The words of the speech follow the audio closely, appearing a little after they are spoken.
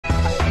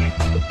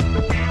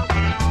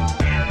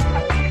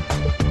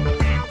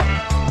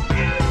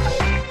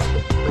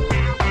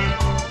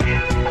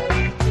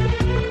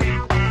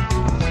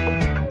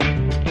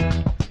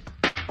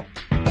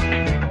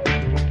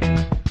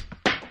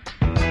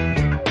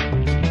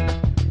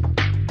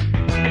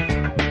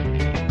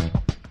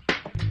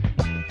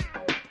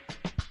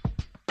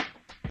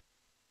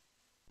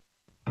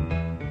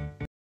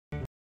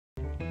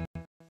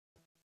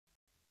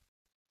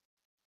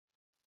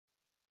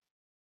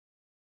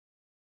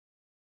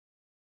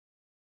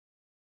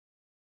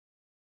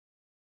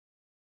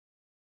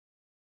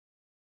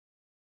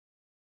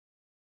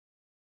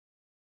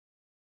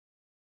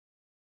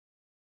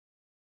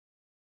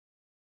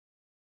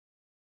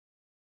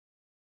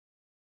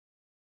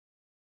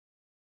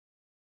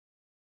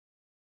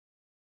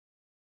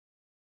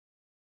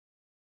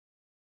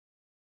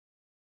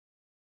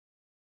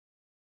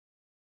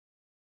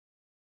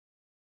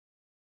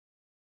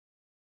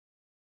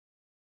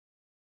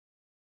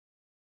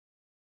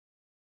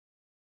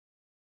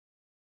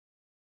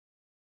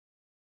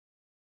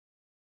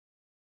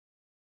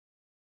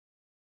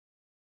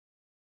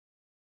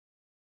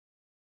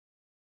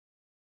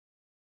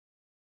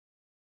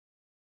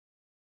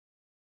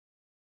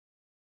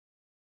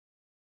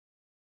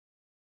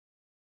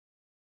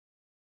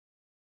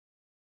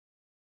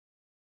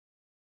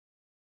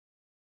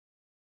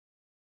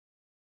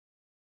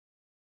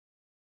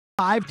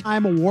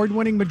5-time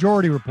award-winning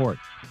Majority Report.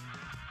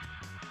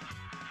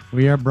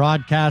 We are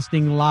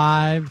broadcasting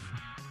live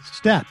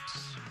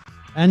steps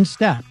and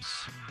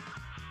steps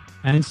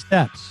and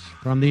steps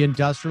from the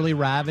industrially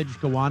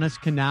ravaged Gowanus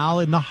Canal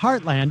in the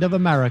heartland of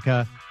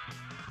America,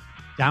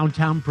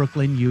 downtown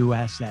Brooklyn,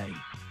 USA.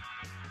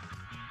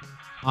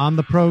 On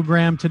the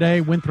program today,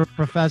 Winthrop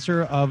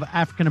Professor of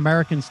African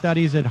American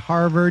Studies at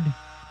Harvard,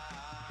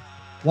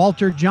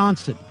 Walter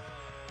Johnson.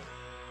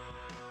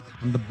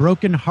 From the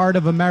Broken Heart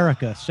of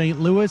America, St.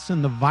 Louis,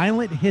 and the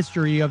Violent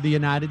History of the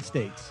United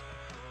States.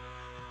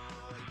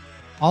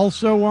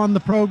 Also on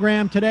the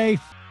program today,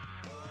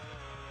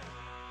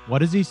 what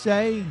does he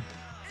say?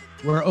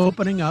 We're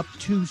opening up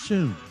too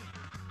soon.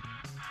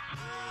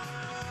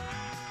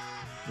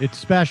 It's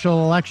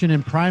special election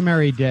and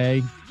primary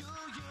day.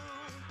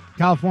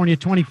 California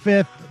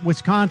 25th,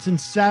 Wisconsin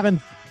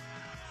 7th,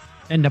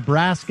 and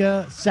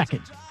Nebraska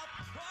 2nd.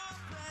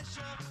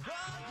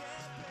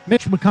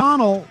 Mitch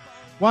McConnell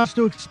wants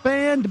to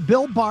expand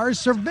Bill Barr's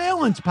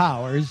surveillance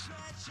powers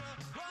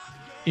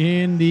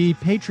in the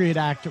Patriot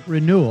Act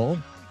renewal.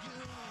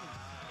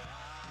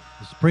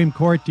 The Supreme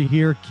Court to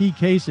hear key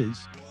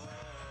cases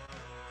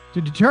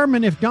to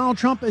determine if Donald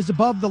Trump is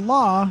above the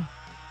law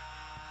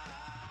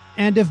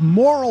and if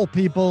moral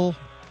people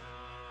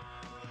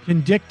can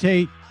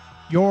dictate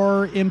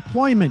your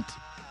employment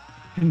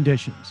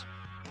conditions.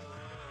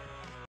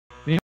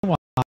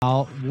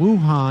 Meanwhile,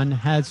 Wuhan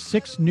has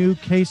 6 new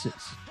cases.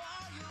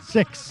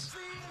 6.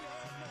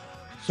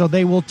 So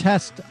they will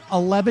test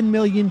 11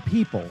 million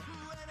people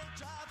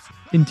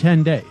in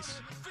 10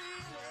 days.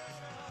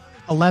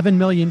 11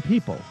 million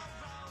people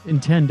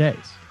in 10 days.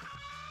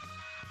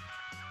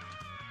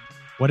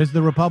 What does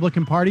the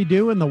Republican Party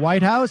do in the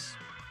White House?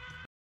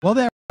 Well,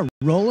 they're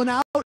rolling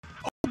out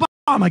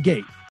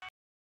Obamagate.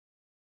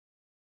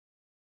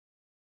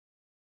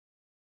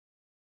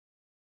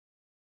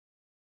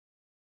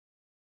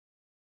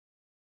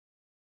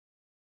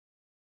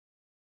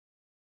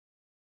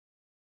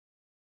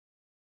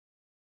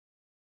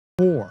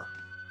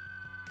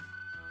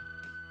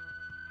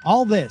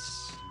 All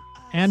this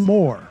and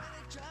more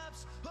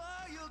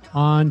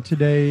on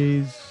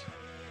today's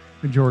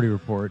Majority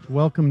Report.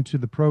 Welcome to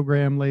the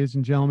program, ladies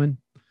and gentlemen.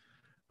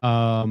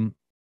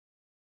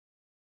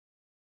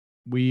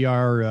 We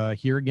are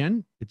here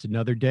again. It's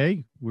another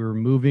day. We're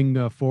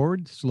moving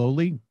forward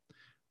slowly.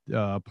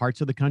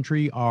 Parts of the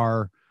country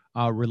are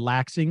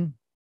relaxing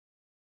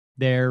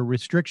their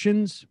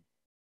restrictions.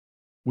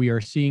 We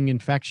are seeing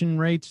infection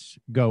rates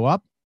go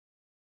up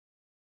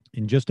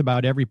in just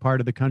about every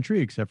part of the country,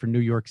 except for New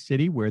York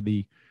City, where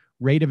the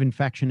rate of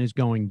infection is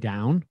going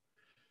down.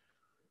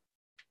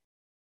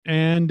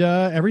 And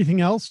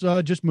everything else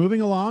just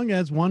moving along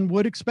as one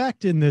would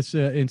expect in this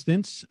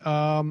instance.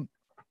 Dr.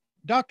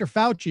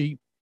 Fauci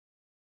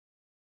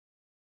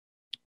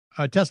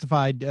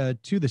testified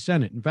to the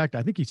Senate. In fact,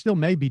 I think he still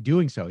may be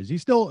doing so. Is he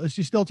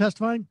still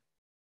testifying?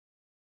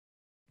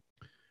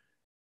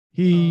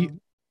 They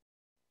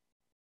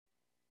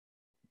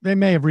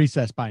may have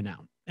recessed by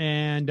now.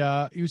 And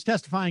he was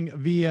testifying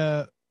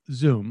via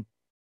Zoom,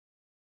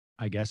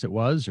 I guess it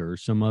was, or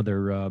some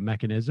other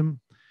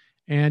mechanism.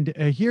 And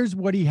here's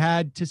what he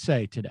had to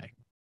say today.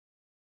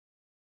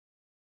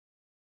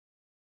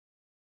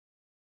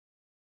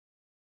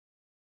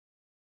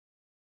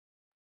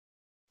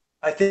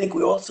 I think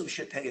we also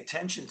should pay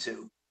attention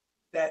to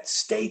that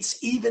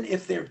states, even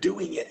if they're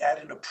doing it at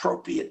an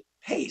appropriate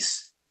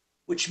pace,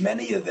 which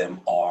many of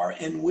them are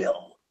and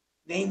will,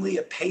 namely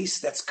a pace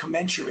that's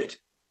commensurate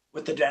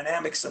with the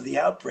dynamics of the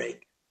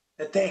outbreak,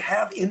 that they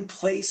have in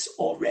place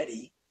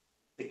already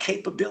the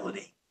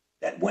capability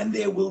that when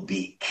there will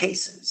be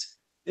cases,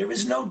 there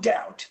is no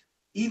doubt,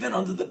 even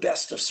under the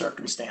best of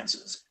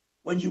circumstances,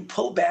 when you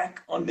pull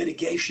back on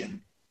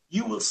mitigation,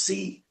 you will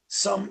see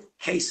some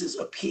cases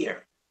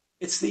appear.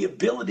 It's the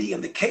ability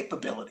and the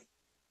capability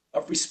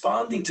of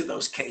responding to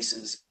those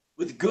cases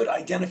with good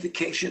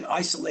identification,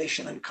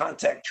 isolation, and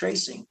contact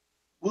tracing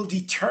will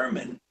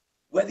determine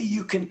whether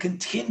you can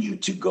continue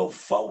to go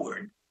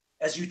forward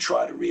as you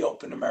try to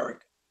reopen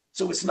America.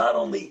 So it's not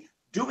only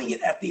doing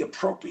it at the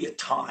appropriate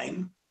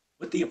time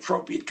with the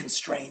appropriate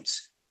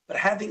constraints, but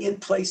having in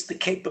place the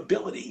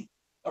capability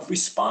of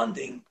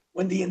responding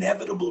when the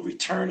inevitable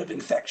return of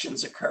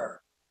infections occur.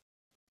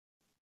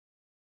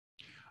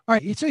 All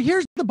right, so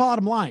here's the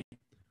bottom line.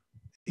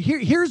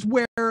 Here's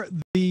where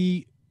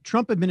the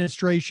Trump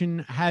administration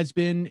has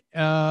been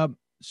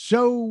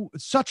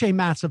such a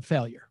massive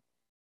failure.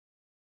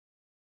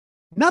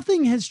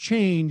 Nothing has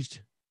changed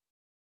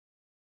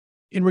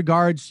in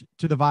regards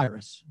to the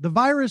virus. The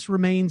virus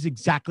remains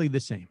exactly the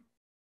same.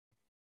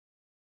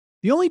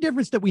 The only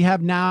difference that we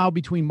have now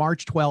between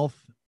March 12th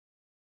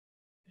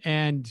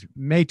and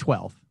May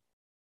 12th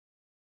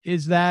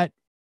is that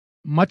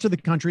much of the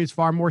country is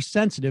far more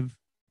sensitive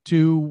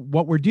to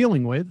what we're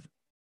dealing with.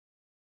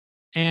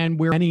 And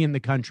we're many in the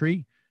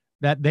country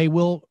that they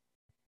will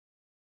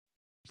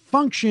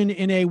function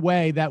in a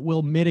way that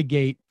will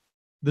mitigate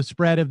the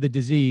spread of the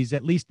disease,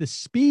 at least the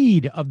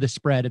speed of the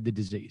spread of the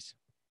disease.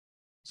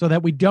 so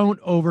that we don't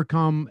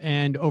overcome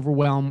and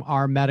overwhelm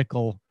our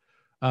medical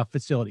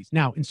facilities.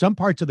 Now, in some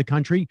parts of the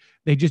country,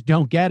 they just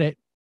don't get it,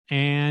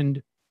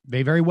 and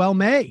they very well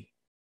may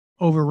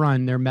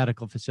overrun their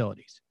medical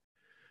facilities.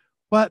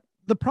 But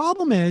the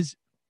problem is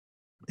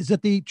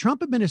that the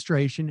Trump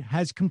administration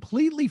has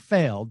completely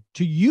failed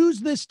to use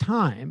this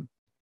time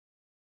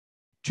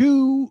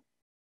to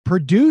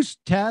produce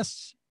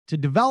tests, to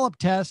develop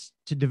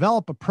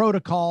a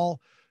protocol,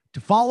 to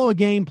follow a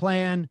game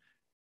plan.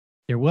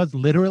 There was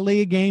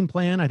literally a game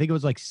plan. I think it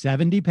was like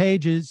 70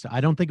 pages. I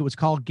don't think it was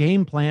called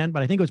game plan,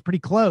 but I think it was pretty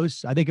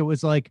close. I think it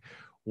was like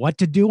what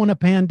to do in a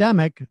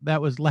pandemic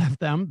that was left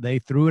them. They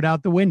threw it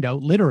out the window,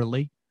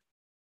 literally.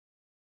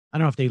 I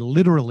don't know if they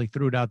literally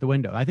threw it out the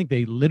window. I think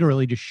they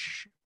literally just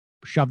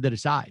shoved it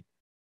aside.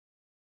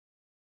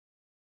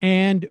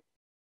 And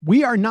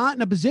we are not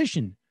in a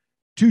position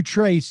to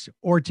trace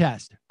or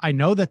test. I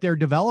know that they're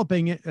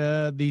developing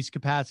these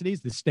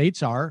capacities. The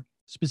states are,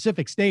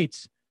 specific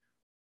states.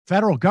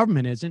 Federal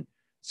government isn't.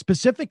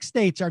 Specific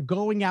states are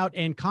going out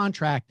and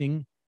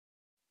contracting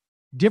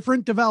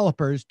different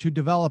developers to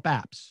develop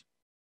apps.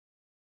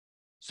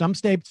 Some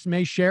states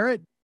may share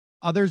it,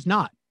 others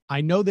not. I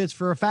know this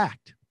for a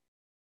fact.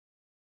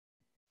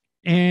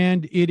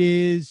 And it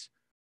is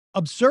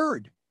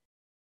absurd.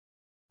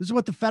 This is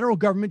what the federal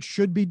government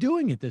should be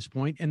doing at this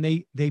point. And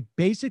they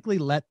basically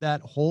let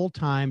that whole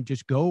time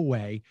just go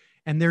away.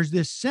 And there's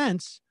this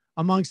sense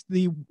amongst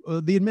the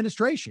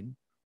administration,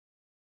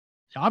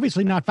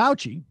 obviously not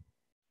Fauci,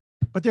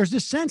 but there's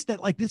this sense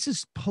that like this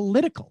is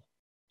political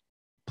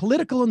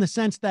in the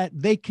sense that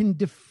they can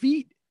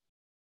defeat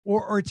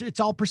or it's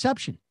all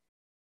perception.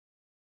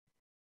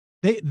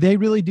 They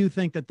really do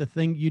think that the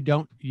thing you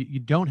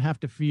don't have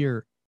to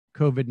fear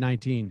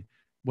COVID-19.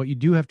 What you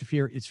do have to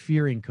fear is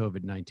fearing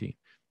COVID-19.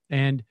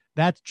 And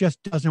that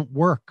just doesn't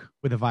work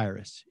with a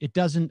virus. It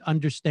doesn't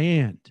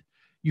understand.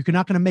 You're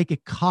not going to make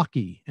it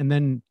cocky and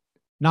then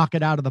knock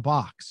it out of the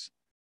box.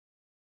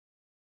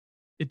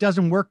 It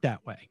doesn't work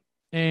that way.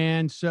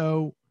 And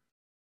so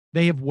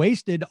they have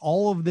wasted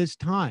all of this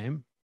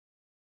time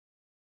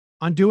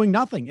on doing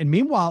nothing. And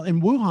meanwhile, in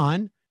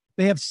Wuhan,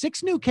 they have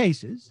 6 new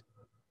cases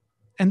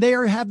and they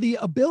have the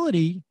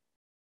ability.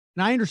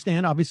 And I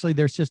understand, obviously,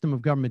 their system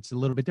of government's a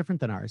little bit different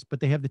than ours,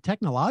 but they have the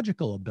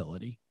technological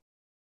ability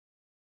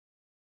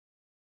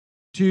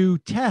to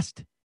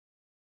test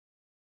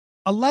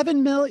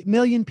 11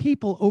 million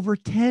people over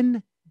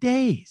 10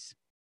 days.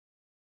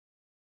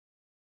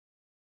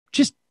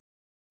 Just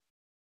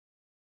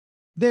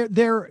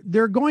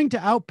they're going to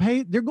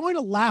outpay, they're going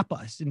to lap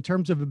us in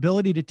terms of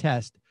ability to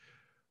test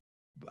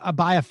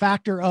by a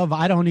factor of,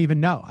 I don't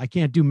even know. I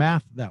can't do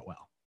math that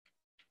well.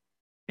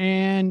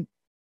 And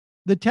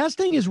the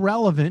testing is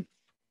relevant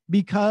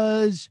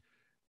because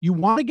you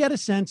want to get a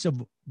sense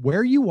of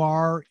where you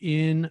are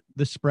in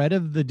the spread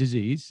of the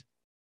disease,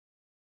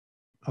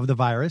 of the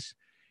virus,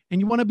 and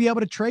you want to be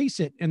able to trace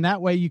it. And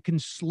that way you can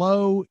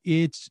slow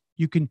its,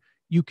 you can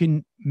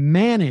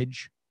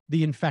manage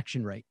the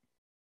infection rate.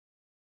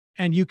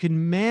 And you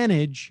can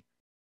manage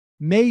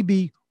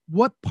maybe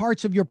what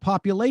parts of your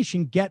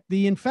population get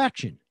the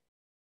infection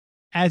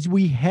as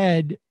we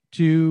head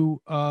to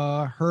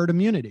herd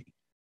immunity.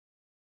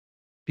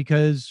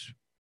 Because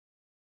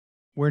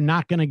we're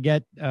not going to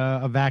get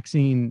a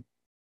vaccine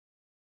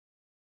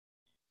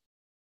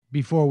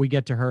before we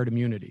get to herd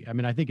immunity. I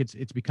mean, I think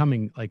it's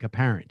becoming like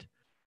apparent.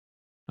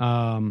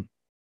 And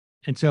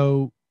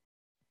so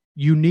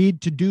you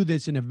need to do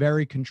this in a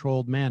very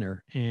controlled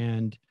manner.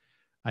 And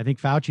I think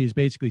Fauci is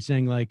basically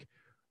saying like,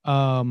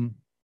 we're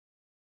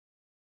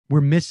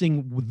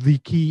missing the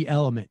key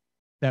element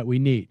that we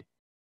need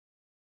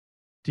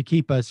to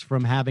keep us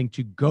from having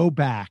to go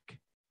back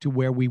to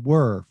where we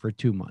were for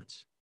 2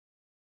 months.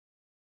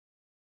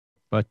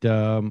 But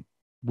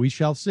we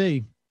shall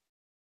see.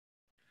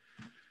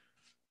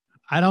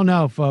 I don't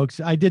know, folks.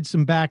 I did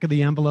some back of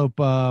the envelope.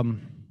 I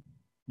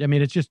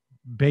mean, it's just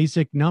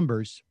basic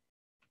numbers.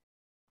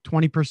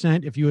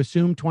 20%, if you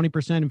assume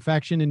 20%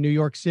 infection in New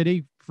York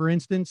City, for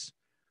instance,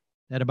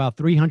 at about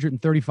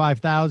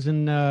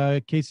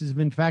 335,000 cases of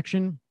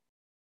infection,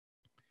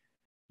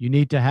 you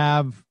need to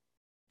have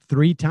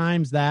 3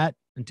 times that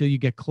until you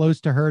get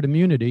close to herd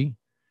immunity.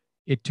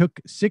 It took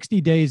 60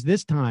 days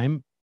this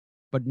time,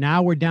 but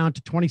now we're down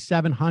to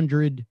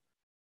 2,700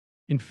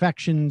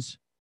 infections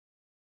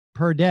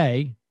per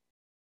day.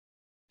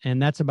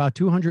 And that's about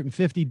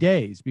 250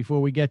 days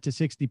before we get to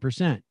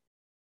 60%.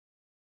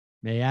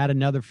 May add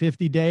another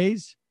 50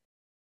 days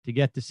to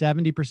get to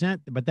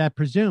 70%, but that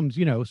presumes,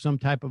 some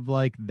type of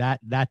like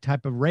that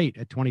type of rate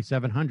at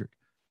 2,700.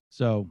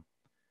 So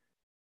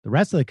the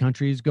rest of the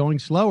country is going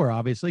slower,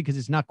 obviously, because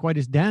it's not quite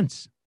as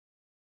dense.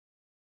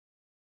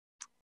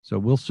 So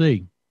we'll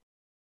see.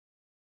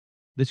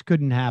 This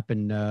couldn't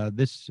happen.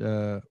 This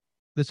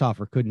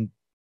offer couldn't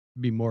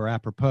be more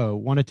apropos.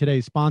 One of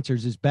today's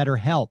sponsors is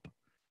BetterHelp.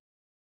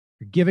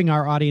 We're giving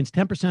our audience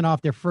 10%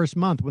 off their first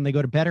month when they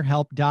go to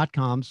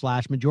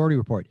betterhelp.com/majority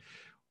report.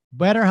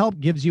 BetterHelp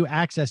gives you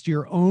access to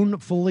your own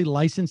fully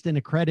licensed and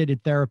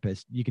accredited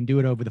therapist. You can do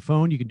it over the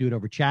phone. You can do it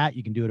over chat.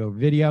 You can do it over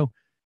video.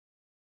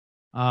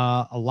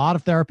 A lot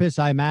of therapists,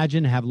 I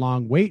imagine, have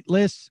long wait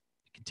lists.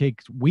 It can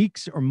take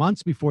weeks or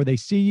months before they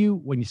see you.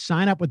 When you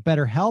sign up with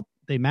BetterHelp,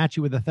 they match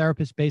you with a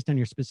therapist based on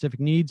your specific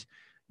needs.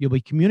 You'll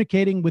be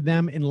communicating with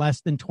them in less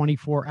than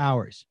 24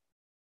 hours.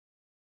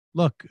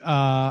 Look,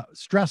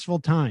 stressful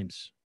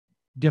times,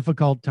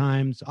 difficult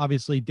times,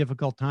 obviously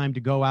difficult time to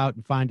go out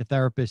and find a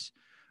therapist.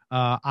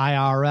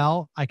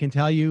 IRL, I can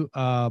tell you,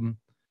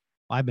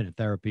 I've been in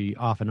therapy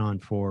off and on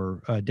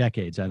for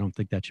decades. I don't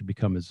think that should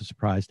become as a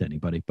surprise to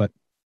anybody, but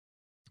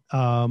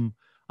I'm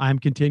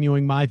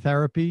continuing my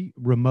therapy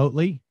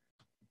remotely,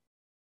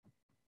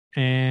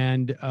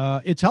 and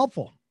it's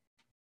helpful.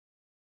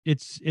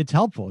 It's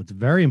helpful. It's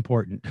very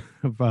important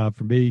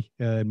for me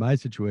in my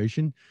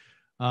situation.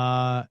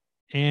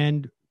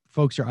 And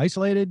folks are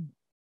isolated.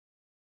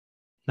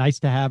 Nice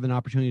to have an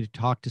opportunity to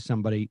talk to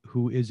somebody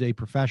who is a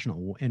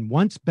professional. And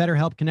once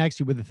BetterHelp connects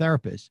you with a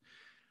therapist,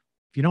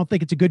 if you don't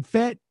think it's a good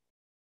fit,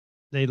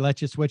 they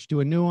let you switch to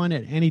a new one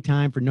at any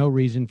time for no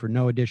reason, for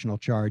no additional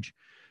charge.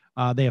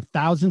 They have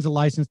thousands of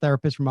licensed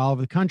therapists from all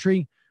over the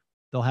country.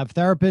 They'll have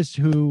therapists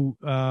who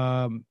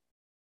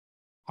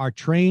are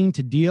trained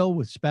to deal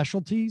with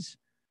specialties,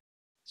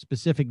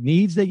 specific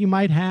needs that you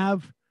might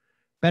have.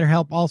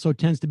 BetterHelp also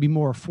tends to be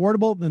more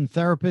affordable than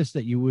therapists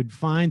that you would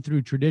find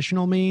through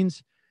traditional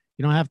means.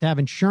 You don't have to have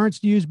insurance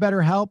to use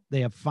BetterHelp. They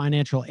have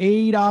financial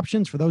aid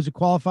options for those who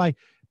qualify.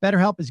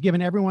 BetterHelp has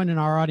given everyone in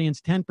our audience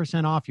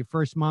 10% off your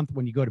first month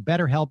when you go to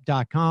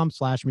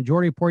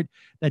betterhelp.com/majority report.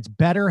 That's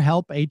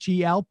BetterHelp,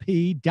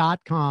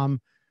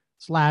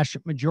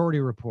 HELP.com/majority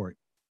report.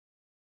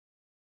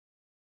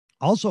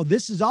 Also,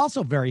 this is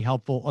also very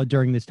helpful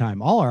during this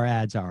time. All our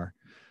ads are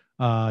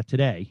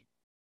today.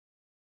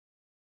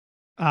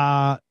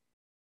 What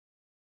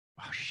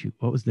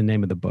was the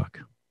name of the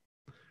book?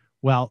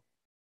 Well,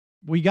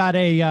 we got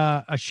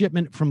a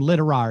shipment from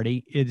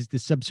Literati. It is the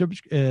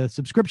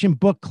subscription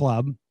book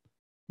club.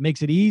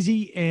 Makes it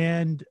easy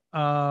and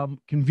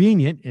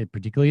convenient,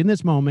 particularly in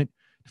this moment,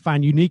 to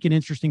find unique and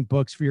interesting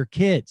books for your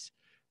kids.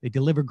 They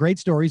deliver great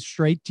stories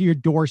straight to your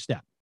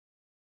doorstep.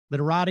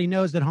 Literati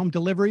knows that home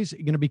deliveries are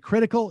going to be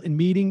critical in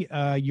meeting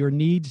your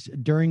needs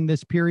during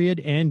this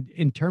period, and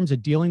in terms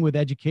of dealing with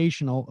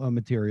educational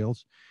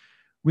materials.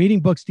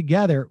 Reading books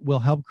together will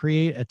help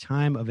create a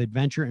time of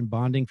adventure and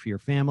bonding for your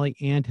family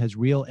and has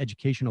real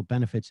educational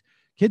benefits.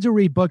 Kids who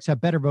read books have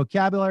better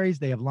vocabularies.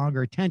 They have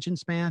longer attention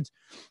spans.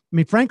 I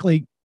mean,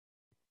 frankly,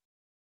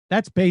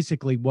 that's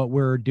basically what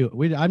we're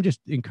doing. I'm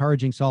just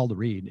encouraging Saul to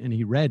read, and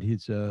he read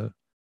his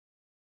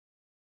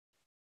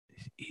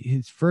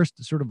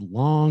first sort of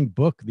long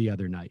book the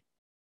other night.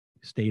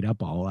 Stayed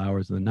up all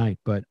hours of the night,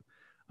 but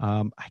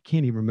I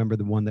can't even remember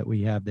the one that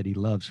we have that he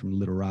loves from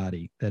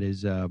Literati. That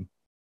is, I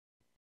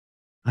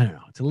don't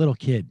know. It's a little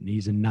kid, and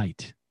he's a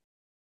knight.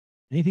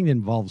 Anything that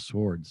involves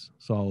swords,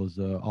 Saul is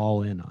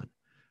all in on.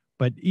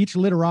 But each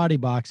Literati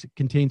box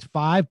contains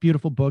 5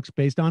 beautiful books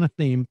based on a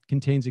theme,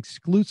 contains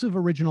exclusive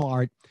original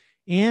art,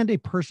 and a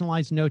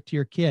personalized note to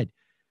your kid.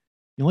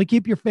 You only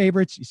keep your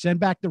favorites. You send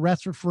back the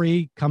rest for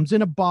free. Comes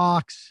in a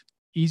box.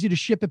 Easy to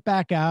ship it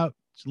back out.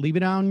 Just leave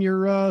it on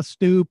your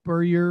stoop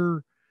or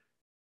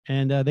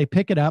and they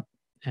pick it up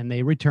and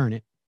they return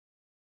it.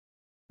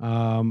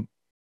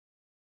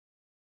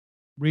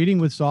 Reading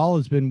with Saul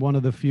has been one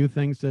of the few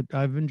things that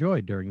I've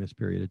enjoyed during this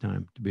period of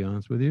time, to be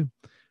honest with you.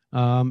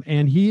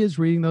 And he is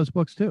reading those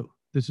books too.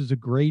 This is a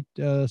great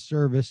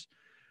service.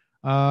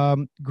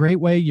 Great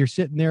way. You're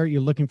sitting there,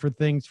 you're looking for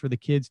things for the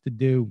kids to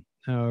do.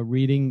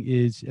 Reading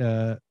is,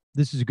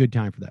 this is a good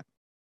time for that.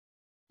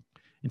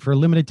 And for a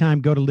limited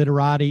time, go to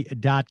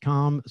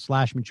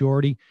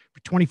literati.com/majority for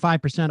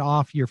 25%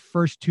 off your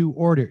first 2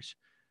 orders.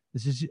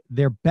 This is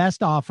their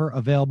best offer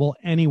available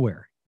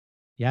anywhere.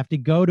 You have to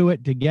go to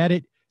it to get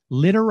it.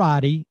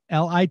 Literati,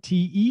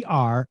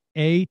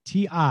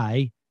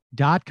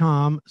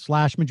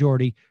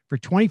 literati.com/majority for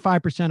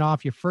 25%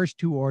 off your first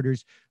 2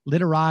 orders.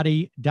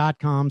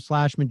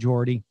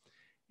 Literati.com/majority.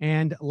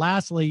 And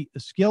lastly,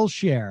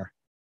 Skillshare,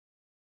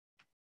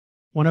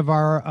 one of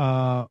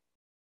our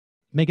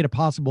making it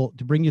possible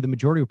to bring you the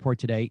Majority Report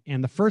today.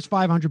 And the first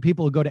 500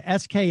 people who go to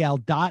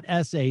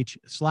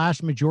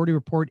skl.sh/majority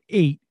report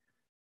 8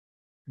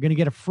 are going to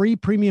get a free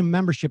premium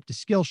membership to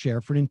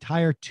Skillshare for an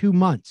entire 2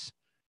 months.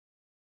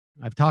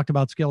 I've talked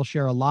about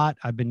Skillshare a lot.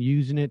 I've been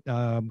using it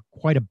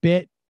quite a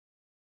bit,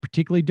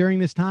 particularly during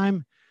this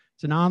time.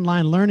 It's an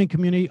online learning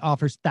community,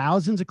 offers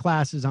thousands of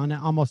classes on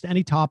almost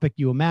any topic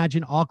you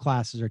imagine. All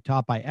classes are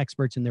taught by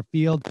experts in their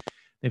field.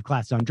 They have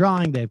classes on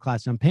drawing. They have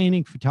classes on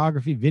painting,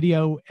 photography,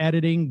 video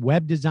editing,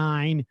 web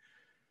design.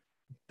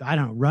 I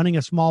don't know, running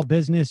a small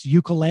business,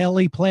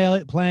 ukulele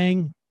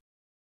playing,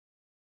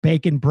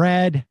 baking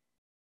bread.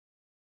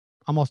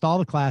 Almost all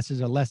the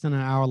classes are less than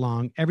an hour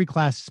long. Every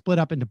class is split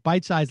up into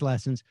bite-sized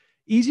lessons.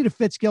 Easy to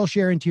fit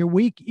Skillshare into your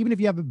week, even if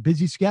you have a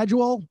busy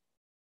schedule.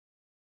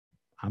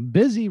 I'm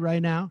busy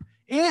right now.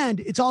 And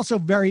it's also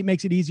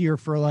makes it easier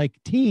for like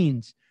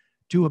teens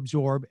to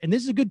absorb. And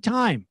this is a good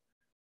time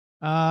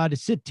to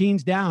sit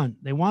teens down.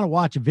 They want to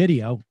watch a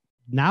video.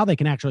 Now they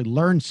can actually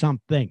learn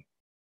something.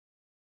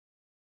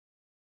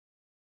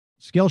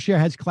 Skillshare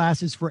has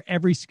classes for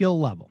every skill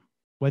level.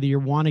 Whether you're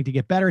wanting to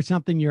get better at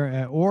something,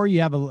 or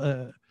you have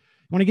want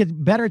to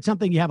get better at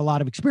something you have a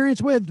lot of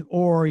experience with,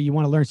 or you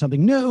want to learn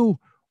something new,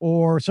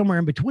 or somewhere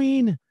in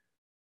between.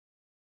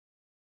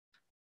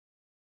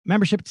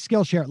 Membership to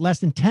Skillshare at less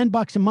than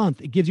 $10 a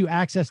month. It gives you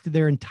access to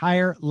their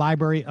entire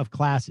library of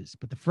classes.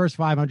 But the first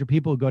 500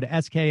 people who go to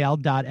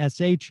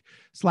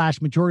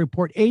skl.sh/Majority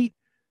Report 8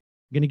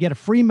 are going to get a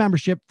free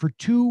membership for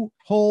 2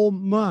 whole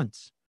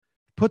months.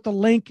 Put the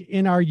link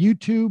in our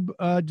YouTube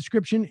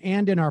description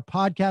and in our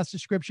podcast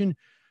description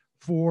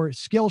for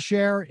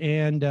Skillshare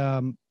and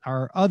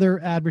our other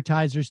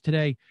advertisers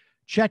today.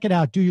 Check it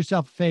out. Do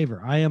yourself a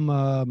favor. I'm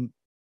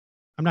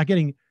not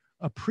getting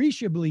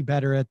appreciably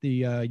better at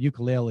the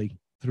ukulele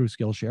through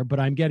Skillshare, but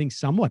I'm getting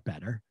somewhat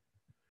better.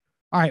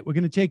 All right, we're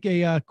going to take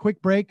a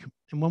quick break,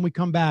 and when we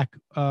come back,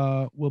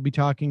 we'll be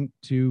talking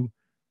to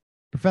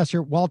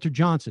Professor Walter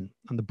Johnson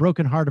on the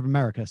broken heart of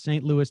America,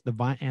 St. Louis,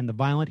 and the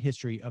violent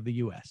history of the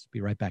U.S.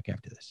 Be right back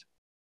after this.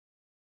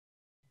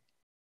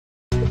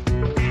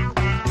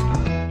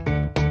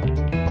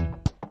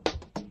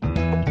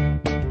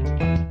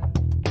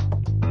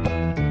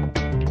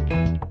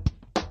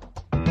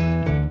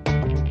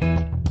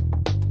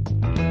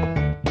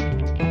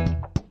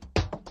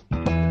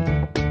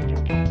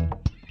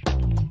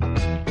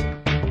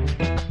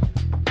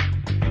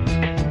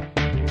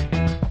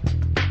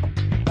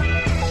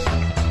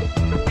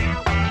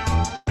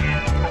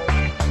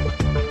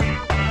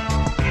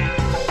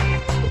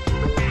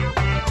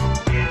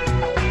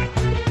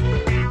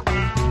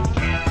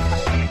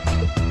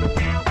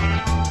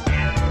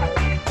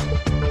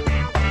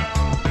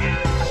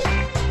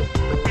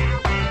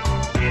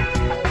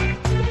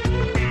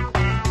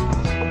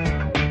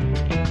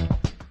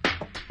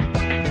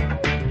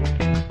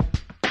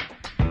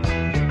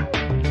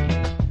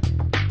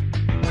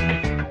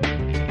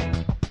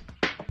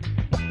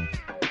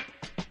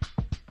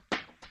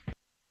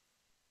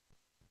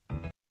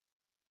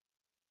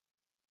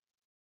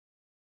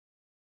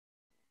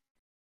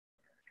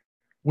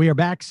 We are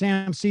back.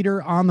 Sam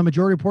Cedar on the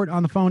Majority Report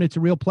on the phone. It's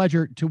a real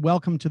pleasure to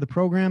welcome to the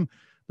program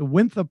the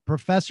Winthrop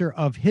Professor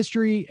of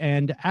History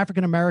and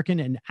African American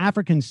and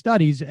African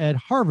Studies at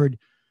Harvard,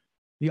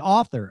 the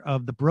author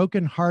of The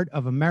Broken Heart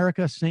of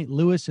America, St.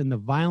 Louis, and the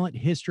Violent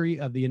History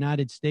of the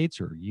United States,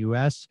 or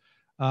U.S.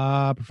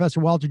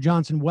 Professor Walter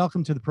Johnson,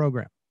 welcome to the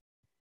program.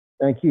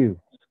 Thank you.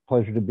 It's a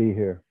pleasure to be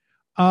here.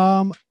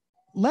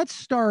 Let's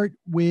start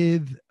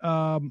with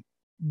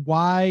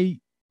why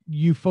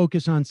you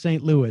focus on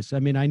St. Louis. I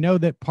mean, I know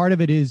that part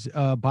of it is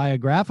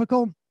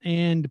biographical,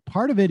 and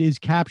part of it is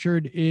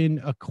captured in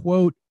a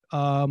quote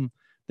that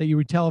you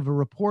would tell of a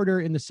reporter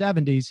in the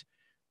 70s.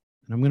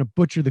 And I'm going to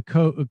butcher the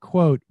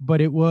quote,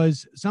 but it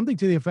was something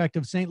to the effect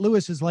of St.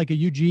 Louis is like a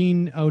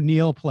Eugene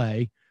O'Neill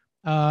play,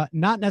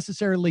 not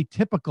necessarily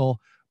typical,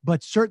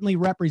 but certainly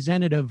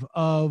representative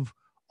of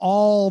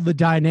all the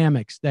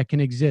dynamics that can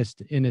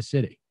exist in a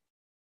city.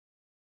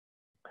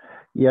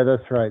 Yeah,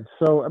 that's right.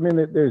 So, I mean,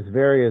 there's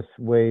various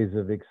ways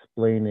of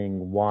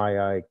explaining why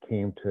I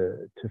came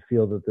to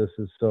feel that this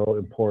is so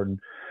important.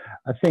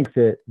 I think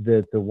that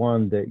the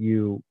one that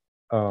you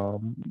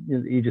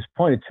just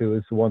pointed to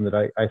is the one that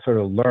I sort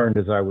of learned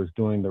as I was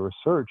doing the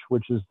research,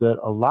 which is that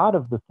a lot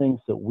of the things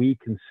that we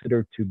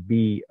consider to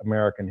be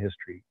American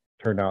history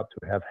turned out to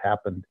have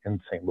happened in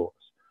St. Louis,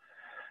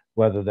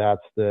 whether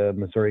that's the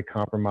Missouri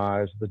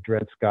Compromise, the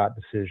Dred Scott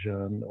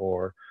decision,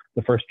 or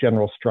the first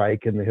general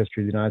strike in the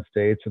history of the United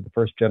States, or the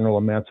first general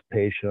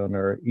emancipation,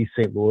 or East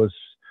St. Louis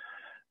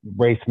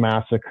race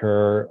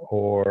massacre,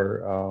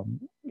 or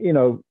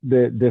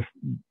the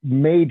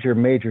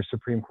major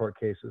Supreme Court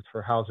cases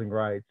for housing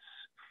rights,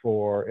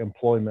 for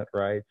employment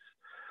rights,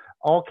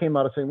 all came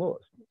out of St.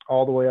 Louis,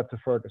 all the way up to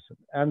Ferguson.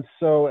 And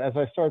so, as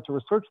I started to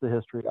research the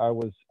history, I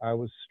was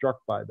struck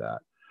by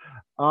that.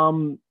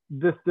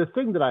 The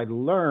thing that I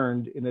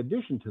learned in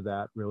addition to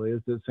that really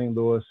is that St.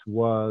 Louis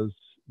was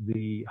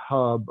the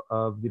hub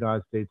of the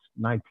United States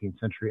 19th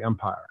century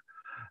empire.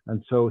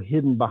 And so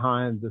hidden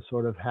behind the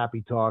sort of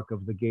happy talk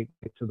of the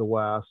gateway to the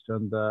West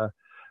and the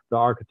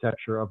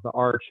architecture of the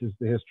arch is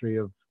the history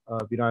of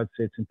United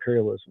States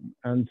imperialism.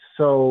 And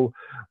so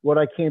what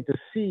I came to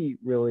see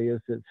really is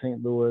that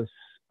St. Louis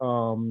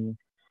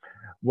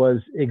was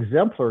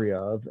exemplary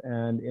of,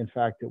 and in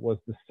fact, it was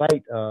the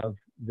site of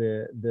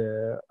the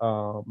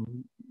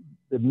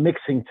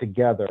mixing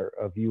together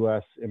of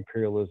U.S.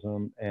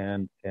 imperialism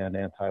and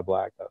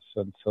anti-blackness,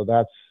 and so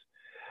that's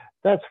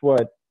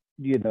what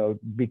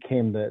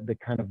became the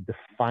kind of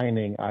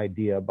defining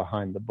idea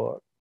behind the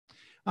book.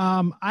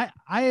 I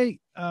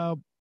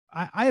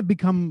have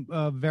become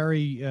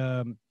very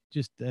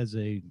just as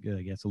I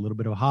guess a little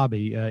bit of a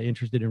hobby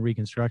interested in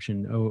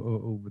Reconstruction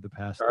over the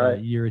past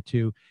year or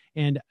two,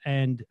 and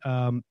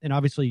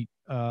obviously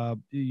to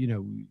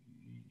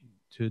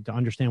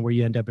understand where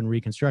you end up in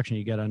Reconstruction,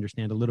 you got to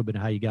understand a little bit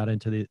of how you got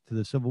into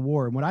the Civil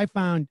War. And what I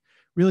found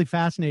really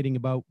fascinating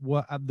about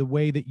the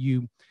way that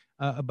you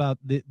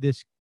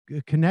this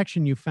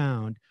connection you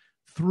found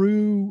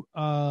through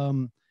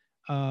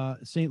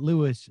St.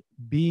 Louis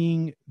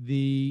being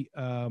the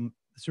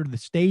sort of the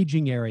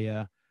staging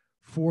area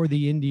for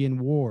the Indian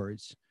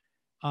Wars,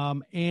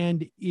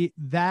 and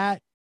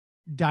that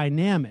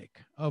dynamic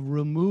of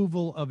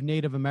removal of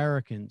Native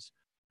Americans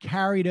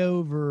carried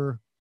over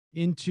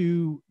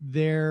into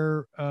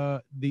their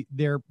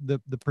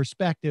the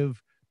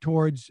perspective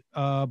towards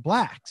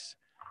blacks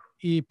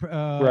in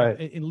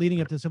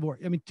leading up to the Civil War.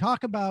 I mean,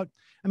 talk about.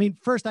 I mean,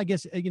 first, I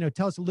guess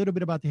tell us a little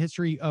bit about the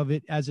history of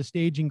it as a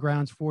staging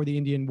grounds for the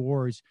Indian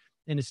Wars,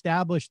 and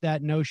establish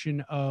that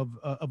notion of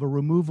a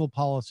removal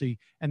policy,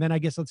 and then I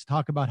guess let's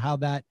talk about how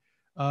that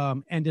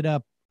ended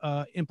up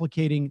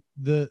implicating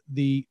the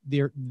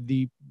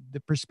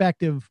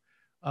perspective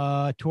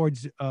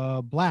towards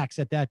blacks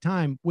at that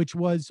time, which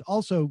was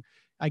also,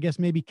 I guess,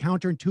 maybe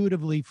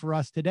counterintuitively for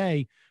us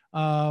today,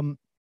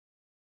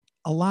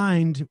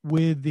 aligned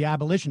with the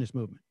abolitionist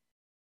movement.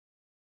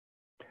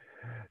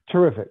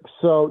 Terrific.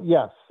 So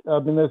yes, I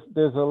mean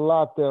there's a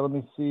lot there. Let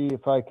me see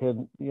if I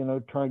can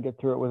try and get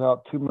through it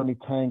without too many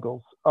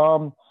tangles.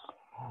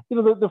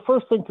 The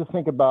first thing to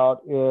think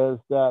about is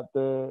that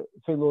the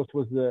St. Louis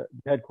was the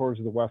headquarters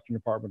of the Western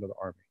Department of the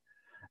Army,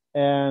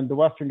 and the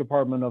Western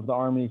Department of the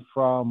Army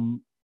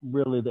from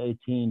really the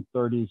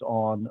 1830s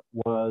on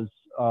was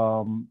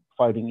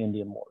fighting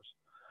Indian wars.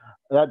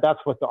 That's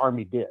what the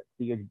Army did.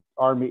 The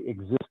Army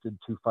existed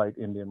to fight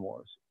Indian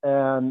wars,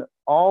 and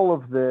all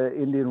of the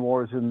Indian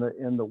wars in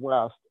the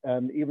West,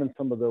 and even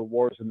some of the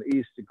wars in the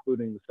East,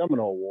 including the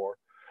Seminole War,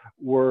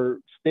 were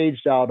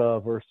staged out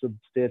of or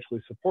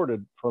substantially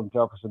supported from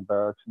Jefferson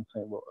Barracks in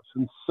St. Louis.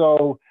 And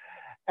so,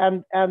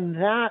 and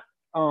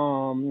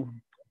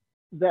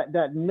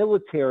that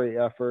military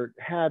effort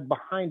had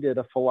behind it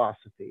a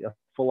philosophy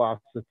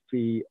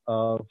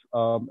of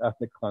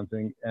ethnic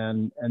cleansing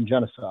and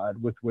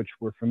genocide, with which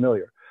we're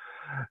familiar.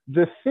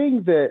 The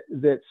thing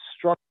that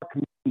struck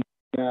me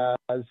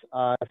as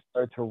I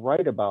started to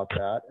write about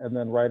that, and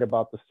then write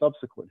about the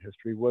subsequent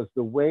history, was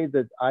the way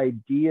that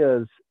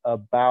ideas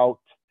about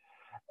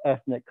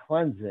ethnic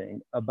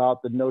cleansing,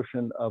 about the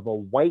notion of a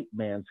white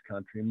man's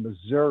country,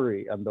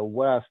 Missouri and the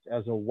West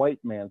as a white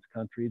man's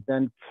country,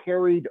 then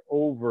carried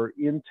over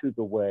into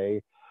the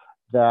way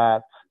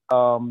that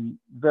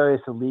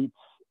various elites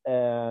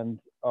and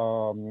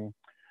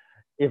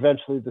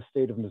eventually the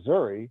state of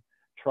Missouri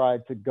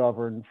tried to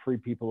govern free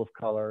people of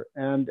color,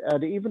 and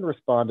even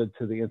responded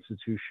to the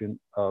institution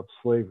of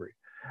slavery.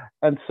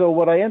 And so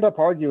what I end up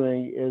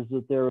arguing is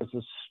that there is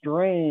a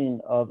strain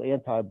of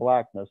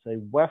anti-Blackness, a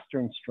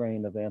Western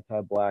strain of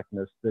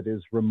anti-Blackness that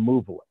is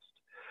removalist.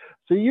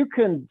 So you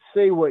can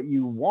say what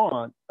you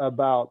want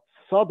about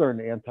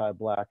Southern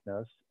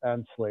anti-Blackness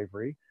and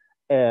slavery,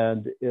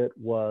 and it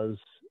was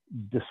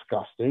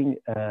disgusting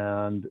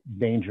and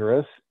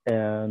dangerous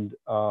and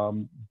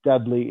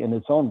deadly in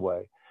its own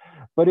way,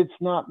 but it's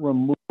not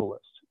removalist.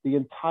 The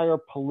entire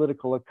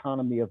political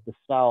economy of the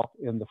South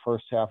in the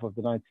first half of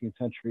the 19th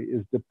century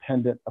is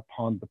dependent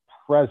upon the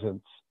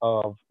presence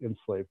of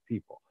enslaved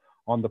people,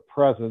 on the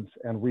presence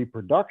and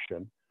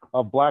reproduction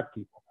of Black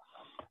people.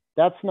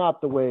 That's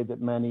not the way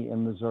that many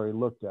in Missouri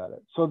looked at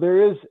it. So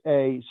there is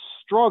a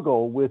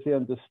struggle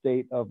within the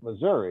state of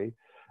Missouri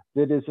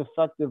that is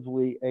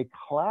effectively a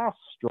class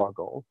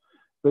struggle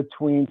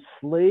between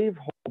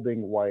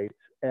slave-holding whites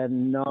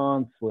and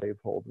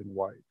non-slave-holding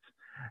whites.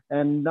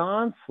 And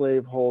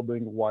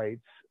non-slave-holding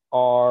whites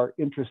are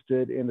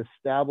interested in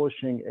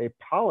establishing a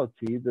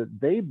polity that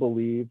they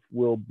believe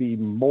will be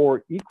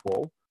more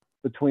equal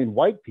between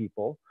white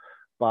people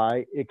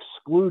by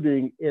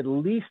excluding, at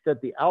least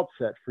at the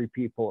outset, free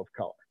people of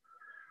color,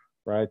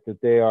 right?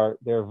 That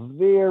they're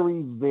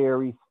very,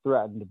 very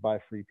threatened by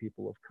free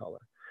people of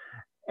color.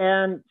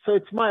 And so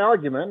it's my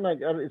argument,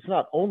 it's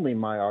not only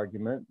my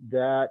argument,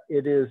 that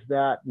it is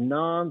that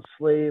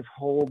non-slave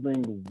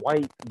holding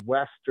white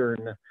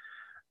Western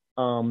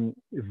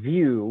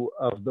view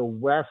of the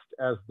West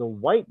as the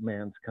white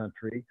man's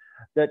country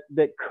that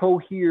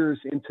coheres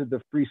into the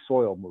free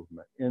soil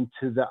movement,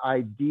 into the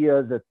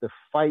idea that the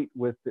fight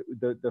with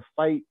the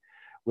fight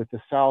with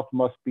the South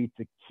must be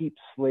to keep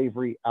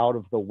slavery out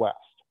of the West.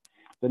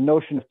 The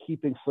notion of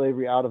keeping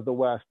slavery out of the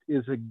West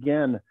is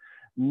again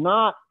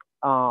not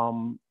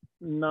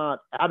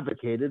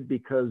advocated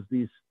because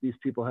these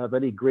people have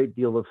any great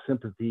deal of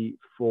sympathy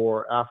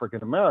for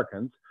African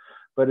Americans,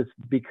 but it's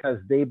because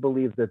they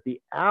believe that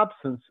the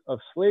absence of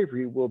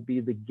slavery will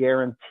be the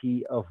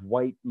guarantee of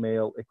white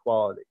male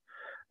equality.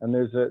 And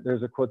there's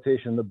a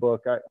quotation in the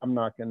book, I'm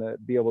not going to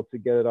be able to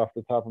get it off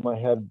the top of my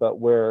head, but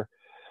where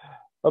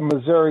a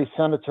Missouri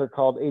senator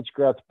called H.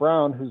 Gratz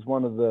Brown, who's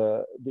one of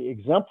the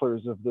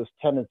exemplars of this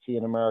tendency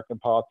in American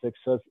politics,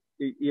 says,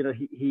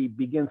 he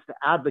begins to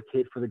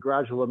advocate for the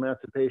gradual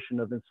emancipation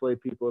of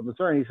enslaved people in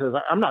Missouri. And he says,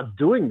 I'm not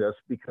doing this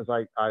because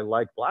I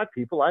like Black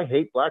people. I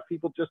hate Black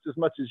people just as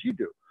much as you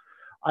do.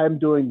 I am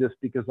doing this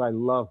because I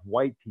love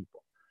white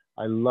people.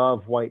 I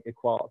love white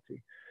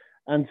equality.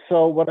 And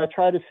so what I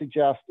try to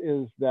suggest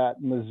is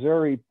that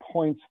Missouri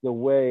points the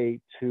way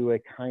to a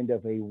kind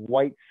of a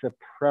white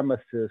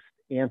supremacist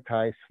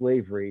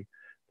anti-slavery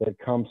that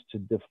comes to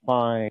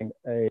define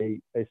a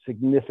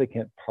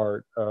significant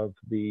part of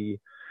the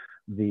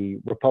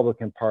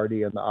Republican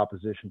Party and the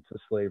opposition to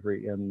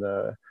slavery in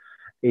the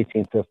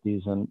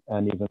 1850s and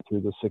even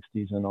through the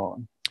 60s and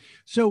on.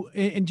 So,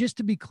 and just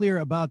to be clear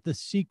about the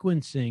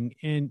sequencing,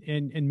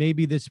 and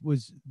maybe this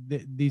was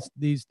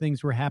these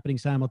things were happening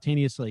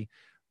simultaneously.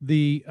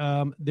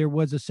 There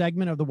was a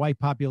segment of the white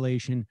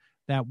population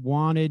that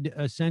wanted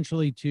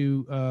essentially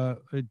to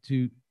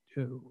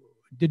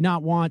did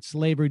not want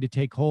slavery to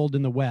take hold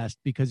in the West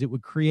because it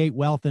would create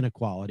wealth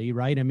inequality,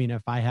 right? I mean,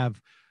 if I have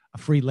a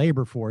free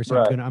labor force,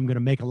 right, I'm gonna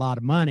make a lot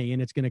of money,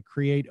 and it's going to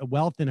create a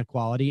wealth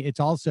inequality. It's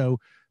also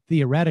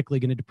theoretically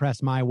going to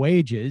depress my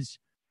wages,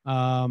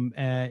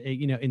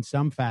 in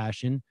some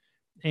fashion.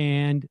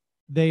 And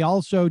they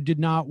also did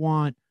not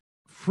want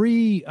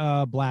free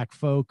black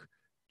folk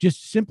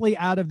just simply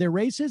out of their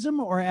racism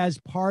or as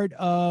part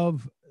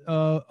of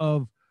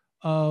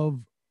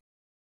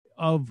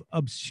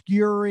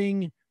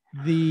obscuring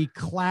the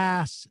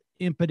class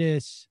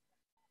impetus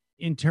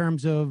in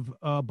terms of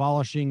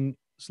abolishing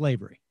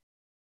slavery.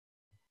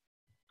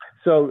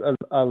 So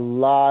a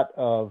lot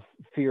of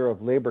fear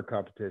of labor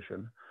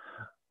competition.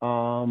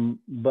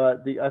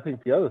 But I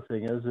think the other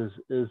thing is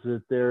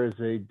that there is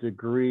a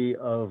degree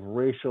of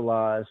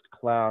racialized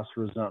class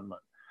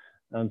resentment.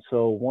 And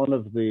so one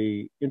of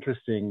the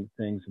interesting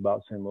things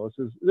about St. Louis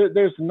is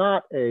there's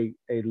not a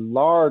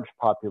large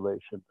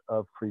population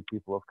of free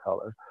people of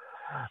color,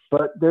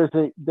 but there's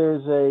a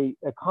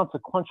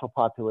consequential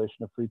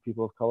population of free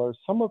people of color,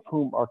 some of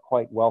whom are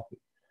quite wealthy.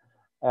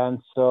 And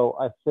so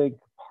I think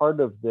part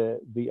of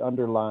the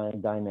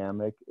underlying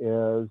dynamic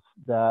is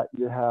that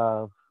you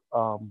have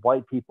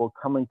white people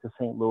coming to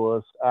St.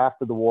 Louis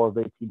after the War of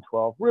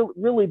 1812,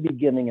 really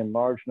beginning in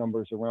large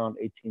numbers around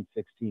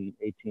 1816,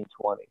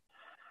 1820.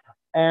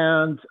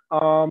 And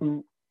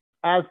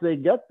as they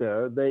get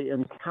there, they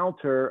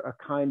encounter a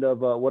kind of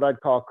what I'd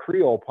call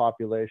Creole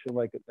population,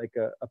 like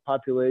a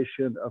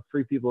population of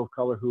free people of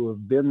color who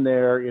have been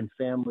there in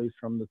families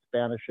from the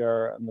Spanish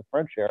era and the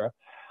French era.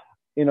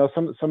 You know,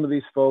 some of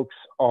these folks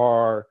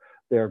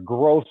they're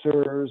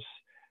grocers,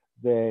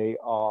 they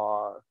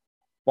are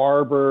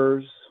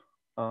barbers,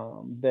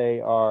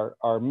 they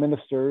are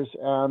ministers,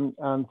 and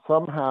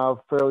some have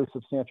fairly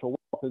substantial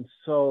wealth. And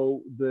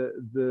so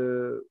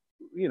the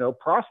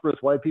prosperous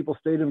white people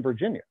stayed in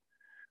Virginia,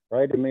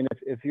 right? I mean,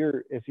 if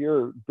you're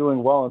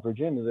doing well in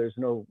Virginia, there's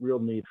no real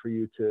need for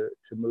you to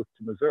move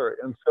to Missouri.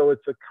 And so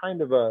it's a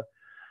kind of a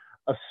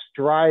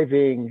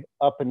striving,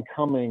 up and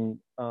coming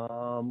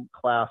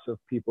class of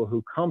people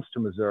who comes to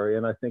Missouri,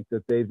 and I think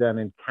that they then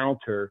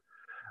encounter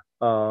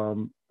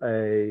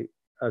a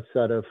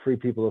set of free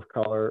people of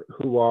color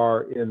who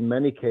are, in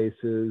many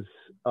cases,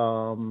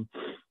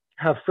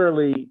 have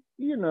fairly,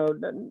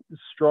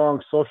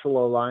 strong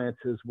social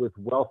alliances with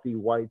wealthy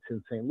whites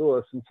in St.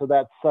 Louis. And so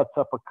that sets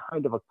up a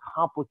kind of a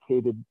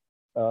complicated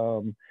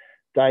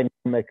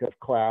dynamic of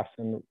class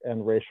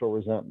and racial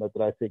resentment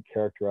that I think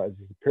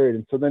characterizes the period.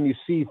 And so then you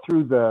see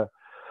through the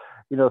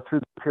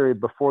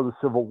period before the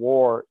Civil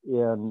War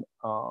in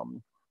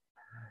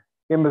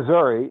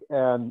Missouri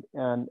and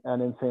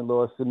in St.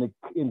 Louis, an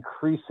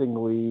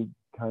increasingly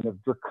kind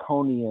of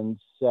draconian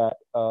set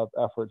of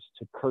efforts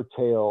to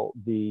curtail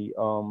the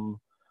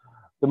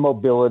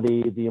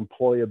mobility, the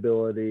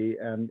employability,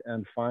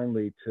 and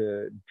finally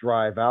to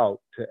drive out,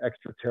 to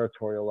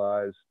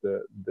extraterritorialize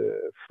the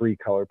free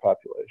color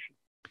population.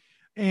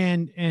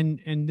 And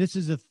this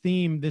is a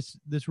theme.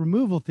 This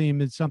removal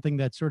theme is something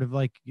that sort of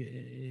like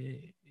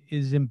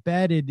is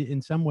embedded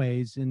in some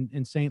ways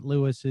in St.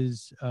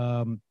 Louis's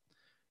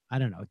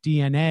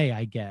DNA,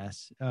 I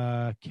guess,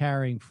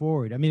 carrying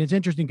forward. I mean, it's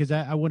interesting because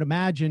I would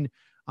imagine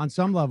on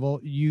some level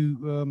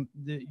you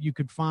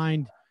could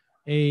find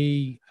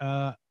an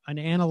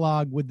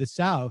analog with the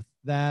South,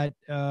 that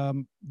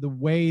the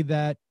way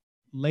that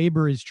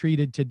labor is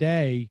treated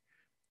today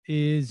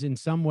is in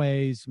some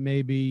ways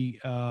maybe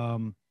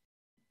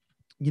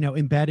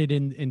embedded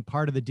in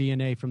part of the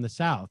DNA from the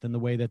South and the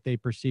way that they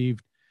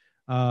perceived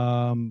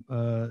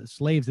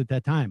slaves at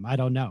that time. I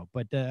don't know,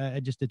 but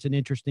it's an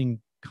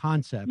interesting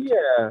concept.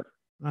 Yeah.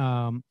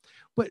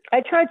 But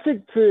I tried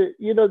to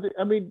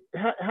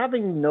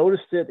having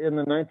noticed it in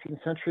the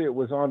 19th century, it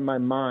was on my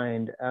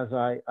mind as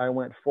I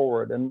went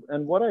forward.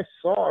 And what I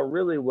saw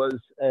really was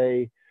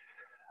a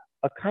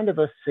kind of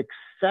a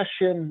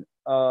succession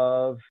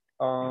of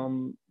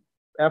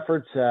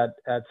efforts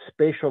at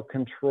spatial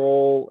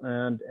control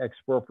and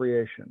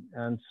expropriation.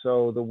 And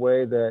so the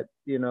way that,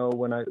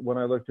 when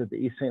I looked at the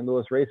East St.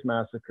 Louis race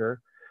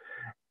massacre,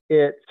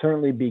 it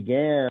certainly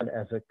began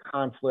as a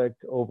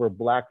conflict over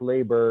Black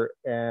labor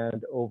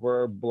and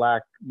over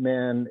Black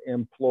men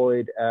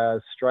employed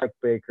as strike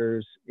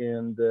bakers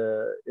in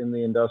the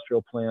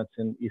industrial plants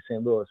in East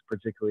St. Louis,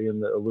 particularly in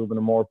the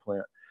aluminum ore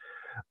plant.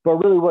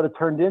 But really what it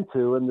turned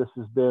into, and this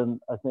has been,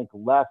 I think,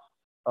 less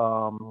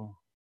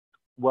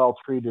well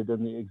treated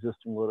in the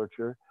existing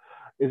literature,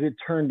 is it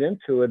turned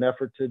into an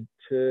effort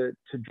to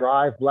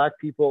drive Black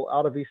people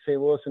out of East St.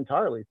 Louis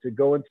entirely, to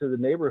go into the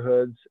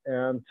neighborhoods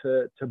and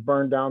to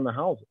burn down the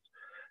houses.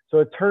 So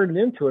it turned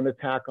into an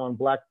attack on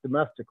Black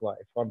domestic life,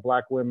 on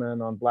Black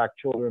women, on Black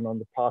children, on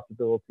the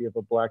possibility of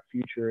a Black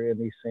future in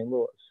East St.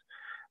 Louis.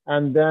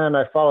 And then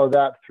I follow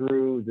that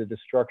through the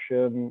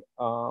destruction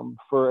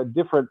for a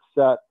different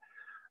set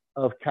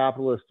of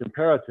capitalist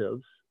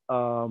imperatives,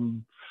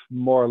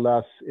 more or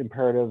less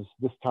imperatives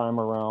this time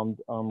around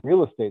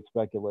real estate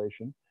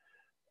speculation.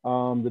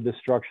 The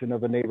destruction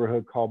of a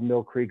neighborhood called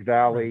Mill Creek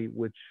Valley,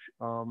 which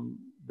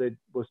that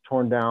was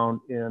torn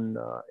down in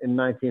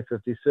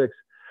 1956.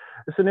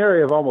 It's an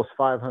area of almost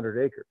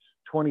 500 acres.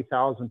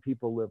 20,000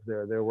 people live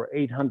there. There were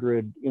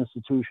 800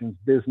 institutions,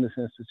 business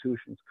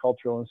institutions,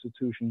 cultural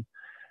institutions.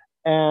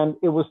 And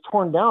it was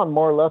torn down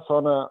more or less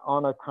on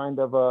a kind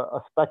of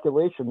a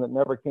speculation that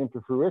never came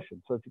to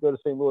fruition. So if you go to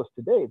St. Louis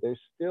today, there's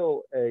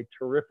still a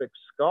terrific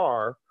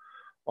scar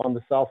on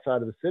the south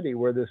side of the city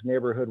where this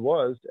neighborhood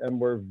was, and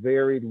where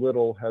very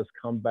little has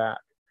come back.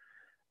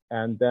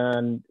 And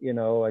then,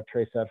 I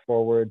trace that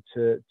forward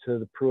to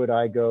the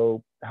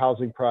Pruitt-Igoe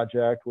housing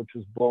project, which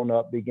was blown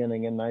up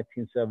beginning in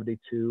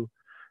 1972.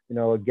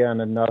 Again,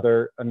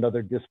 another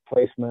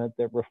displacement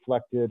that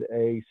reflected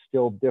a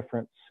still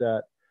different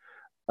set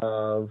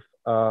of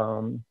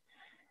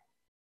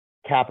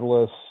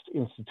capitalist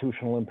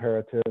institutional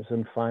imperatives,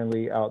 and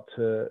finally out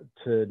to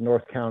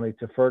North County,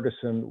 to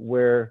Ferguson,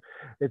 where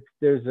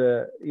there's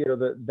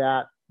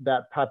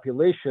that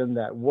population,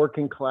 that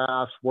working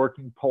class,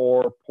 working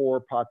poor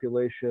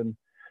population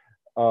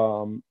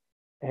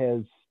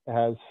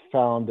has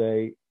found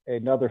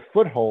another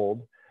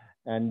foothold,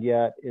 and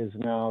yet is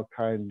now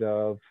kind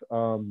of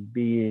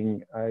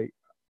being, I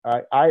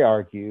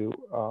argue,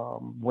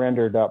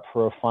 rendered up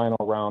for a final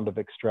round of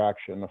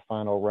extraction, a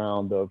final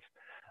round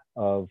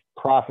of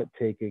profit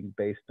taking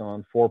based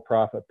on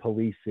for-profit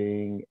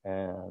policing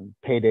and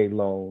payday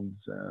loans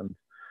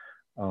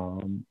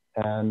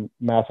and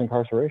mass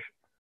incarceration.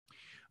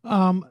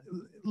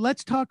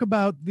 Let's talk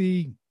about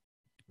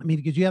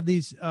because you have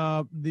these,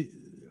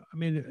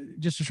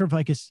 just sort of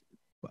like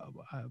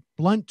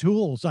blunt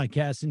tools, I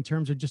guess, in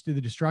terms of just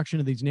the destruction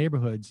of these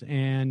neighborhoods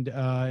and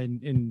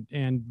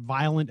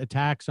violent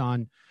attacks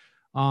on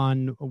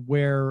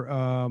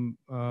where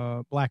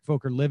Black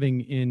folk are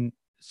living in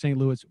St.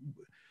 Louis.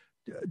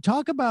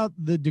 Talk about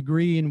the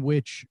degree in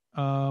which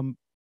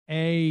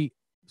St.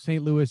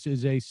 Louis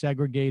is a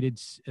segregated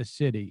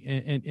city,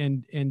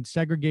 and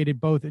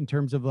segregated both in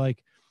terms of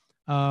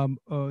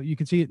you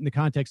can see it in the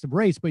context of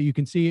race, but you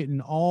can see it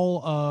in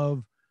all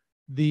of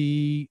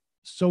the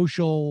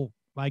social,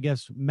 I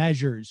guess,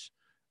 measures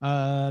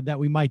that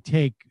we might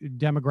take,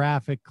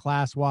 demographic,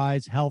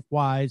 class-wise,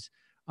 health-wise.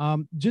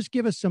 Just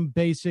give us some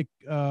basic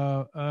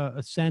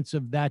a sense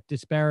of that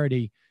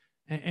disparity.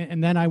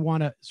 And then I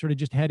want to sort of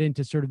just head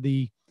into sort of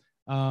the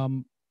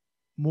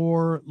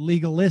more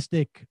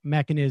legalistic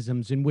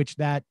mechanisms in which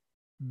that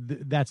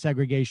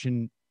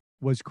segregation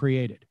was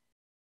created.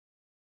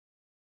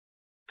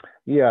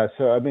 Yeah,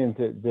 so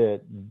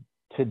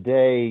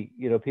today,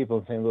 people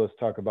in St. Louis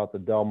talk about the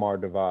Del Mar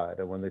Divide,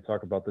 and when they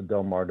talk about the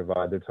Del Mar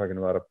Divide, they're talking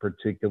about a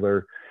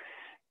particular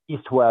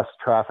east-west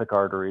traffic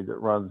artery that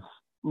runs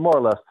more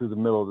or less through the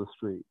middle of the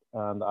street.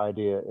 And the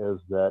idea is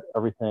that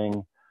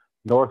everything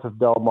north of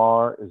Del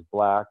Mar is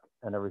Black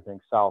and everything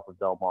south of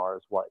Del Mar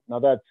is white. Now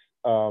that's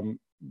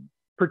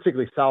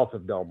particularly south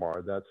of Del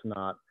Mar. That's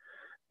not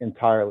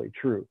entirely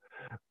true.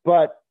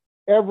 But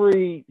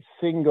every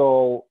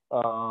single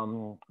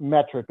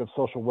metric of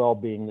social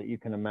well-being that you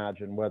can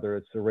imagine, whether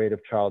it's the rate of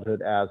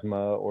childhood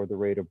asthma or the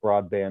rate of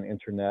broadband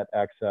internet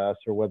access,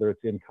 or whether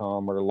it's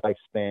income or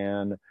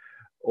lifespan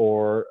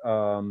or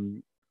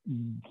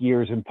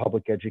years in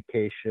public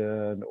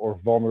education or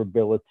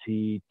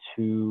vulnerability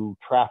to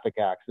traffic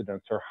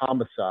accidents or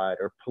homicide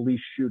or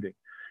police shooting,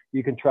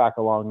 you can track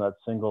along that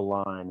single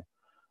line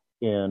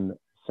in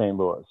St.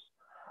 Louis.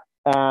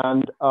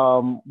 And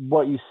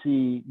what you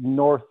see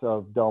north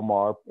of Del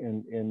Mar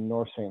in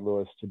North St.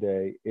 Louis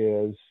today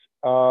is,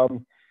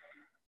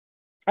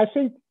 I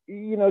think,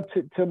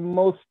 to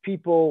most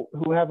people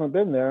who haven't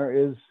been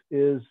there,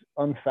 is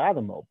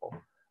unfathomable.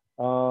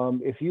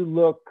 If you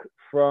look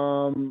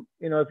from,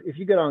 if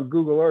you get on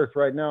Google Earth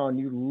right now and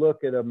you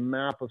look at a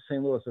map of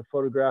St. Louis, a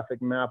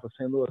photographic map of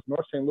St. Louis,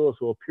 North St. Louis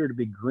will appear to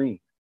be green.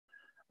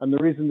 And the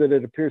reason that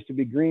it appears to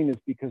be green is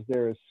because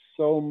there is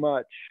so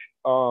much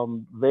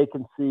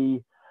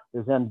vacancy,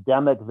 there's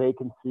endemic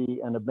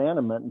vacancy and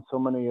abandonment, and so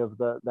many of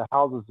the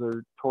houses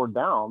are torn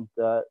down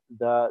that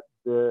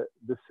the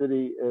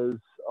city is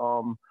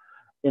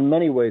in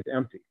many ways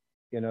empty.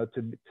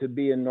 To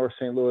be in North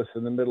St. Louis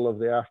in the middle of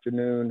the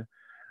afternoon,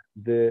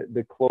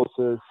 the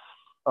closest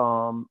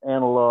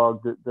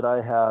analog that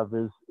I have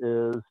is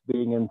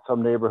being in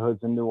some neighborhoods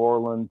in New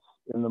Orleans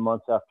in the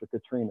months after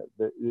Katrina.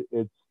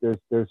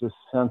 There's a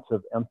sense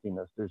of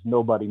emptiness. There's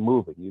nobody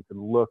moving. You can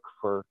look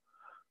for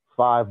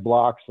 5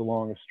 blocks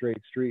along a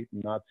straight street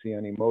and not see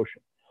any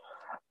motion.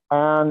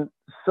 And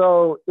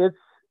so it's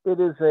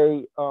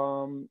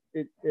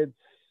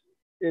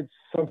it's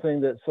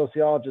something that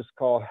sociologists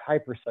call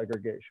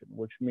hypersegregation,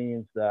 which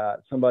means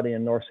that somebody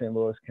in North St.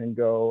 Louis can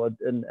go,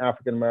 an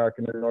African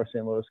American in North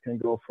St. Louis can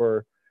go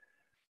for,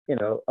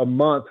 a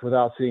month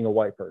without seeing a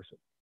white person,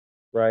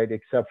 right?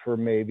 Except for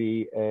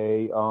maybe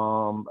a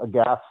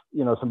gas,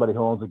 somebody who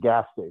owns a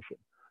gas station,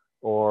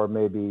 or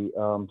maybe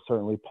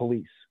certainly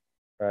police,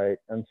 right?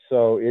 And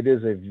so it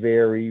is a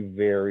very,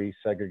 very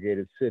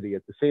segregated city.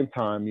 At the same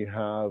time, you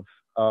have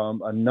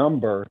a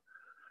number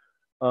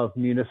of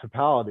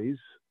municipalities,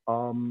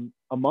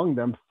 among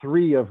them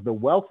 3 of the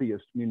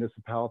wealthiest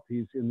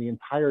municipalities in the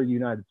entire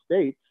United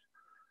States,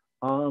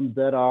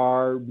 that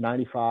are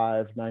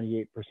 95,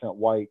 98%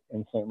 white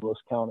in St. Louis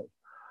County.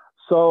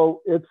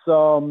 So it's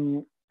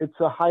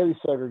a highly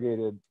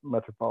segregated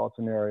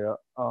metropolitan area,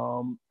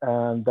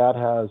 and that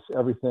has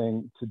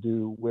everything to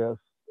do with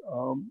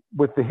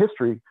the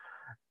history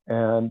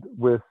and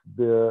with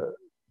the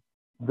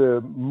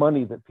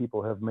money that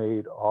people have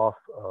made off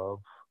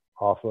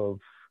of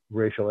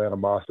racial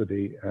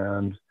animosity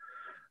and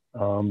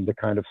the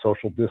kind of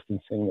social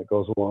distancing that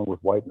goes along with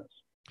whiteness.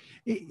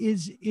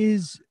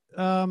 Is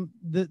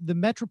the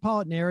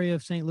metropolitan area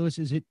of St. Louis,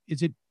 is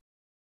it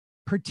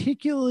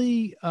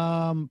particularly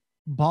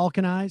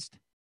balkanized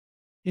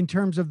in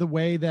terms of the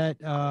way that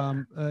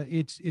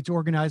it's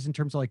organized in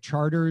terms of like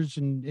charters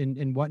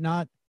and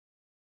whatnot?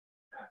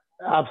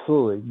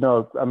 Absolutely.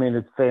 No, I mean,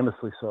 it's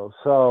famously so.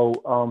 So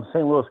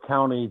St. Louis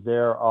County,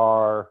 there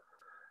are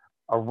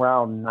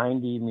around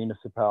 90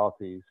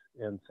 municipalities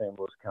in St.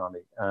 Louis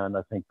County. And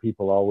I think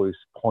people always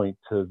point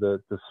to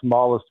the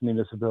smallest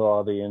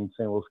municipality in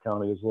St. Louis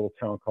County is a little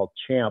town called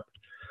Champ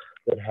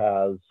that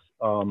has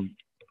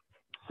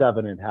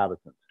 7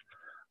 inhabitants.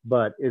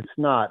 But it's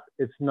not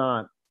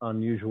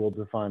unusual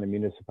to find a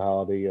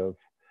municipality of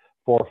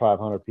 400 or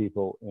 500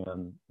 people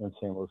in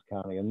St. Louis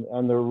County.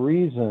 And the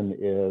reason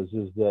is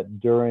that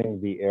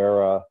during the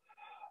era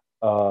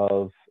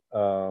of,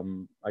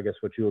 I guess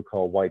what you would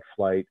call white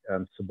flight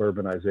and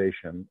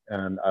suburbanization,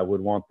 and I would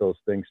want those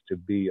things to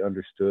be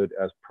understood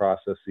as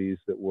processes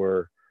that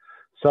were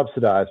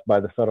subsidized by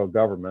the federal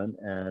government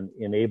and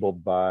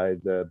enabled by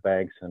the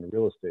banks and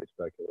real estate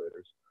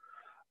speculators.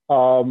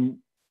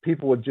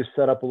 People would just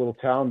set up a little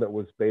town that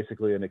was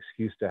basically an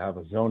excuse to have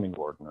a zoning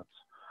ordinance.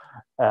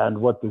 And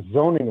what the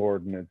zoning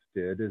ordinance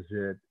did is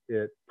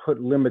it put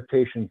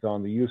limitations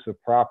on the use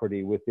of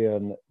property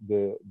within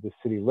the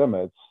city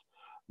limits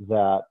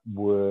that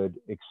would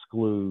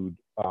exclude,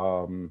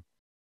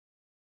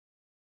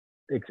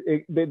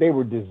 they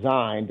were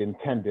designed,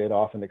 intended,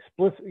 often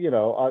explicit,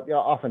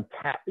 often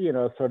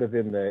sort of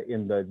in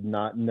the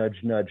not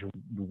nudge,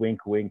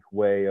 wink,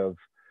 way of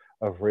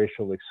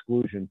racial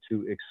exclusion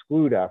to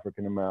exclude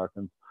African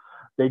Americans.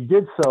 They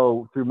did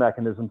so through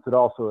mechanisms that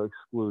also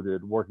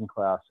excluded working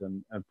class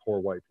and poor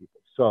white people.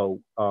 So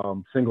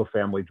single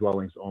family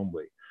dwellings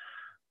only,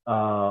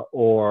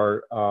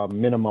 or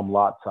minimum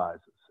lot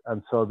sizes.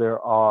 And so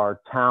there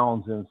are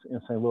towns in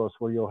St. Louis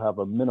where you'll have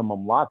a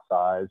minimum lot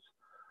size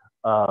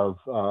of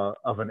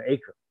an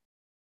acre,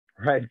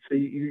 right? So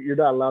you're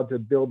not allowed to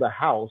build a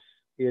house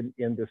in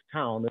this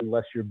town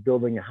unless you're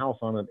building a house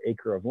on an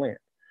acre of land.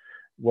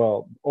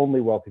 Well, only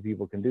wealthy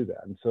people can do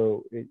that. And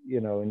so,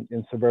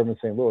 in suburban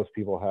St. Louis,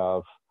 people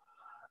have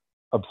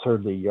in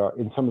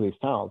some of these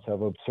towns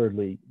have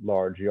absurdly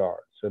large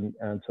yards.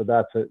 And so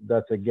that's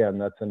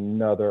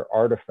another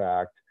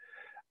artifact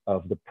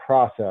of the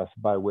process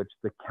by which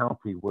the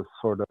county was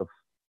sort of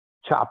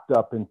chopped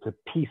up into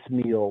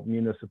piecemeal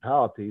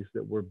municipalities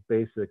that were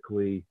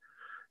basically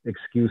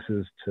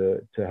excuses to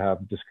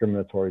have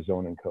discriminatory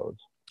zoning codes.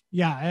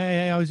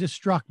 Yeah, I was just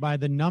struck by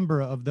the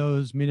number of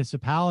those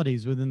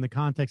municipalities within the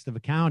context of a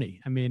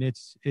county. I mean, I'm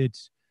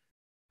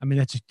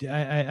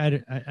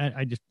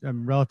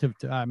relative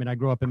to, I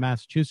grew up in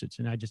Massachusetts,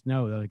 and I just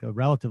know that, like,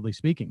 relatively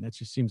speaking, that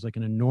just seems like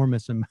an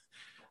enormous,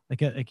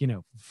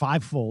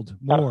 fivefold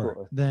more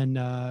Absolutely. Than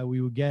we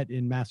would get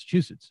in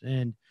Massachusetts.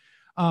 And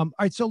all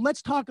right, so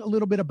let's talk a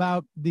little bit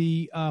about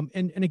the,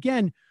 and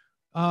again,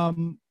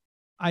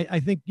 I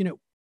think,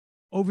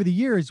 over the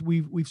years,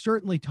 we've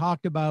certainly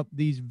talked about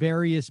these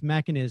various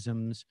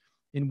mechanisms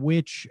in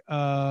which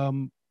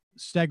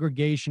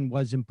segregation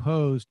was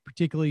imposed,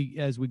 particularly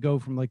as we go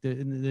from like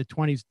in the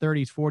 20s,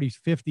 30s, 40s,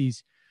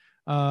 50s,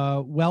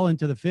 well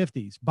into the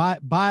 50s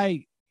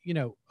by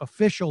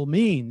official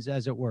means,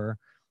 as it were.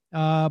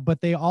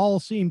 But they all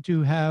seem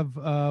to have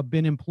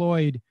been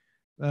employed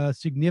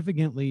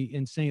significantly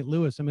in St.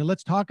 Louis. I mean,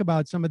 let's talk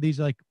about some of these,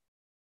 like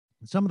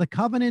some of the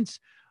covenants,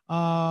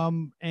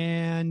 and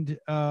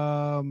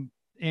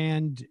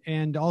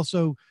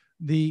also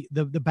the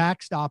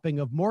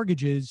backstopping of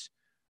mortgages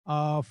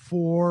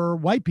for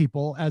white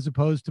people as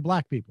opposed to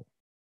black people.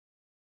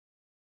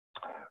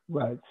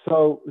 Right.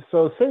 So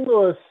St.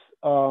 Louis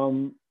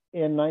in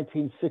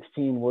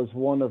 1916 was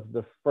one of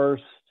the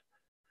first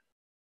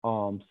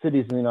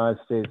cities in the United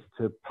States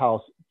to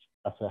pass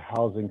a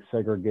housing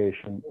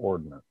segregation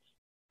ordinance.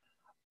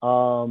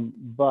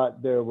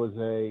 But there was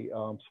a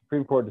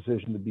Supreme Court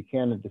decision, the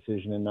Buchanan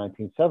decision in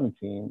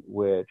 1917,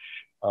 which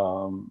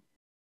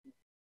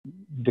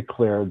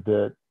declared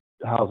that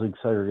housing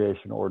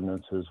segregation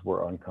ordinances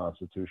were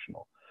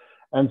unconstitutional.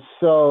 And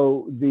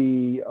so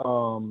the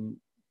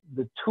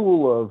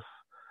tool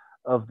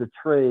of the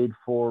trade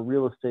for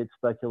real estate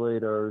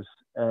speculators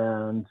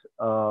and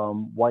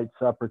white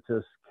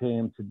separatists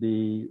came to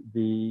be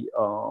the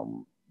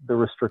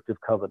restrictive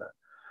covenant.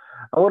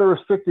 And what a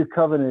restrictive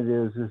covenant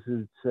is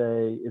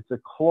it's a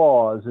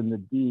clause in the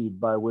deed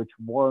by which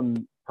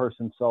one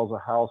person sells a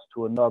house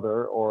to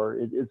another, or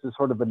it's a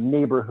sort of a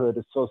neighborhood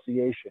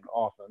association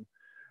often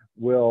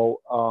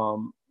will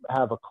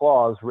have a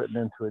clause written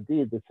into a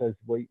deed that says,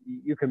 well,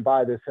 you can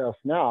buy this house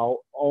now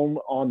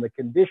on the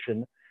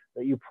condition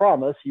that you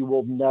promise you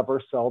will never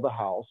sell the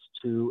house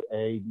to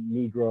a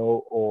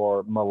Negro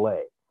or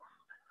Malay.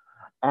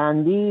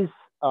 And these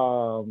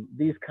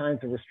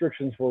kinds of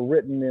restrictions were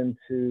written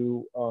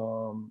into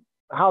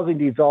housing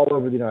deeds all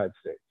over the United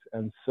States.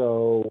 And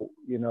so,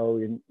 you know,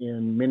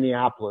 in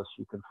Minneapolis,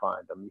 you can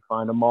find them. You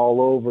find them all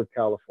over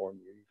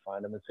California. You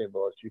find them in St.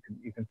 Louis.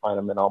 You can find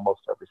them in almost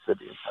every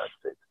city in the United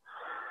States.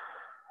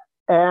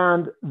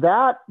 And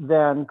that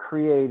then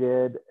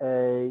created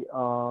a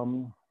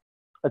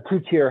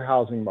two-tier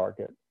housing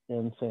market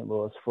in St.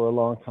 Louis for a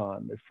long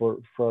time,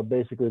 for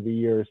basically the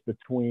years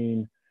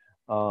between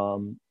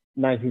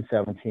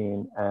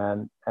 1917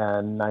 and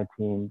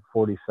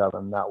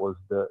 1947. That was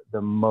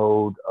the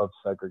mode of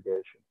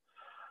segregation.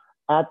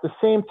 At the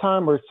same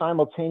time, or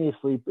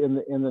simultaneously, in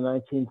the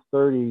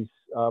 1930s,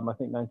 I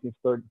think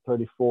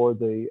 1934,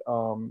 the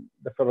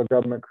federal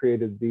government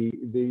created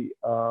the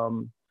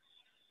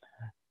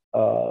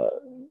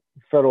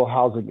Federal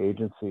Housing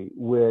Agency,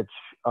 which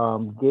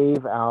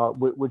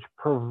which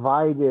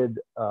provided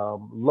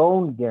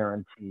loan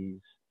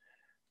guarantees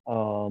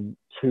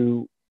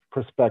to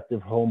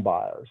prospective home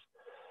buyers.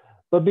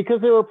 But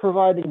because they were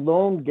providing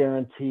loan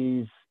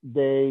guarantees,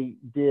 they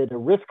did a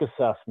risk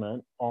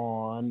assessment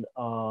on,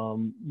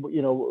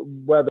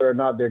 whether or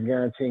not they're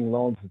guaranteeing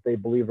loans that they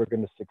believe are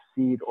going to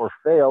succeed or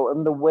fail.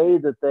 And the way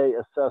that they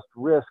assessed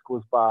risk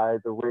was by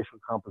the racial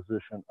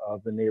composition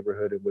of the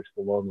neighborhood in which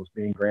the loan was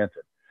being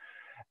granted.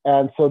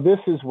 And so this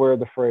is where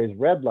the phrase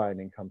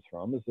redlining comes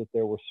from, is that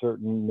there were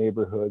certain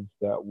neighborhoods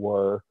that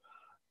were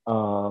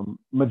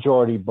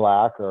majority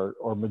Black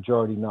or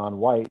majority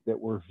non-white that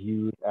were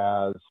viewed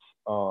as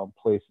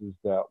places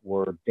that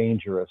were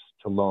dangerous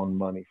to loan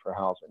money for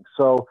housing.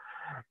 So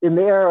in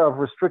the era of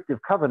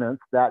restrictive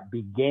covenants, that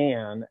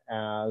began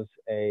as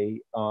a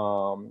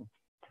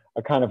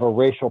kind of a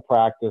racial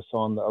practice a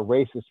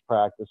racist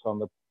practice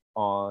on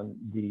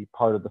the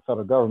part of the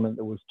federal government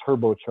that was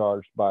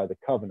turbocharged by the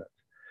covenants.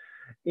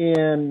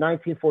 In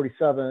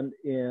 1947,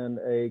 in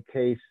a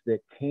case that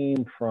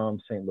came from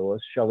St. Louis,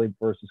 Shelley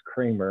versus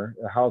Kramer,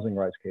 a housing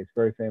rights case,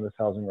 very famous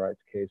housing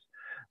rights case,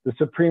 the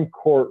Supreme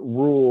Court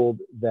ruled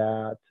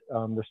that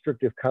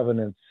restrictive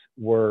covenants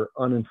were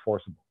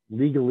unenforceable,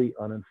 legally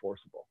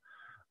unenforceable.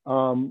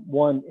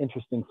 One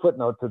interesting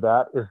footnote to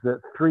that is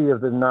that 3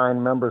 of the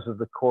 9 members of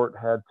the court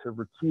had to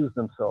recuse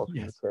themselves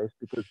from the case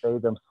because they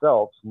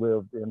themselves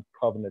lived in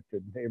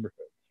covenanted neighborhoods,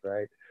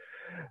 right?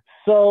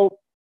 So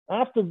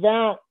after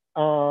that,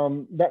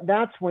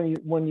 that's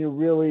when you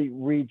really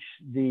reach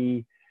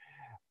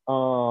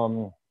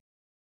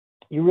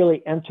you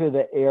really enter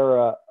the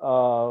era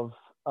of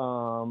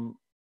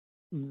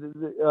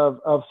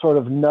sort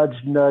of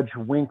nudge,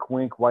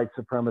 wink white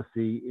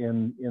supremacy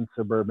in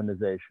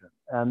suburbanization.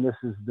 And this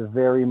is the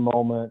very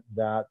moment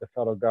that the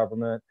federal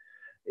government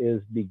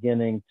is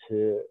beginning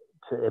to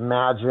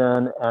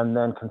imagine and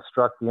then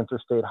construct the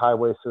interstate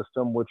highway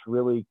system, which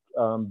really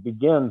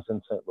begins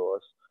in St.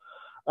 Louis.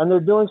 And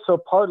they're doing so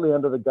partly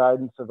under the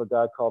guidance of a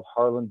guy called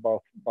Harlan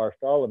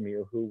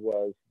Bartholomew, who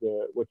was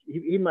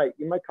you might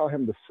call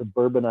him the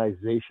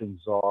suburbanization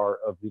czar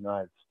of the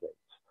United States.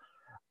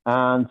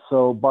 And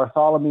so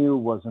Bartholomew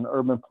was an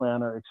urban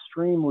planner,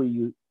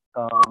 extremely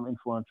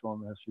influential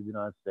in the history of the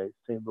United States,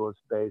 St.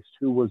 Louis-based,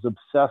 who was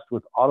obsessed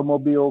with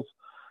automobiles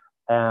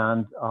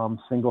and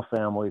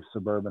single-family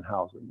suburban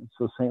housing. And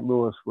so St.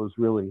 Louis was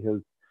really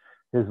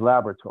his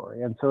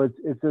laboratory. And so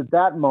it's at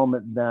that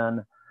moment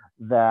then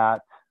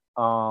that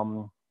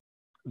the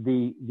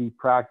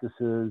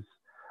practices,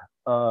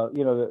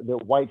 the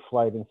white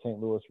flight in St.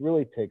 Louis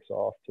really takes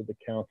off to the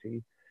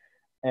county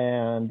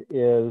and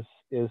is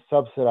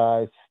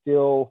subsidized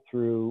still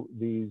through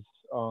these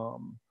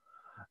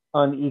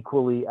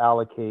unequally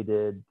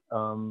allocated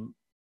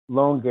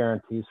loan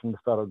guarantees from the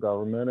federal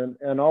government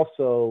and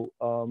also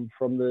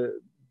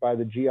by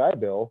the GI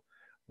Bill,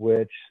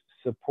 which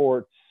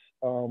supports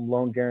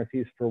loan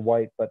guarantees for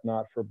white but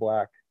not for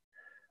Black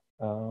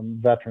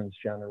veterans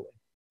generally.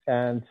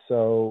 And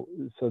so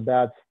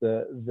that's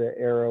the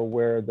era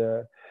where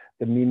the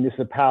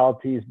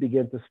municipalities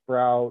begin to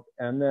sprout,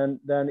 and then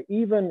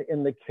even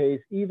in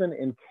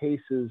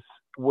cases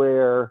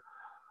where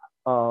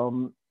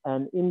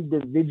an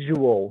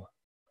individual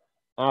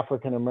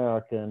African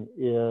American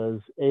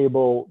is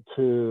able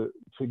to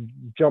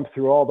jump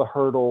through all the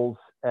hurdles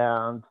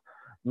and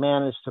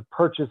manage to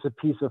purchase a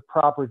piece of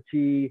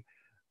property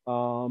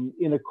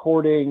in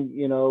according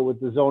with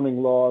the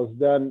zoning laws,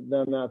 then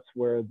that's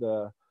where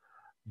the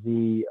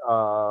the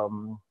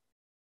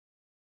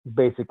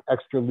basic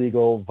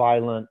extra-legal,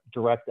 violent,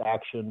 direct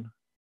action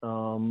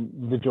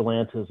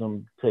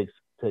vigilantism takes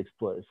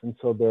place. And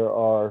so there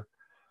are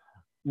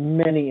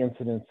many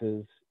incidents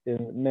in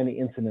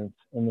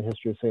the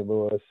history of St.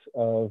 Louis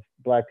of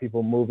Black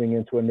people moving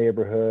into a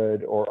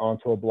neighborhood or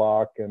onto a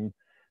block and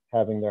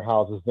having their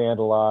houses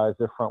vandalized,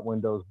 their front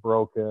windows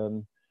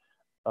broken,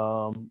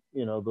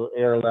 the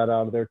air let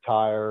out of their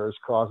tires,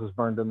 crosses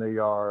burned in their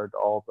yard,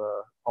 all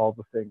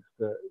the things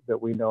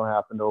that we know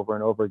happened over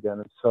and over again.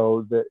 And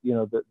so that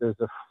there's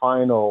a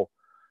final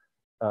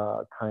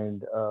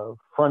kind of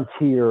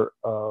frontier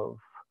of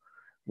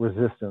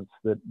resistance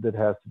that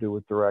has to do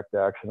with direct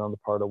action on the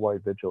part of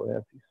white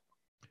vigilantes.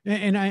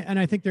 And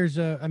I think there's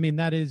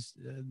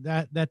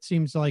that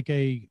seems like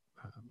a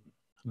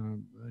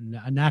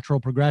natural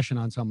progression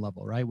on some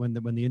level, right? When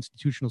the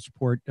institutional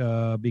support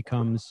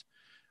becomes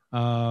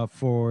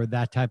for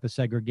that type of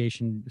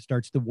segregation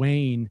starts to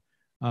wane,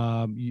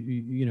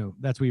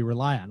 that's what you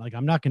rely on. Like,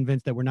 I'm not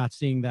convinced that we're not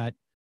seeing that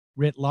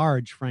writ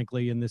large,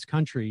 frankly, in this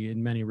country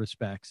in many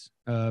respects.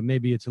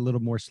 Maybe it's a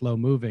little more slow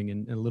moving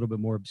and a little bit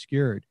more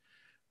obscured.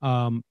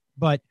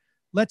 But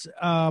let's,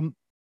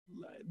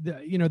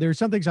 there's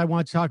some things I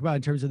want to talk about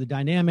in terms of the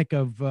dynamic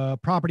of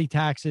property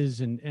taxes.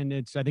 And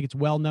I think it's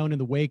well known in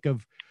the wake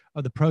of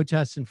the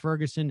protests in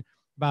Ferguson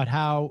about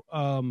how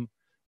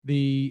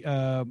the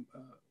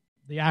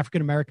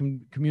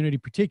African-American community,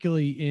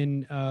 particularly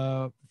in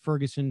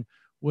Ferguson,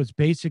 was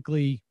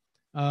basically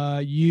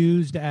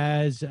used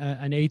as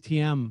an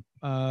ATM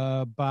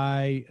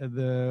by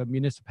the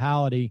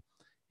municipality.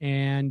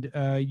 And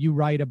you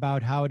write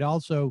about how it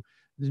also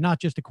is not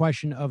just a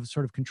question of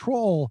sort of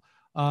control,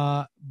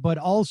 but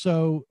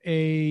also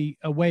a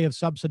way of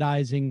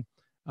subsidizing,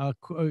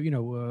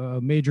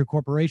 major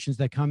corporations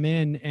that come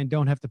in and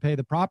don't have to pay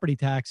the property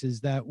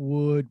taxes that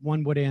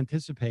one would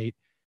anticipate.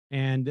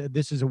 And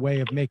this is a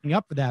way of making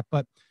up for that.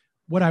 But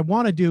what I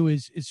want to do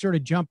is sort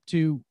of jump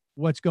to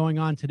what's going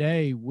on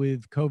today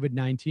with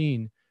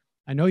COVID-19.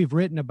 I know you've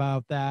written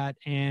about that,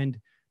 and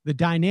the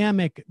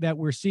dynamic that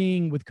we're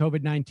seeing with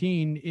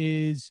COVID-19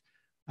 is,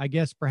 I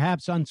guess,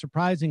 perhaps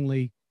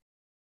unsurprisingly,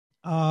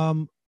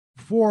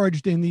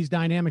 forged in these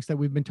dynamics that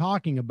we've been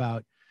talking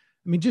about.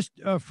 I mean, just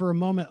for a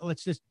moment,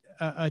 let's just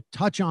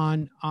touch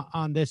on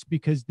this,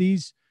 because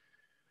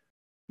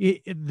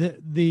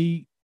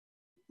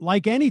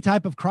like any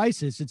type of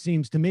crisis, it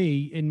seems to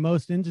me, in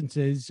most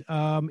instances,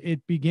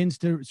 it begins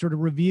to sort of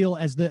reveal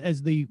as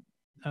the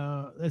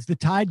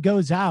tide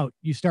goes out.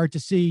 You start to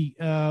see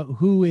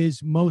who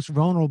is most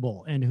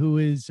vulnerable and who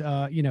is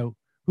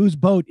whose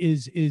boat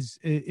is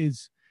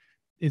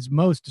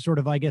most sort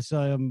of, I guess,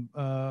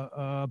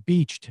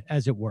 beached,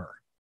 as it were.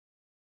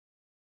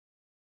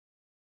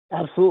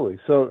 Absolutely.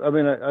 So, I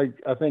mean,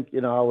 I think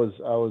I was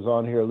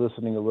on here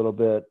listening a little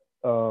bit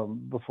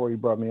before you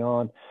brought me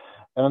on.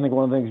 And I think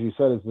one of the things you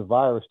said is the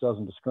virus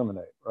doesn't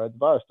discriminate, right? The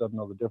virus doesn't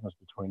know the difference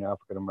between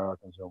African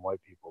Americans and white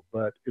people.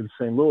 But in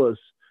St. Louis,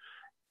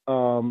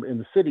 in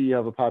the city, you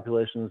have a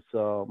population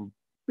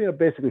that's,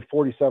 basically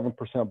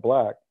 47%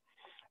 Black,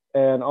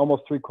 and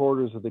almost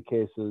 3/4 of the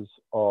cases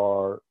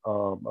are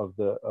of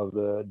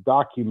the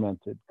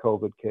documented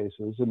COVID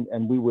cases,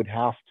 and we would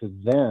have to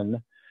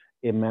then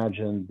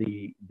imagine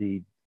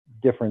the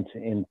difference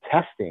in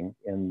testing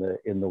in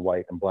the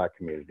white and Black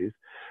communities.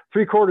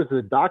 3/4 of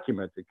the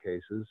documented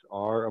cases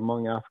are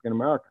among African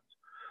Americans.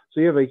 So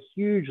you have a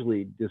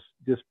hugely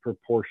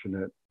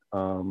disproportionate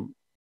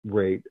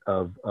rate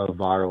of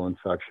viral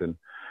infection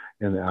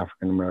in the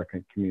African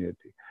American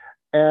community.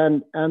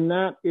 And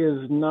that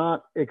is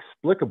not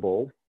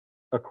explicable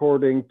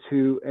according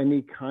to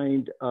any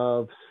kind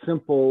of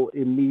simple,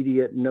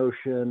 immediate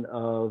notion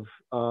of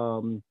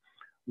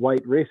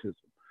white racism.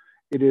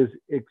 It is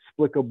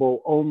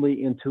explicable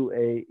only in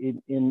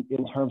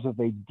terms of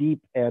a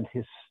deep and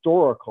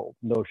historical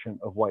notion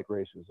of white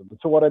racism. And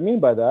so what I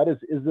mean by that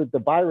is that the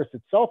virus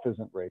itself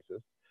isn't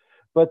racist,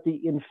 but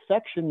the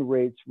infection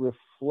rates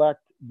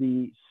reflect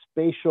the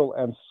spatial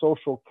and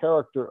social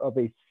character of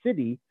a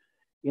city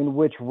in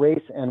which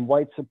race and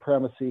white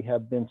supremacy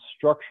have been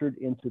structured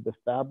into the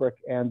fabric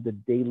and the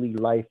daily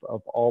life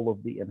of all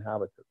of the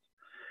inhabitants.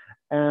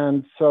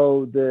 And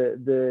so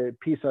the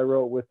piece I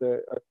wrote with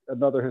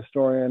another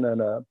historian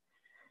and a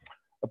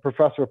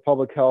professor of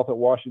public health at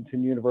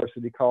Washington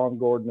University, Colin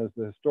Gordon is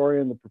the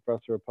historian, the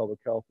professor of public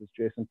health is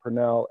Jason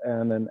Purnell,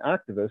 and an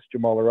activist,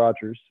 Jamala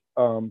Rogers,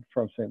 from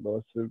St.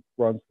 Louis, who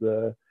runs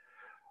the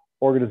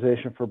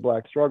Organization for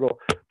Black Struggle,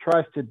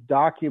 tries to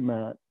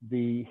document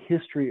the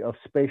history of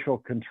spatial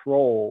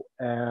control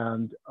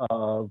and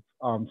of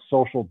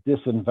social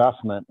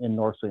disinvestment in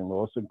North St.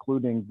 Louis,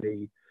 including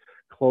the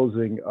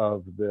closing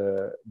of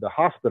the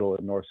hospital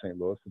in North St.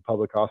 Louis, the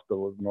public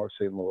hospital of North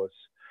St. Louis,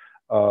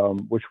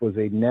 which was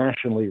a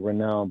nationally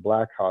renowned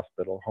Black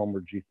hospital, Homer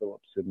G.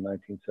 Phillips, in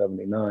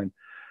 1979,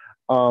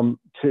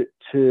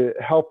 to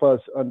help us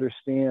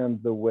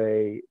understand the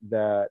way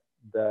that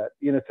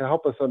to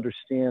help us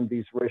understand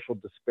these racial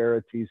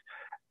disparities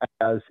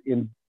as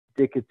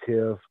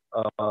indicative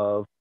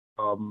of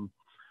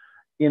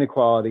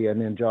inequality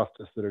and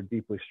injustice that are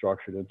deeply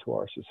structured into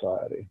our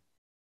society.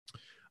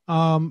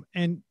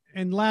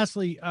 And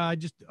lastly,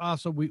 just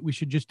also we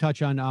should just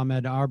touch on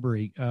Ahmaud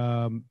Arbery,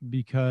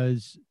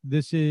 because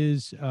this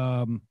is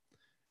I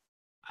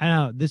don't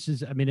know, this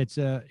is, I mean,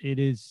 it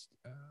is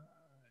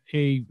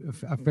a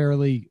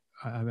fairly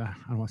I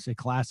don't want to say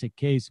classic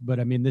case, but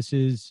I mean, this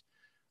is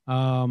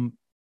you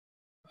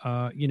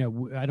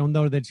know, I don't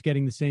know that it's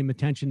getting the same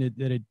attention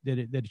that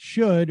it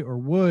should or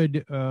would,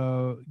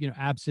 you know,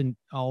 absent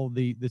all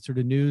the sort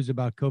of news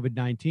about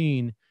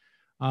COVID-19.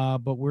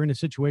 But we're in a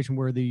situation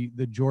where the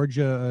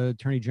Georgia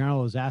Attorney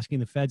General is asking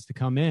the feds to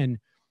come in.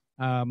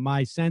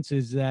 My sense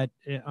is that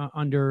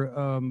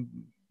under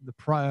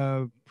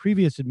the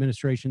previous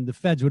administration, the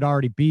feds would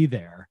already be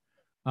there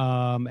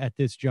at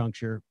this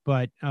juncture.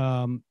 But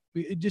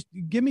just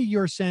give me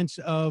your sense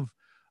of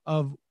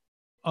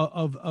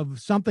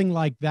something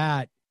like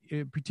that,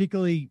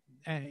 particularly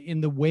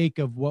in the wake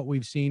of what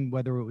we've seen,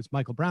 whether it was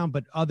Michael Brown,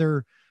 but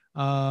other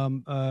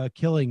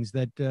killings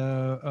that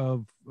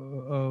of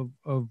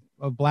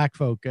black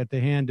folk at the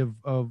hand of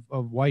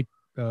white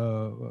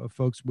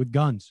folks with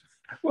guns.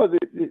 Well,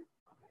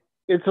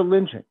 it's a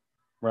lynching,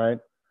 right?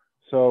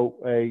 So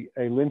a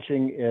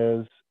lynching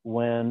is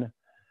when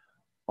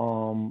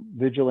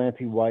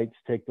vigilante whites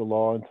take the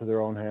law into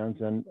their own hands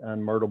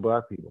and murder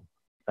black people,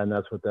 and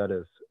that's what that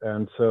is.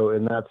 And so,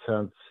 in that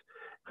sense,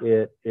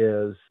 it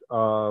is.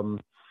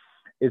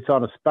 It's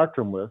on a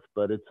spectrum with,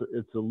 but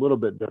it's a little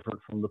bit different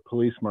from the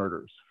police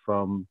murders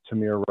from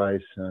Tamir Rice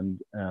and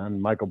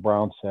Michael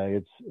Brown. Say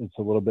it's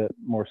a little bit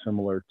more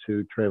similar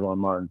to Trayvon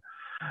Martin.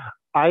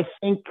 I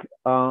think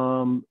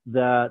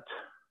that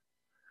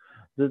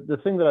the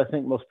thing that I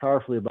think most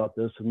powerfully about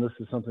this, and this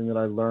is something that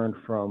I learned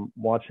from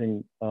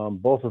watching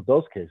both of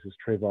those cases,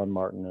 Trayvon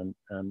Martin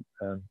and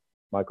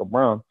Michael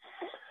Brown,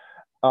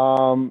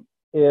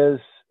 is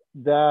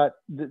that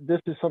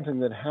this is something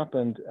that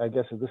happened, I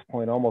guess, at this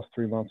point, almost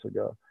 3 months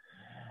ago.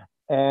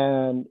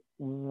 And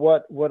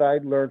what I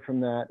learned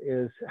from that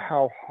is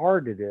how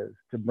hard it is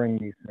to bring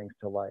these things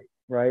to light,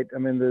 right? I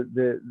mean,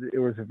 it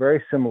was a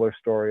very similar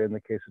story in the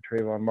case of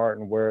Trayvon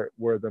Martin, where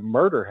the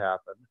murder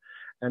happened,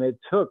 and it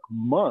took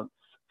months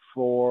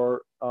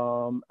for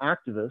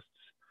activists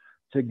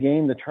to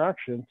gain the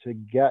traction to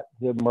get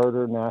the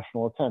murder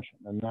national attention.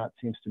 And that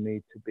seems to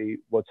me to be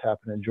what's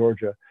happened in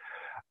Georgia.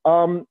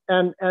 And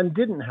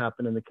didn't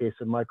happen in the case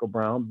of Michael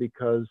Brown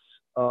because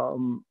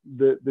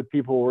the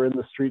people were in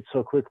the streets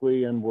so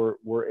quickly and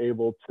were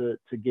able to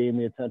gain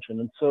the attention.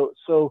 And so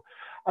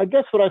I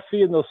guess what I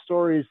see in those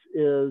stories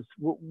is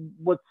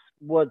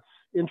what's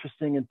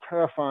interesting and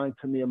terrifying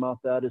to me about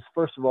that is,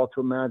 first of all,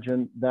 to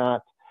imagine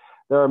that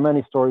there are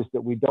many stories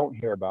that we don't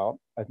hear about.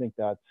 I think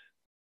that's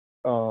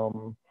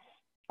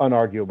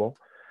unarguable.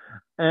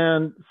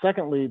 And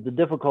secondly, the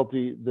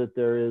difficulty that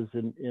there is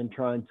in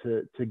trying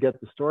to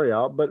get the story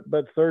out, but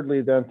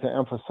thirdly, then to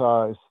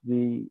emphasize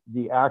the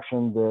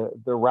action,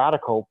 the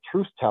radical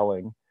truth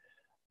telling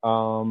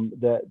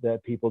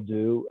that people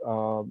do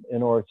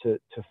in order to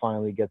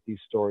finally get these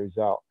stories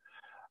out.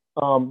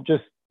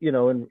 Just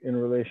in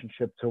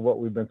relationship to what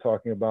we've been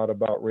talking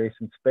about race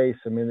and space.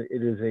 I mean,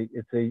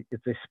 it's a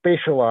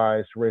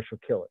spatialized racial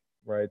killing,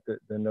 right?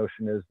 The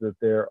notion is that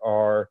there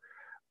are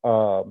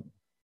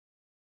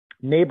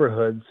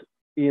neighborhoods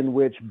in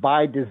which,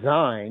 by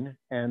design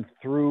and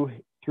through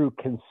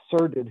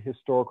concerted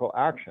historical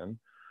action,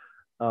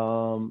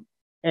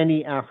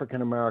 any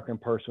African American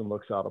person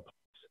looks out of place.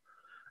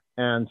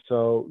 And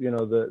so,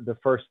 the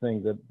first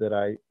thing that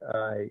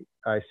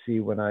I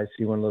see when I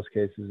see one of those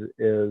cases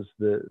is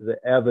the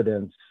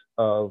evidence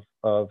of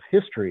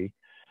history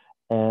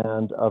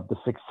and of the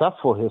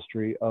successful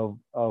history of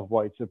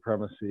white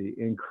supremacy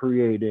in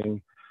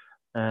creating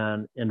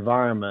an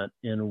environment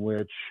in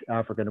which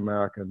African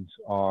Americans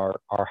are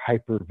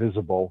hyper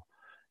visible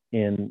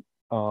in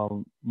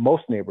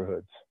most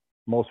neighborhoods,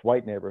 most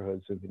white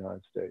neighborhoods of the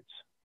United States.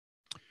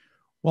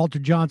 Walter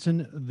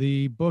Johnson,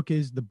 the book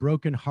is The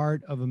Broken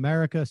Heart of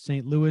America,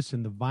 St. Louis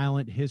and the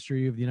Violent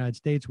History of the United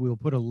States. We will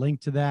put a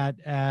link to that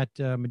at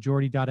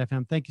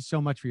majority.fm. Thank you so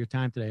much for your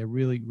time today. I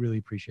really, really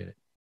appreciate it.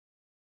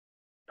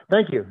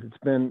 Thank you. It's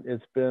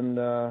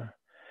been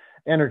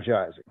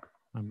energizing.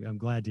 I'm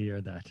glad to hear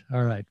that.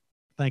 All right.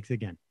 Thanks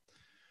again.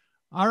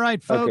 All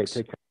right, folks.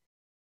 Okay, take care.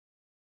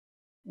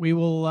 We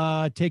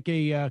will take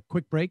a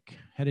quick break,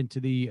 head into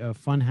the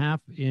fun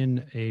half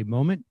in a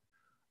moment.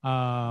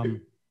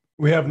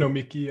 We have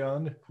Nomiki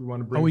on. If we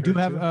want to bring. We do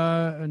have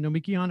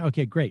Nomiki on.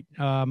 Okay, great.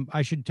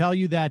 I should tell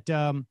you that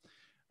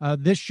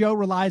this show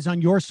relies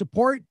on your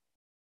support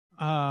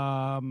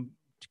to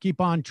keep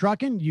on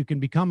trucking. You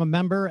can become a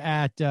member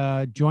at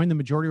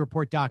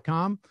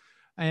jointhemajorityreport.com.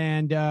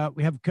 And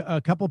we have a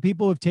couple of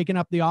people who have taken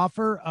up the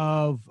offer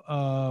of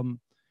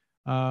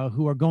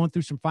who are going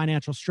through some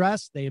financial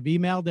stress. They have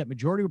emailed at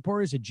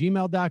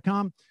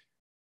majorityreporters@gmail.com.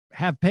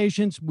 Have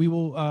patience. We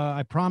will,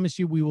 I promise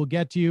you, we will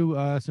get to you.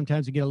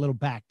 Sometimes we get a little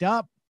backed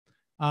up.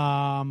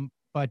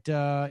 But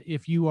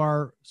if you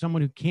are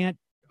someone who can't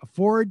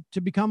afford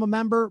to become a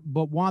member,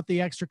 but want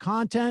the extra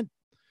content,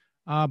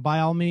 by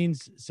all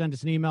means, send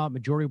us an email at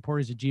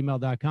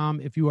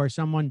majorityreporters@gmail.com. If you are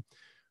someone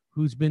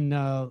who's been,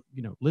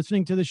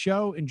 listening to the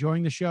show,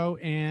 enjoying the show,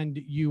 and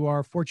you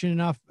are fortunate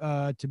enough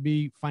to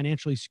be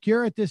financially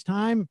secure at this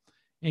time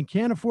and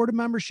can't afford a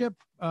membership,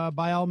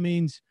 by all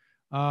means,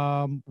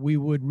 we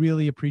would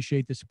really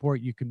appreciate the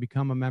support. You can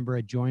become a member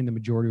at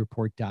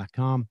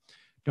jointhemajorityreport.com.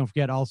 Don't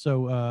forget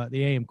also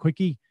the AM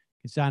Quickie. You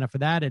can sign up for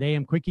that at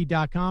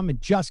amquickie.com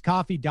and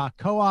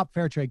justcoffee.coop,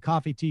 fair trade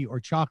coffee, tea, or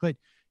chocolate.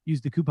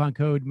 Use the coupon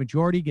code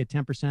majority, get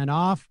 10%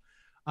 off.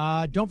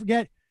 Don't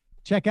forget,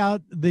 check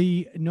out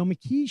the No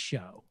McKee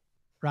show,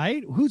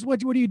 right?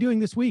 What are you doing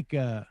this week?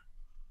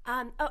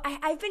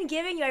 I've been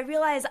giving you, I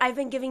realize I've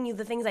been giving you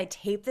the things I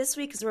tape this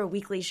week because we're a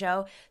weekly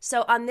show.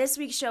 So on this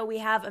week's show, we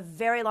have a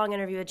very long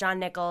interview with John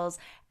Nichols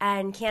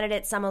and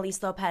candidate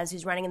Samalise Lopez,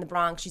 who's running in the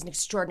Bronx. She's an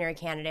extraordinary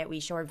candidate. We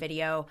show her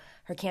video.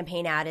 Her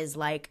campaign ad is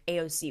like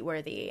AOC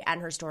worthy, and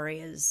her story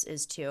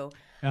is too.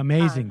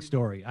 Amazing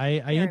story. I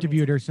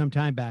interviewed amazing. her some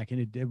time back,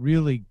 and it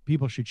really,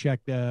 people should check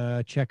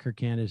her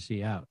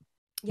candidacy out.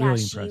 Yeah, really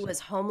she impressive.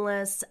 was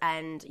homeless,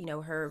 and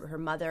her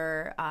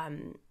mother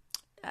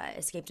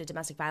escaped a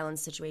domestic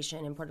violence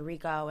situation in Puerto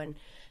Rico, and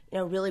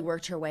really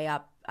worked her way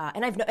up.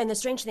 And the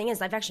strange thing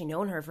is, I've actually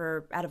known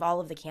her out of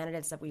all of the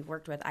candidates that we've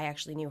worked with, I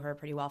actually knew her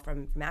pretty well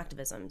from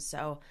activism.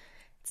 So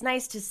it's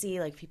nice to see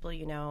like people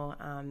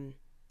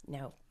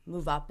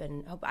move up,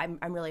 and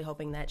I'm really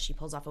hoping that she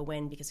pulls off a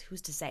win, because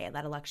who's to say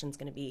that election's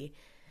going to be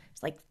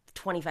like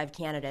 25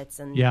 candidates,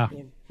 and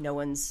no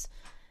one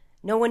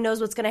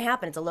knows what's going to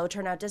happen. It's a low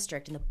turnout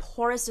district in the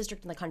poorest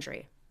district in the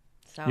country.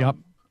 So. Yep.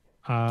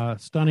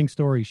 Stunning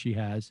story she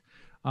has.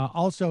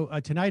 Also,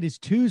 tonight is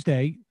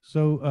Tuesday,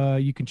 so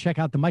you can check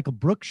out the Michael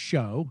Brooks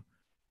show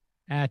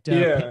at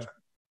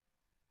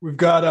We've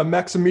got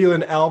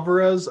Maximilian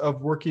Alvarez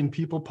of Working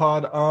People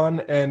Pod on,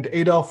 and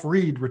Adolph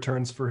Reed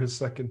returns for his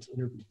second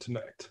interview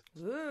tonight.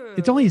 Ooh.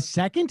 It's only his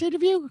second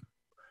interview?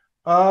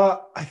 I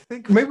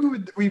think maybe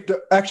we've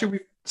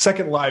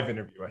second live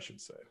interview, I should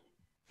say.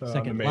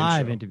 Second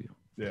live interview.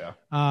 Yeah.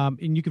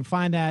 And you can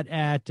find that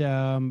at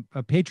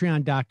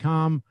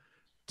patreon.com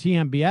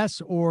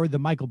TMBS, or The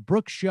Michael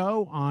Brooks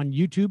Show on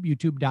YouTube,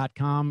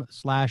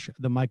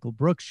 youtube.com/The Michael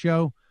Brooks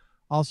Show.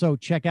 Also,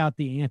 check out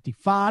The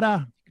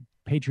Antifada,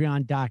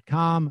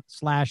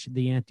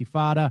 patreon.com/The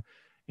Antifada.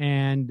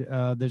 And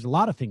there's a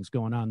lot of things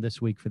going on this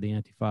week for The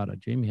Antifada.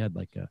 Jamie had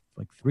like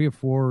 3 or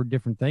 4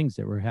 different things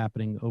that were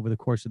happening over the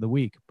course of the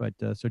week. But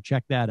so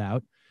check that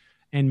out.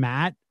 And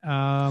Matt,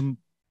 what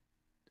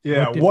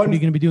are you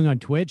going to be doing on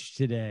Twitch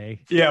today?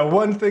 Yeah,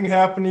 one thing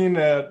happening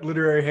at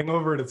Literary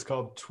Hangover, and it's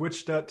called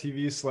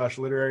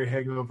twitch.tv/Literary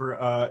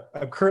Hangover.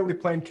 I'm currently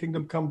playing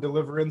Kingdom Come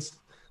Deliverance,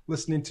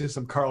 listening to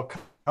some Karl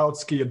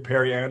Kautsky and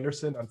Perry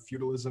Anderson on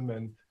feudalism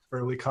and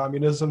early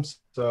communism.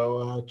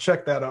 So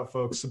check that out,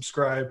 folks.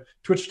 Subscribe,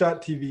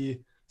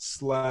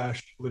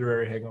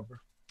 twitch.tv/Literary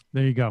Hangover.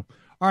 There you go.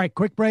 All right,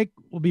 quick break.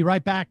 We'll be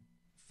right back.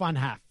 Fun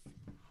half.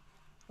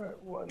 All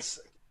right, 1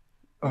 second.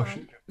 Oh,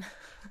 shit.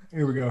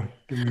 Here we go.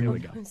 Here we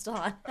go. I'm still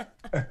on.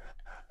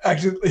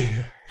 Actually.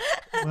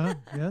 Well,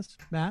 yes,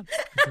 Matt. Is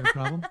there a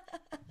problem?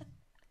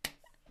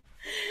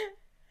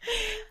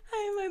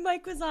 My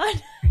mic was on.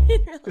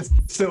 It's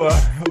still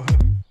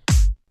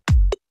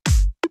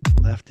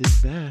Left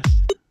is best.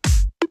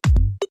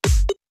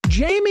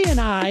 Jamie and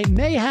I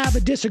may have a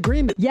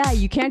disagreement. Yeah,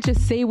 you can't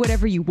just say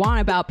whatever you want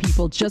about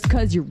people just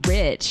because you're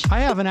rich. I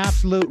have an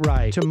absolute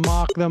right to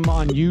mock them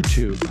on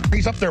YouTube.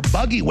 He's up there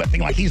buggy whipping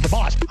like he's the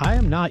boss. I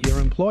am not your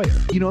employer.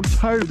 I'm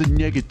tired of the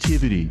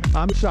negativity.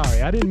 I'm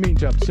sorry. I didn't mean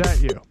to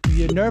upset you.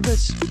 You're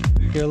nervous.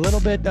 You're a little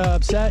bit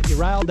upset. You're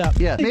riled up.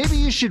 Yeah, maybe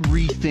you should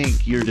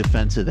rethink your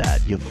defense of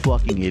that, you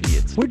fucking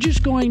idiots. We're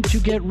just going to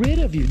get rid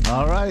of you.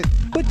 All right.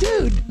 But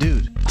dude.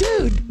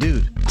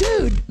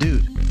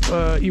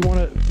 You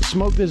want to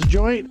smoke this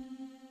joint?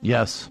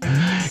 Yes.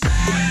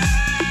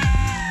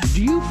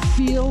 Do you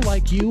feel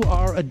like you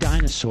are a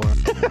dinosaur?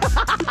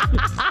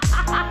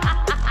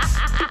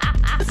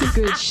 That's a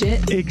good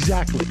shit.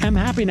 Exactly. I'm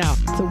happy now.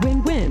 It's a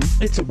win-win.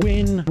 It's a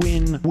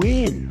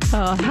win-win-win.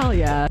 Oh, hell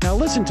yeah. Now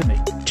listen to me.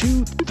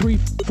 2, 3,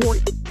 4,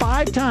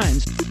 5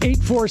 times.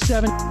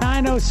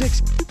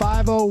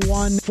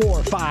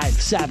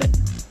 847-906-501-457.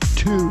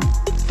 2,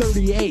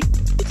 38,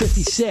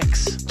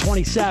 56,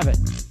 27.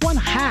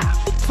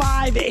 1/2.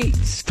 5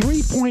 8s.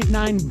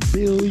 3.9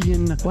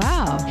 billion.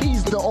 Wow.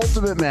 He's the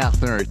ultimate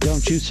math nerd.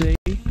 Don't you see?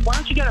 Why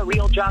don't you get a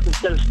real job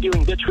instead of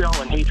spewing vitriol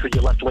and hatred,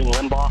 you left-wing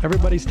Limbaugh?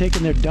 Everybody's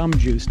taking their dumb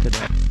juice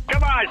today.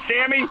 Come on,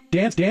 Sammy!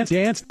 Dance, dance,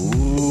 dance.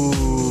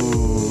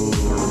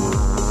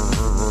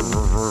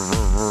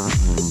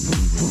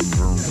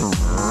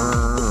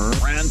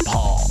 Rand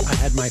Paul. I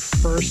had my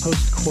first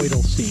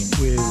post-coital scene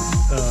with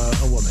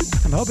a woman.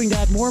 I'm hoping to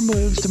add more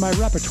moves to my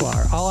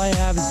repertoire. All I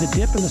have is the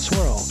dip and the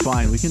swirl.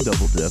 Fine, we can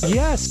double dip.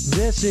 Yes,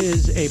 this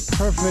is a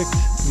perfect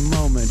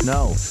moment.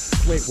 No.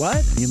 Wait,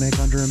 what? You make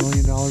under $1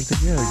 million a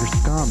year. You're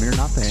scum. You're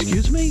nothing.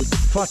 Excuse me?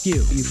 Fuck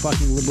you, you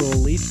fucking liberal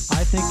elite.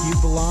 I think you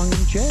belong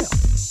in jail.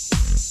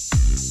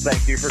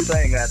 Thank you for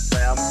saying that,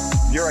 Sam.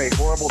 You're a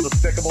horrible,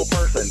 despicable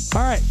person.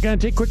 All right, going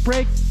to take a quick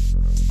break.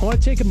 I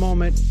want to take a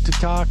moment to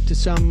talk to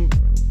some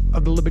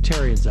of the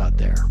libertarians out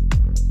there.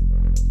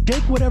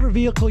 Take whatever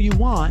vehicle you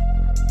want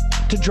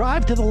to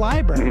drive to the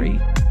library.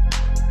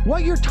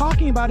 What you're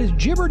talking about is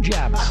jibber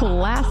jabber.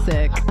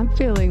 Classic. I'm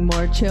feeling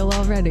more chill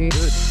already.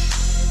 Good.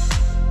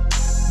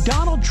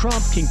 Donald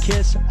Trump can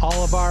kiss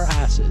all of our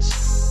asses.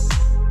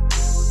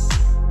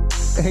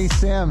 Hey,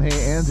 Sam.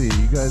 Hey, Andy.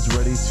 You guys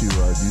ready to do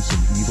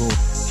some evil?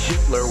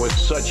 Hitler was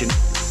such an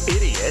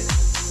idiot.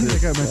 That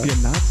guy might be a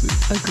Nazi.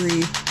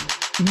 Agree.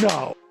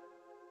 No.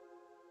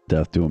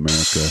 Death to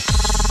America.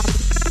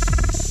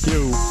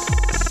 You.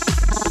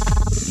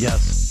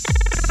 Yes.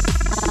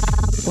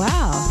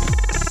 Wow.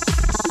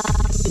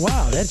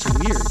 Wow, that's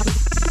weird.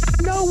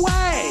 No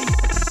way.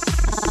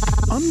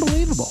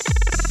 Unbelievable.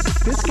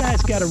 This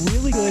guy's got a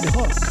really good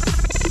hook.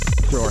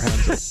 Throw our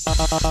hands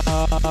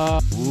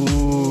up.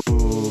 Ooh.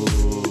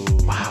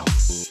 Wow.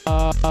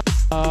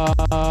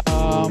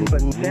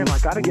 But Sam, I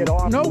gotta get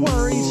off. No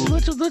worries.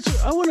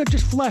 Let's. I want to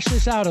just flesh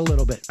this out a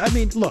little bit. I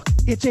mean, look,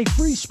 it's a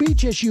free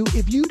speech issue.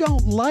 If you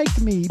don't like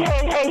me,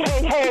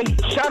 Hey,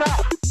 shut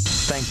up.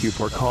 Thank you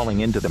for calling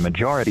into the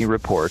Majority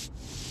Report.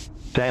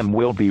 Sam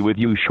will be with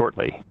you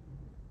shortly.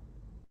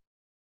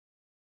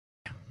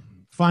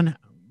 fun.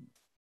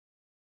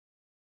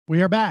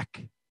 We are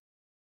back.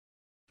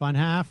 Fun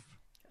half.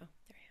 Oh,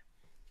 there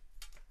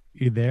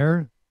you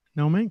there,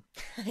 Nomi?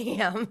 I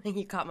am.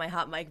 You caught my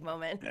hot mic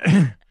moment.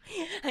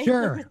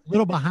 Sure. A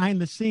little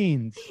behind the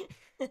scenes.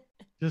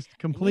 Just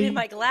complete. I needed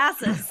my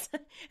glasses,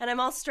 and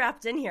I'm all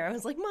strapped in here. I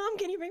was like, "Mom,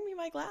 can you bring me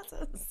my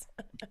glasses?"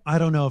 I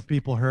don't know if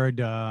people heard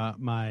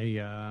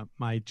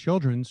my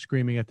children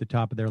screaming at the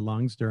top of their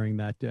lungs during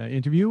that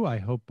interview. I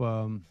hope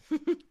I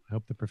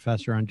hope the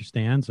professor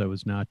understands. I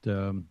was not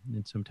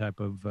in some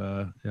type of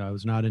I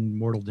was not in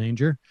mortal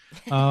danger.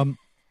 But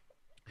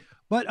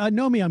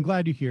Nomi, I'm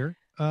glad you're here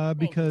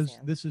because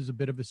this is a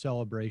bit of a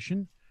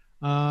celebration.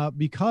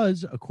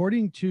 Because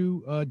according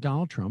to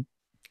Donald Trump,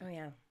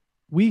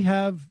 we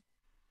have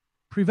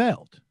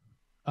prevailed.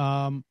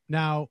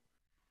 Now,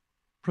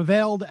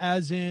 prevailed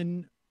as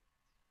in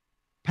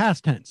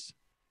past tense.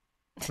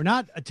 We're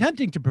not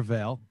attempting to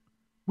prevail.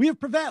 We have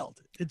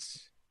prevailed.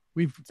 It's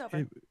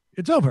over.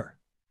 It's over.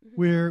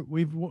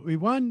 Mm-hmm. We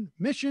won.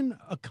 Mission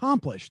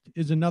accomplished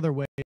is another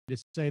way to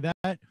say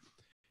that.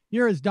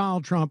 Here is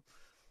Donald Trump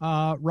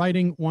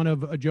writing one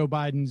of Joe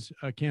Biden's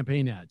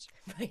campaign ads.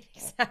 Right,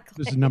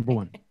 exactly. This is number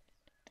one.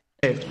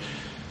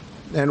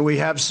 And we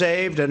have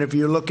saved, and if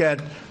you look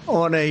at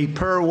on a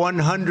per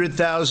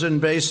 100,000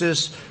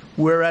 basis,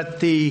 we're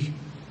at the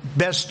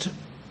best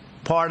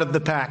part of the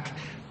pack,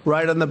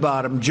 right on the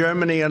bottom.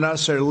 Germany and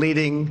us are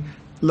leading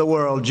the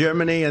world.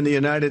 Germany and the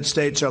United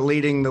States are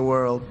leading the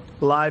world.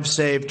 Lives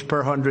saved per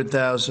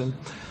 100,000.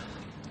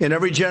 In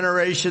every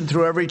generation,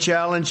 through every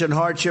challenge and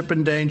hardship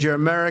and danger,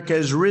 America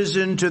has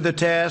risen to the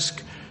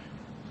task.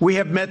 We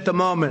have met the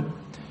moment,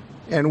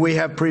 and we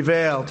have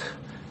prevailed.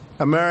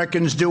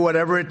 Americans do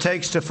whatever it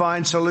takes to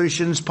find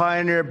solutions,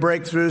 pioneer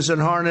breakthroughs,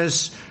 and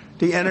harness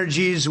the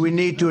energies we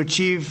need to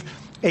achieve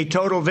a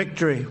total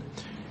victory.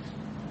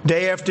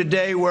 Day after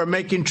day, we're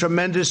making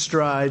tremendous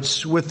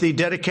strides with the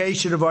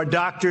dedication of our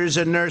doctors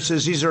and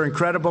nurses. These are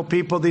incredible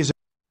people. These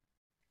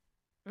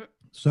are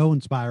so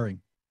inspiring.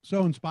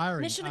 So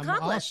inspiring. Mission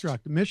accomplished. Awestruck.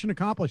 Mission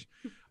accomplished.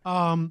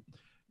 Now,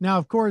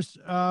 of course,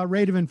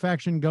 rate of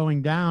infection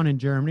going down in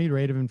Germany,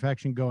 rate of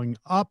infection going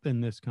up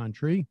in this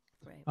country.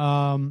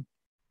 Right.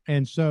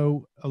 And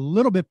so a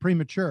little bit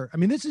premature. I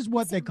mean, this is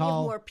what they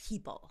call more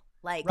people.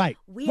 Like, right.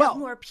 We have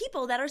more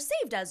people that are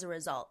saved as a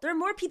result. There are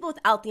more people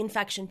without the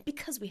infection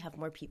because we have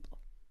more people.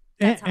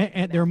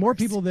 And there are more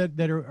people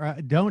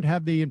that don't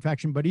have the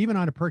infection, but even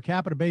on a per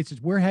capita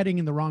basis, we're heading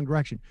in the wrong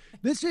direction.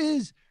 This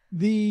is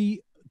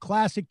the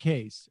classic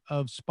case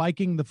of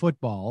spiking the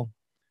football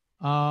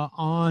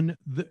on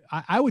the,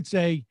 I would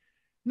say,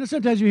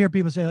 sometimes you hear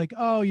people say like,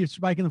 oh, you're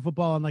spiking the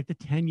football on like the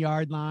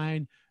 10-yard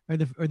line or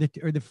the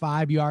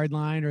 5-yard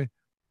line, or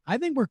I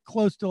think we're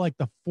close to like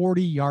the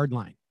 40-yard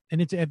line.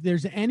 And it's, if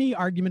there's any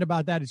argument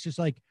about that, it's just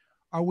like,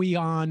 are we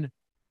on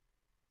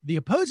the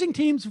opposing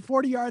team's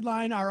 40-yard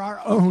line or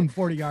our own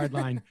 40-yard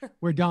line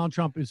where Donald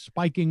Trump is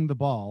spiking the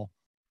ball?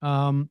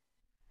 Well,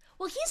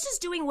 he's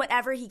just doing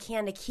whatever he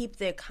can to keep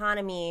the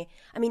economy.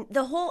 I mean,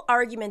 the whole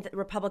argument that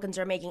Republicans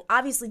are making,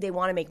 obviously they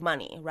want to make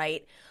money,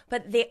 right?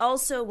 But they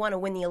also want to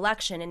win the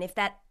election. And if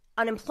that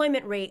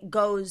unemployment rate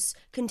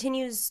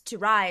continues to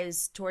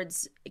rise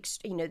towards,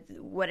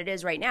 what it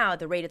is right now,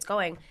 the rate it's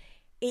going,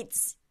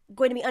 it's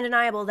going to be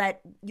undeniable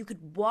that you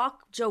could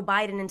walk Joe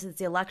Biden into this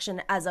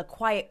election as a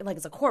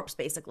corpse,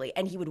 basically,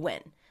 and he would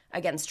win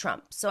against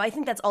Trump. So I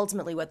think that's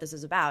ultimately what this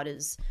is about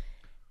is,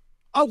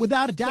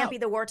 without a doubt, he can't be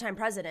the wartime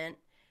president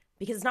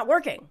because it's not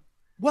working.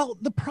 Well,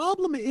 the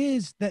problem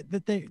is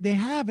that they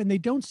have, and they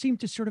don't seem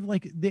to sort of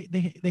like,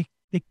 they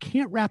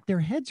can't wrap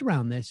their heads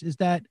around this, is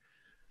that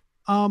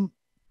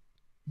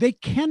they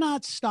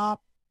cannot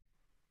stop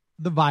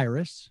the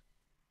virus.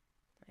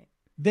 Right.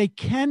 they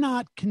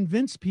cannot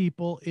convince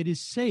people it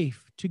is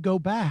safe to go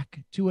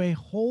back to a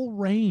whole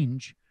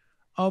range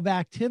of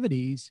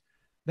activities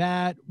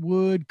that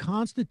would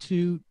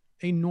constitute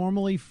a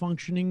normally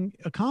functioning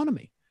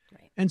economy.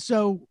 Right. And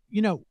so,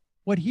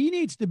 what he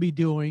needs to be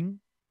doing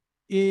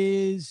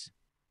is,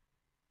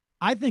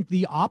 I think,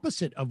 the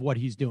opposite of what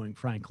he's doing,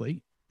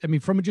 frankly. I mean,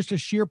 from just a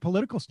sheer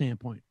political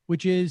standpoint,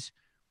 which is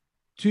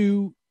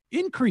to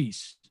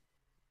increase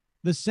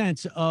the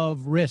sense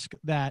of risk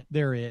that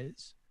there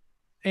is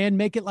and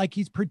make it like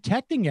he's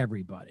protecting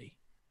everybody.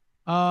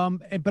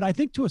 But I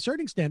think to a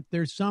certain extent,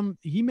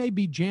 he may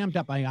be jammed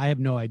up. I have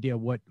no idea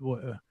where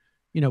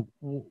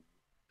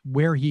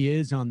he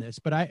is on this,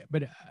 but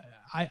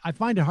I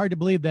find it hard to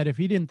believe that if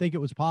he didn't think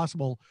it was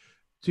possible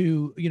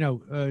to,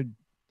 that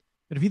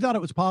if he thought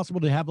it was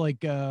possible to have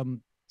like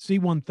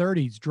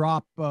C-130s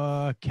drop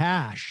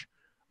cash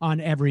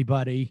on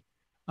everybody,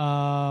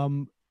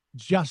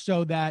 just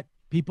so that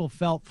people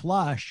felt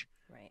flush,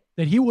 right,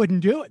 that he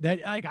wouldn't do it. That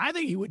I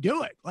think he would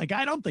do it. Like,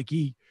 I don't think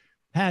he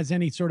has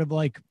any sort of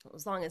like,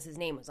 as long as his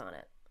name was on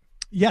it.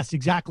 Yes,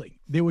 exactly.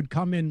 They would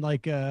come in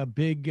like a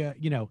big, and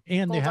gold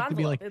they have envelope. to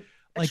be like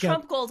a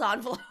Trump gold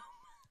envelope.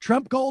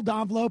 Trump gold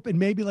envelope, and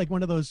maybe like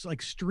one of those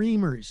like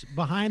streamers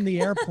behind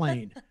the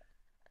airplane,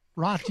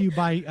 brought to you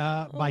by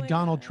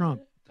Donald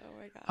Trump. Oh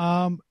my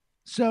God.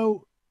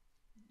 So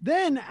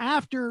then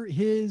after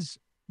his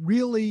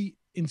really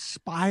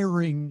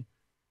inspiring,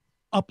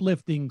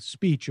 uplifting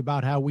speech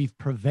about how we've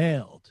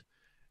prevailed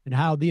and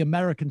how the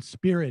American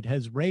spirit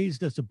has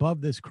raised us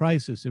above this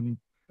crisis, and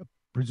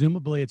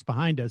presumably it's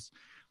behind us,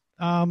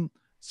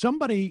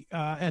 somebody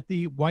at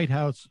the White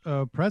House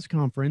press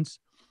conference,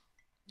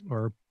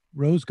 or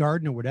Rose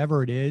Garden or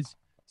whatever it is,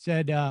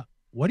 said,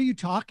 what are you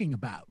talking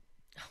about?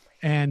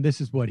 And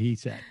this is what he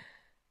said.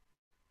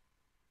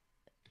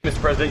 Mr.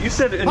 President, you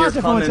said in your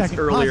comments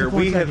earlier,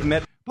 we have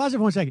met. Pause it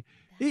for 1 second.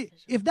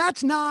 If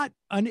that's not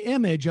an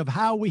image of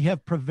how we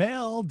have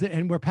prevailed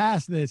and we're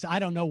past this, I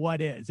don't know what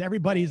is.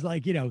 Everybody's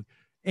like,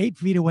 8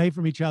 feet away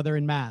from each other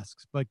in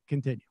masks, but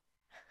continue.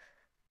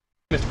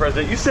 Mr.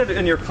 President, you said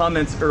in your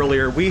comments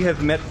earlier, we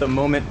have met the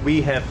moment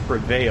we have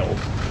prevailed.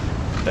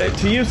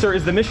 To you, sir,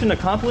 is the mission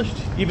accomplished,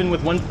 even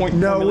with 1.4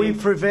 No, million? we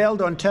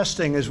prevailed on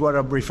testing is what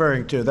I'm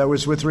referring to. That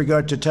was with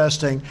regard to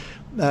testing.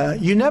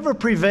 You never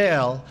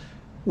prevail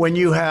when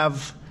you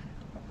have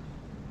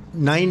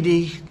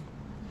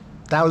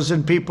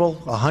 90,000 people,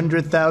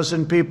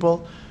 100,000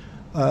 people,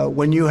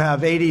 when you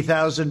have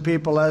 80,000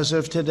 people as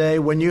of today,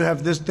 when you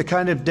have the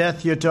kind of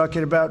death you're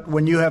talking about,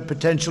 when you have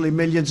potentially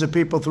millions of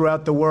people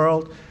throughout the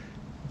world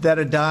that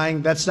are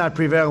dying. That's not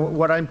prevailing.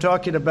 What I'm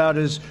talking about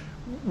is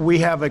we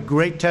have a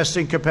great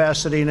testing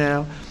capacity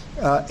now.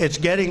 It's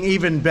getting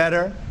even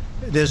better.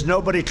 There's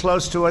nobody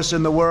close to us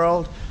in the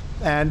world,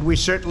 and we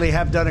certainly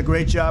have done a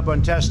great job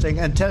on testing.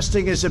 And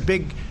testing is a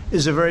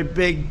very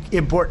big,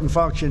 important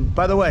function.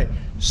 By the way,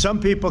 some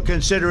people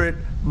consider it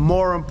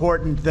more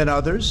important than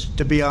others,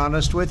 to be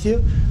honest with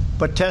you.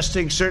 But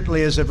testing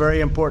certainly is a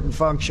very important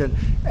function,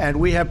 and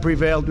we have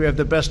prevailed. We have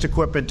the best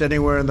equipment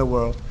anywhere in the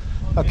world.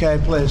 Okay,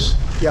 please.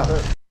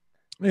 Yeah.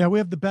 Yeah, we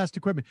have the best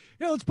equipment.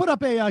 Let's put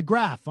up a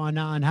graph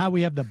on how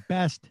we have the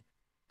best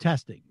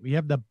testing. We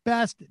have the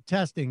best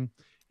testing,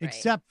 right,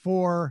 except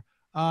for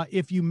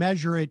if you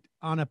measure it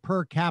on a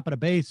per capita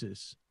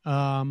basis.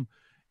 And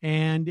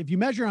if you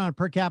measure it on a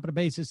per capita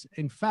basis,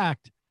 in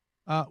fact,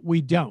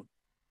 we don't.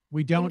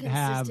 We don't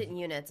have consistent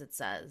units. It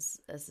says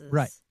this is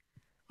right.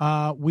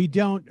 We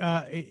don't,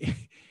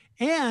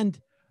 and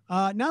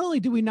not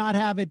only do we not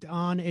have it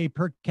on a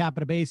per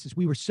capita basis,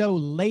 we were so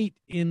late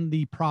in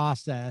the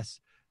process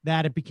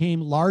that it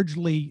became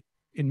largely,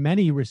 in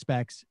many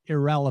respects,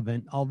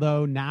 irrelevant.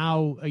 Although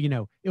now,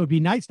 it would be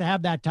nice to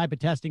have that type of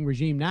testing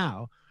regime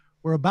now.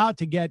 We're about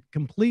to get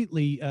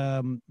completely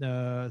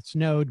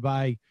snowed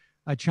by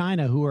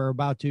China, who are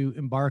about to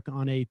embark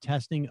on a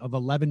testing of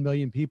 11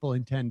 million people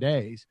in 10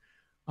 days.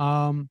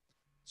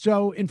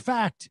 So, in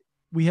fact,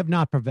 we have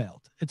not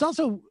prevailed. It's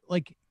also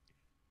like,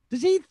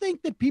 does he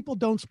think that people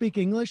don't speak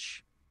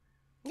English?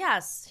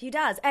 Yes, he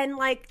does. And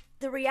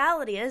the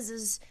reality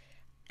is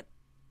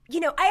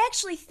I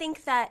actually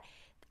think that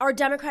our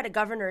Democratic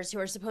governors who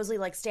are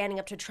supposedly standing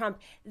up to Trump,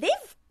 and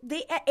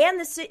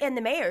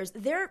the mayors,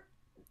 they're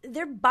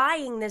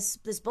buying this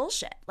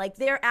bullshit.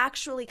 They're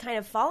actually kind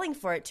of falling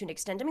for it to an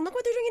extent. I mean, look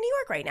what they're doing in New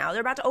York right now.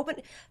 They're about to open.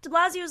 De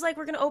Blasio's like,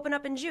 we're going to open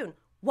up in June.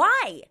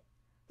 Why?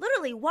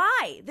 Literally,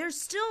 why? There's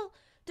still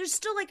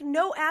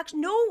no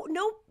action. No.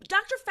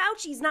 Dr.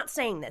 Fauci's not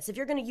saying this. If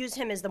you're going to use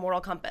him as the moral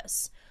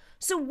compass.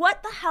 So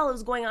what the hell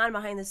is going on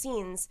behind the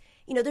scenes?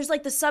 There's the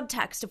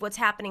subtext of what's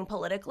happening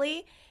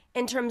politically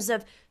in terms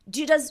of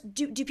do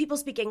people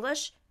speak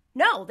English?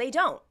 No, they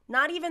don't.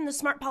 Not even the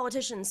smart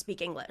politicians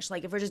speak English.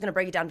 If we're just going to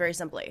break it down very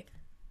simply.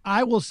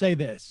 I will say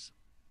this,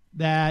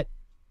 that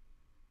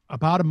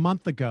about a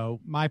month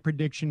ago, my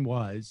prediction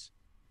was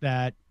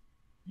that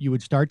you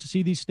would start to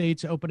see these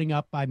states opening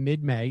up by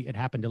mid-May. It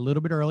happened a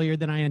little bit earlier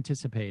than I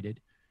anticipated.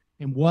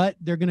 And what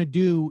they're going to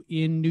do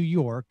in New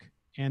York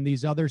and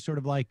these other sort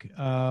of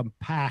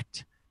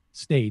packed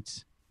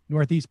states,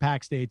 Northeast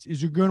PAC states,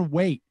 is you're going to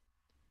wait.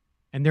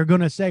 And they're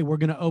going to say, we're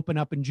going to open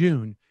up in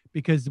June,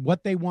 because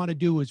what they want to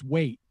do is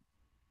wait.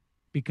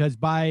 Because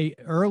by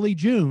early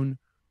June,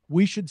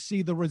 we should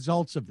see the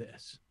results of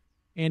this.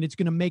 And it's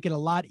going to make it a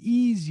lot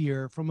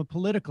easier from a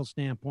political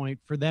standpoint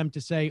for them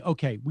to say,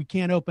 okay, we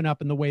can't open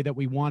up in the way that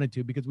we wanted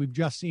to because we've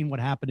just seen what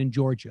happened in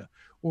Georgia,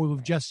 or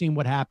we've just seen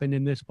what happened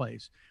in this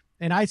place.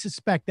 And I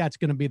suspect that's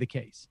going to be the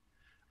case.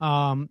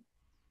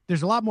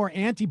 There's a lot more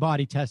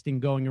antibody testing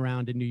going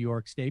around in New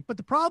York State. But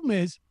the problem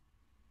is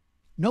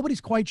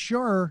nobody's quite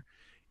sure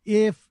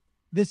if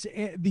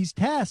these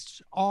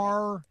tests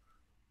are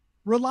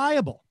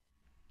reliable,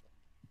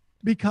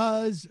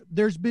 because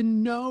there's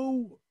been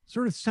no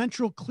sort of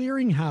central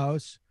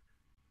clearinghouse,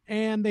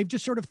 and they've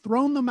just sort of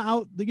thrown them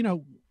out,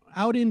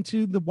 out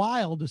into the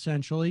wild,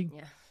 essentially.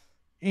 Yeah.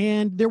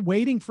 And they're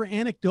waiting for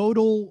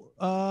anecdotal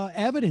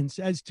evidence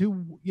as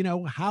to,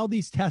 how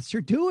these tests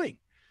are doing,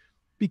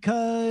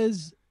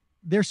 because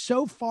they're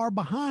so far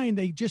behind.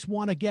 They just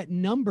want to get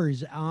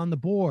numbers on the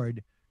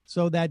board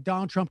so that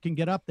Donald Trump can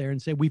get up there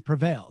and say, we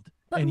prevailed.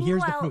 But and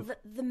meanwhile, here's the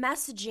proof. The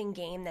messaging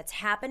game that's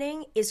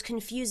happening is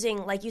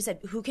confusing. Like you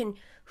said,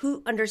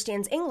 who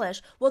understands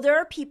English? Well, there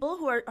are people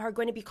who are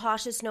going to be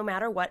cautious no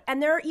matter what,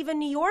 and there are even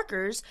New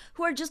Yorkers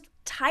who are just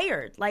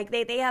tired. Like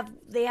they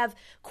have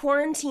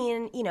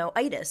quarantine,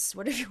 itis,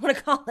 whatever you want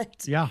to call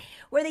it. Yeah.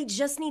 Where they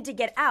just need to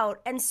get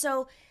out, and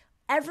so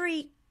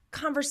every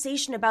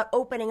conversation about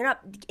opening it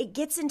up, it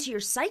gets into your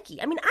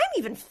psyche. I mean, I'm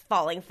even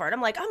falling for it. I'm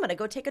like, I'm going to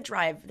go take a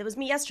drive. That was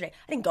me yesterday.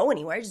 I didn't go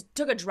anywhere. I just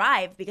took a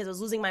drive because I was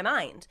losing my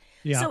mind.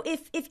 Yeah. So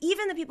if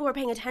even the people who are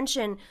paying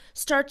attention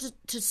start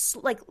to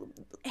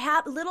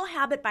little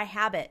habit by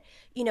habit,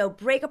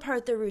 break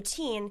apart their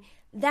routine,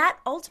 that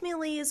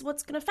ultimately is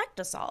what's going to affect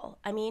us all.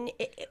 I mean,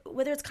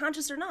 whether it's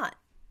conscious or not.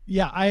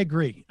 Yeah, I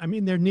agree. I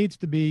mean, there needs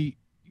to be,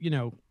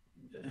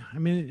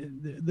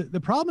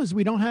 the problem is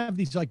we don't have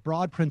these like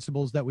broad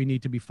principles that we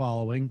need to be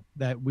following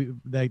that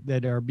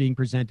are being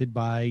presented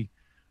by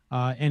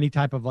any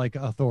type of like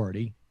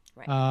authority.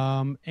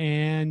 Right.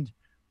 And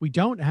we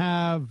don't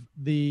have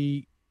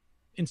the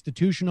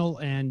institutional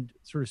and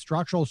sort of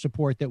structural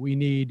support that we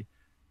need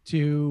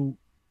to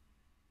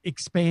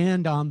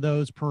expand on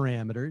those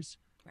parameters.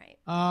 Right.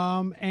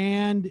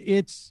 And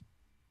it's,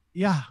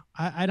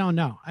 I don't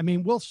know. I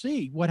mean, we'll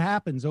see what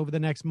happens over the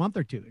next month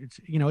or two.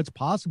 It's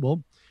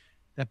possible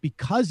that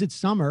because it's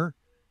summer,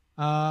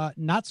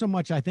 not so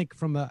much, I think,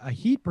 from a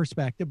heat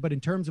perspective, but in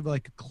terms of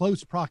like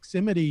close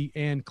proximity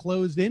and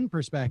closed in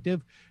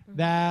perspective,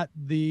 that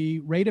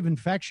the rate of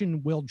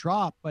infection will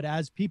drop. But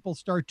as people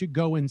start to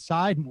go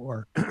inside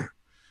more,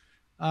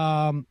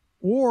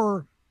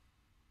 or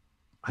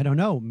I don't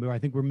know, I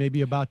think we're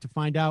maybe about to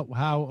find out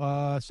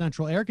how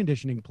central air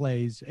conditioning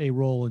plays a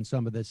role in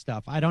some of this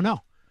stuff. I don't know.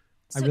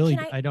 So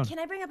I don't. Can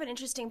I bring up an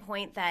interesting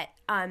point that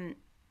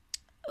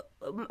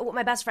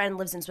my best friend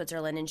lives in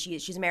Switzerland, and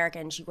she's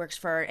American. She works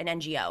for an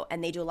NGO,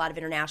 and they do a lot of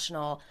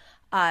international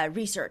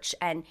research.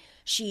 And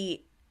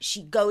she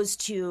goes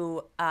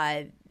to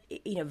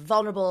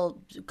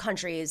vulnerable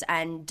countries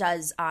and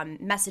does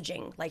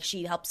messaging. Like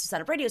she helps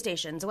set up radio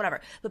stations or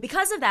whatever. But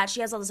because of that,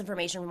 she has all this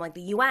information from like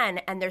the UN,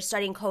 and they're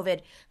studying COVID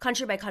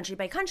country by country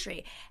by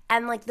country.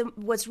 And like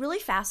what's really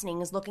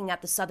fascinating is looking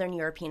at the Southern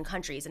European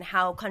countries and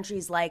how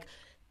countries like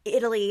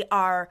Italy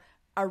are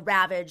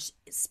ravaged,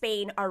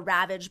 Spain are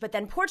ravaged, but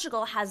then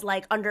Portugal has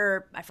like I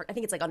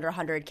think it's like under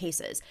 100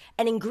 cases.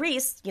 And in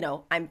Greece,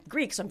 I'm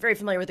Greek, so I'm very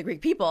familiar with the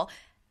Greek people.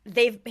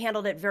 They've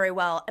handled it very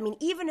well. I mean,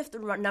 even if the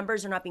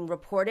numbers are not being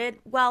reported,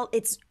 well,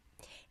 it's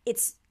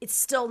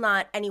still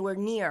not anywhere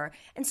near.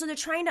 And so they're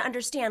trying to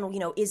understand,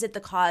 is it the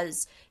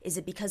cause? Is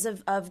it because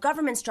of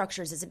government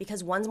structures? Is it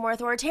because one's more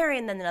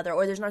authoritarian than another,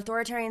 or there's an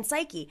authoritarian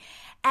psyche?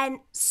 And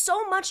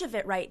so much of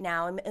it right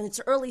now, in its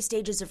early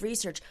stages of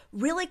research,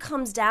 really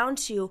comes down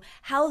to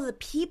how the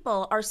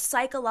people are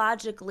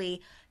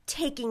psychologically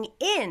taking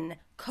in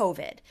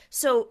COVID.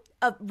 So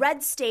a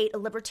red state, a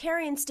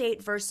libertarian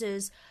state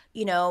versus,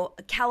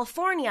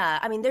 California.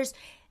 I mean,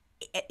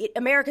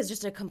 America's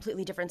just a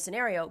completely different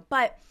scenario,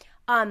 but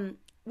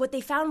what they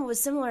found was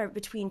similar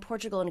between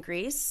Portugal and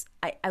Greece.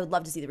 I would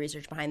love to see the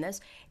research behind this.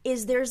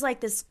 Is there's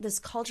like this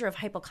culture of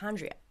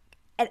hypochondria,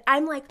 and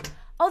I'm like,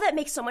 oh, that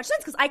makes so much sense,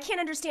 because I can't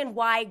understand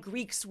why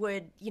Greeks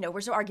would, we're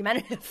so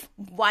argumentative,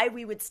 why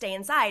we would stay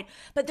inside.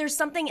 But there's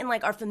something in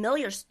like our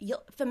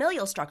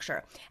familial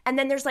structure, and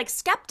then there's like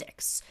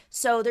skeptics.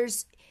 So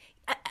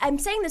I'm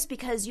saying this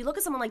because you look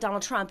at someone like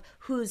Donald Trump,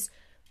 who's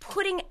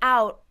putting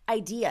out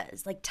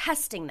ideas, like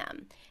testing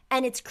them,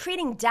 and it's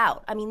creating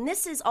doubt. I mean,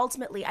 this is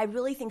ultimately, I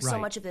really think so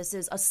much of this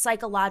is a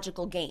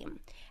psychological game.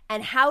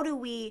 And how do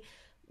we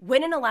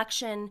win an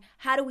election?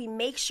 How do we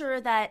make sure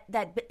that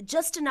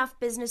just enough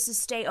businesses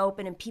stay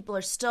open and people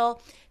are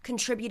still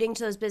contributing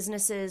to those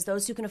businesses,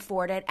 those who can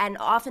afford it? And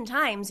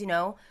oftentimes,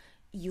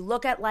 you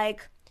look at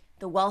like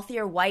the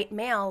wealthier white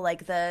male,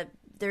 like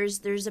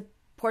there's a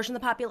portion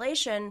of the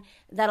population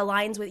that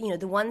aligns with,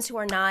 the ones who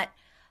are not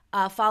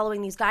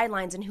following these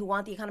guidelines and who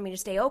want the economy to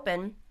stay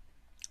open,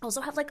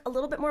 also have like a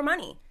little bit more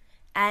money.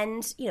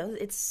 And,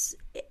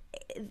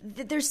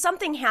 there's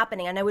something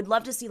happening, and I would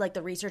love to see like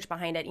the research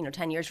behind it,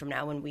 10 years from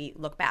now when we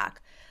look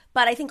back.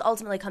 But I think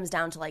ultimately it comes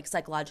down to like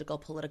psychological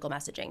political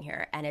messaging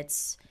here, and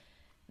it's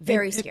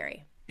very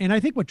scary. And I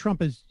think what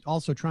Trump is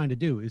also trying to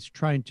do is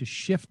trying to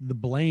shift the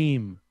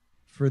blame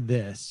for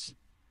this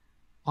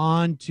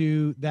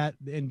onto that.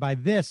 And by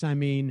this, I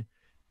mean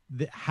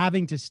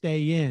having to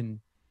stay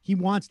in. He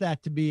wants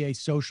that to be a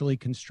socially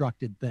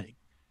constructed thing,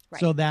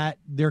 so that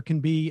there can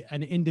be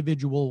an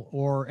individual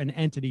or an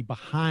entity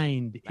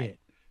behind it.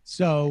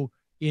 So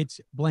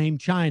it's blame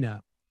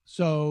China.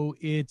 So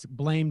it's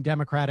blame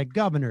Democratic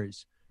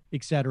governors,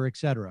 et cetera, et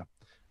cetera.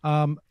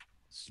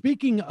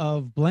 Speaking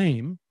of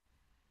blame,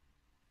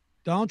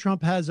 Donald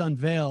Trump has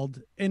unveiled,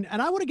 and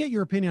I want to get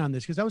your opinion on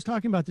this because I was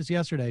talking about this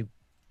yesterday.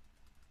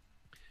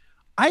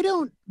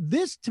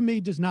 This to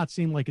me does not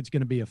seem like it's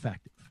going to be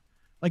effective.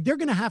 Like they're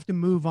going to have to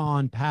move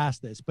on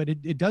past this, but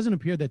it doesn't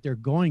appear that they're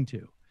going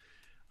to.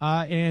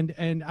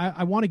 And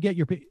I want to get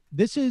your,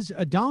 this is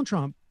Donald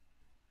Trump,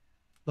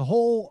 the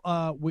whole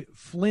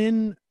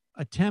Flynn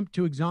attempt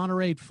to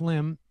exonerate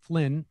Flynn.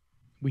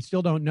 We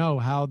still don't know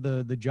how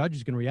the judge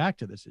is going to react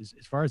to this,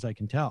 as far as I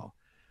can tell.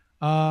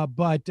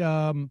 But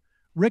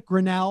Rick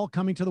Grinnell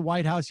coming to the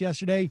White House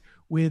yesterday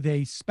with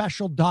a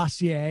special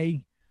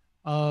dossier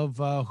of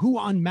who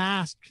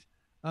unmasked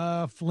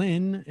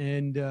Flynn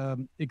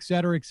and et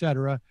cetera, et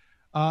cetera.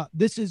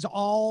 This is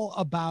all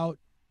about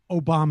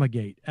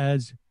Obamagate,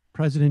 as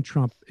President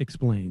Trump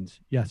explains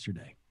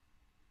yesterday.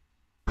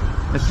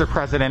 Mr.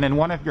 President, in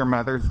one of your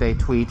Mother's Day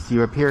tweets,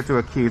 you appear to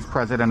accuse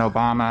President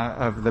Obama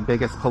of the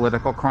biggest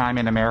political crime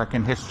in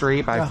American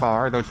history by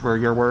far. Those were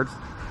your words.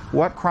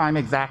 What crime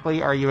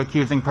exactly are you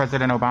accusing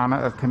President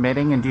Obama of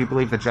committing, and do you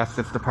believe the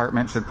Justice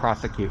Department should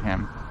prosecute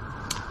him?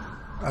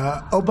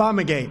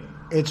 Obamagate.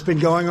 It's been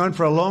going on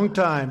for a long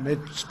time.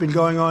 It's been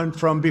going on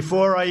from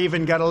before I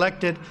even got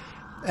elected.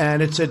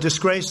 And it's a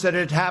disgrace that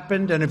it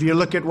happened. And if you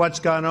look at what's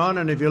gone on,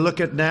 and if you look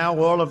at now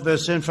all of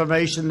this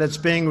information that's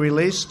being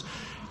released,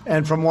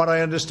 and from what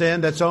I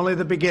understand, that's only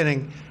the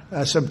beginning.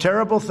 Some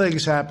terrible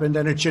things happened,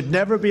 and it should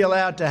never be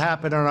allowed to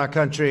happen in our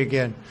country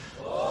again.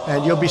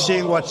 And you'll be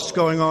seeing what's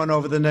going on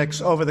over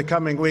the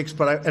coming weeks.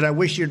 But I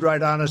wish you'd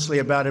write honestly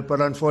about it,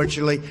 but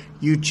unfortunately,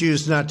 you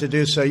choose not to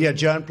do so. Yeah,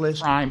 John,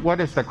 please. Crime.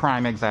 What is the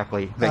crime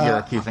exactly that you're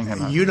accusing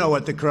him of? You know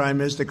what the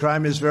crime is. The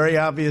crime is very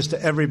obvious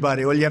to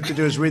everybody. All you have to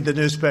do is read the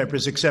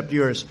newspapers, except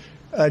yours.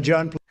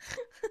 John, please.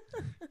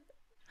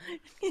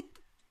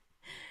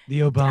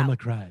 The Obama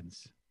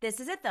crimes. This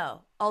is it,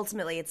 though.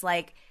 Ultimately, it's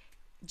like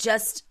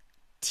just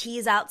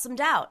tease out some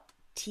doubt,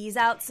 tease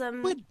out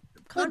some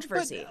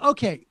controversy.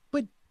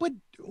 But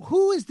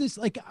who is this?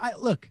 Like,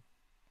 look,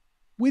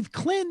 with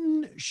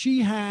Clinton,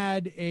 she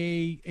had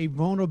a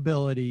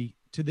vulnerability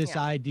to this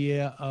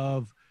idea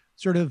of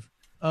sort of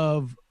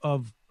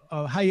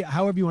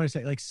however you want to say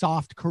it, like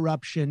soft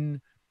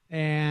corruption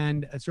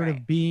and sort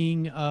of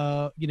being,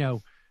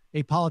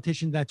 a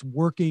politician that's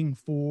working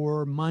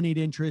for moneyed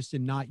interests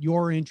and not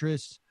your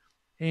interests.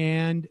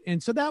 And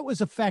so that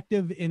was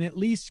effective in at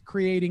least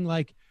creating,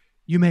 like,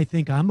 you may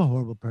think I'm a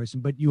horrible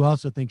person, but you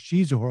also think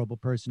she's a horrible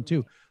person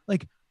too.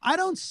 Like, I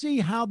don't see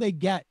how they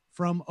get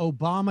from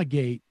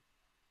Obamagate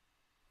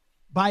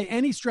by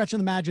any stretch of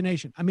the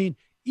imagination. I mean,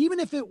 even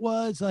if it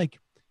was like,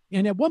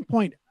 and at one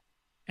point,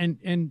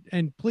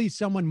 and please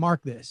someone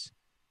mark this,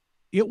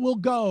 it will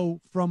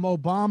go from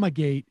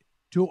Obamagate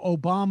to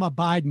Obama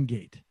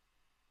Bidengate.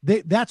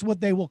 That's what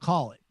they will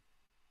call it.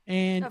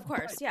 And of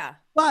course,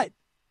 But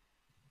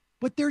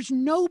there's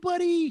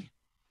nobody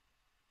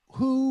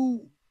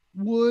who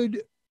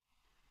would,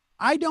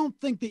 I don't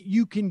think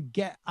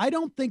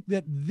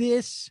that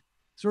this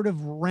sort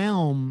of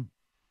realm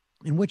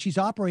in which he's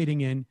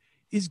operating in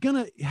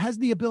has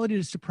the ability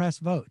to suppress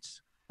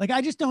votes. Like,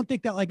 I just don't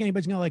think that like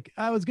anybody's gonna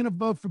I was gonna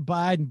vote for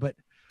Biden, but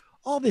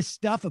all this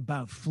stuff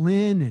about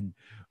Flynn and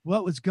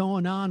what was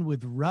going on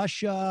with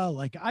Russia,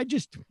 like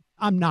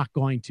I'm not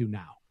going to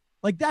now.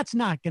 Like, that's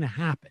not gonna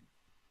happen.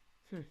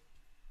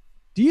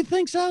 Do you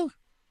think so?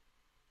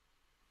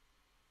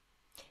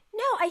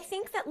 No, I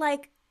think that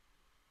like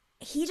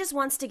he just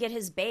wants to get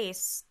his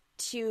base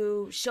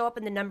to show up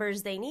in the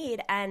numbers they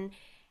need and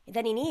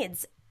that he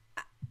needs.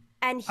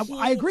 And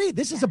I agree.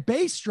 This is a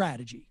base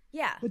strategy.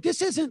 Yeah. But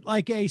this isn't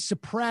like a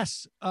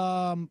suppress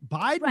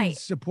Biden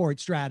support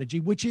strategy,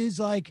 which is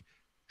like,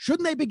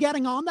 shouldn't they be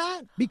getting on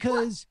that?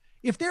 Because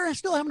if they're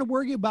still having to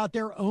worry about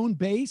their own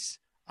base,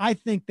 I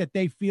think that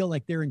they feel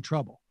like they're in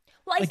trouble.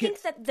 Well, I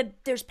think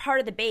that there's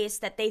part of the base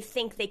that they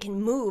think they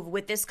can move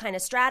with this kind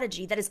of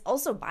strategy that is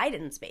also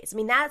Biden's base. I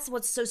mean, that's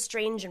what's so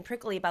strange and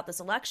prickly about this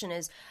election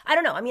is, I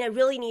don't know. I mean, I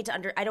really need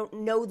to I don't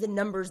know the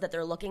numbers that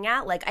they're looking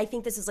at. Like, I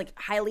think this is like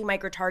highly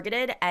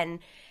micro-targeted and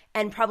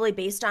probably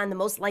based on the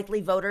most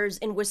likely voters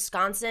in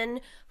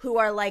Wisconsin who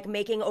are like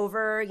making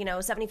over,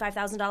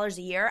 $75,000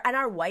 a year and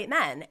are white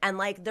men and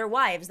like their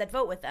wives that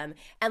vote with them.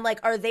 And like,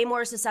 are they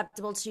more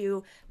susceptible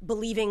to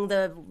believing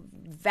the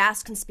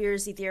vast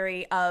conspiracy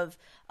theory of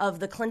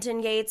the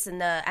Clinton gates and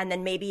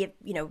then maybe,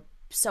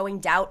 sowing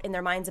doubt in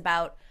their minds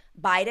about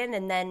Biden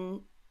and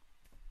then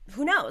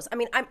who knows? I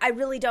mean, I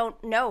really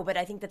don't know, but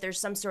I think that there's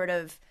some sort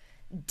of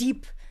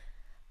deep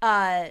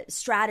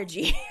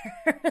strategy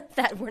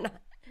that we're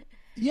not.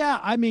 Yeah,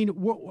 I mean,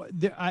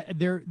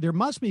 there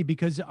must be,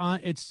 because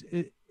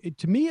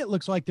to me it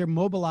looks like they're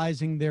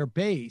mobilizing their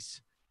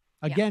base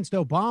against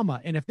Obama,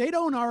 and if they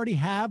don't already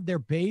have their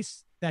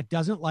base that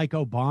doesn't like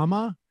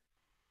Obama,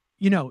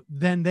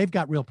 then they've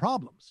got real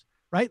problems,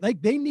 right?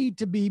 Like they need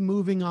to be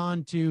moving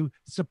on to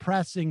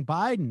suppressing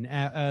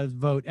Biden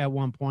vote at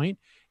one point,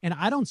 and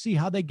I don't see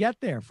how they get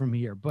there from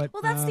here. But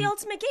well, that's the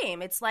ultimate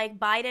game. It's like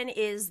Biden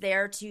is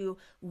there to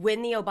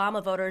win the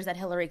Obama voters that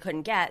Hillary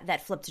couldn't get,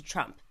 that flipped to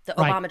Trump, the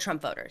Obama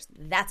Trump voters.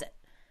 That's it.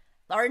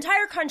 Our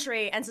entire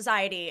country and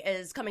society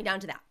is coming down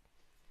to that.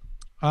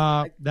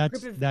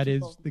 That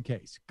is the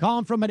case.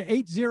 Calling from an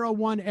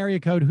 801 area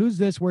code. Who's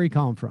this? Where are you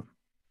calling from?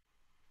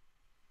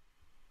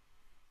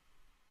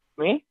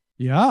 Me?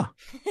 Yeah.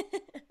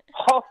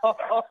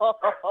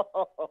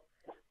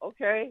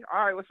 Okay.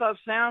 All right. What's up,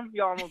 Sam?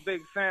 Yo, I'm a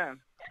big fan.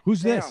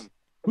 Who's Sam. this?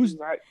 Who's?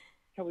 Right.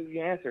 Can't believe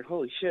you answered.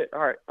 Holy shit. All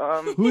right.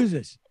 Who is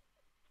this?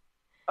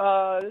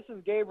 This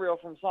is Gabriel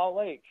from Salt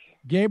Lake.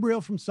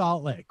 Gabriel from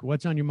Salt Lake.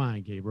 What's on your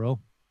mind, Gabriel?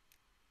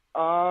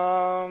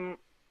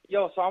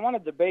 Yo, so I want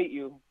to debate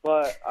you,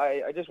 but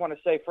I just want to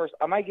say first,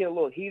 I might get a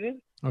little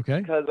heated. Okay.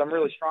 Because I'm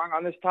really strong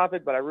on this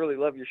topic, but I really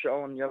love your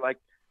show, and you're like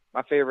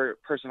my favorite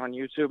person on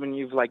YouTube, and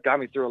you've like got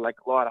me through like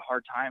a lot of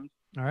hard times.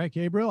 All right,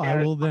 Gabriel.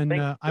 I will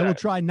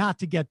try not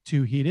to get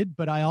too heated,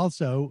 but I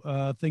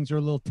also things are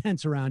a little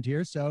tense around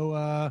here,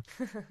 so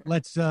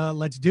let's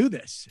do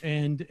this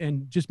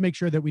and just make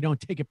sure that we don't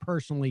take it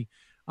personally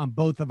on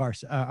both of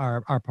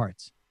our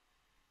parts.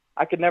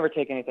 I could never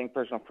take anything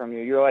personal from you.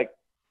 You're like,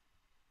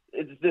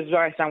 this is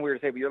why I sound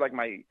weird to say, but you're like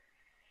my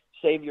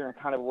savior in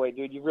kind of a way,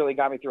 dude. You really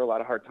got me through a lot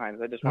of hard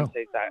times. I just want to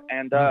say that.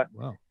 And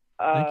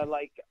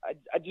like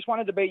I just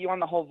want to debate you on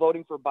the whole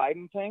voting for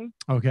Biden thing.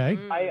 Okay.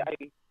 I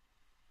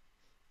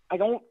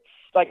don't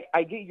like.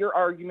 I get your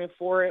argument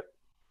for it.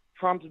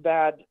 Trump's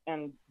bad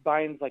and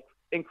Biden's like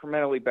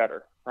incrementally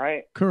better,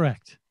 right?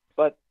 Correct.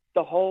 But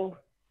the whole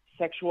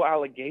sexual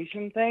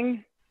allegation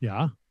thing.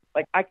 Yeah.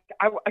 Like I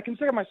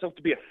consider myself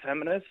to be a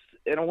feminist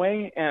in a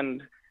way,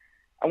 and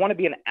I want to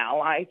be an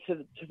ally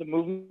to the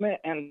movement.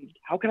 And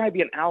how can I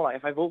be an ally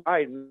if I vote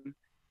Biden,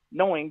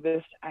 knowing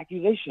this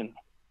accusation?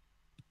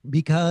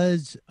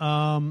 Because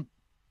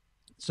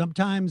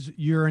sometimes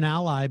you're an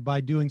ally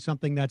by doing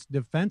something that's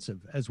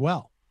defensive as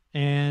well.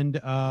 And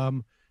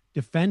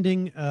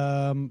defending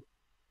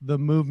the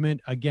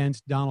movement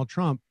against Donald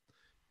Trump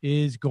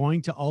is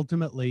going to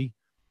ultimately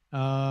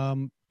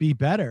be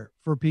better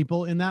for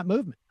people in that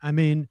movement. I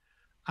mean,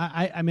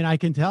 I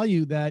can tell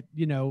you that,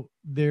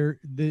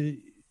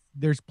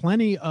 there's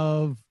plenty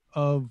of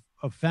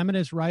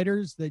feminist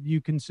writers that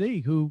you can see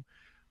who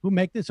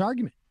make this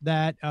argument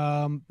that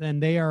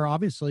and they are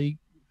obviously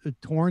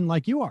torn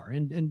like you are,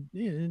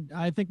 and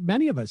I think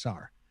many of us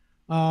are,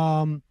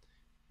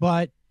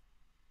 but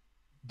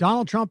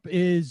Donald Trump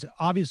is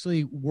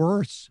obviously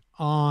worse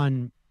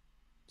on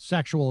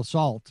sexual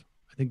assault,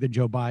 I think, than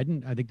Joe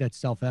Biden. I think that's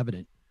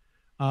self-evident,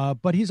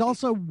 but he's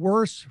also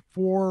worse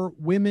for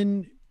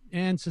women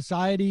and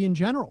society in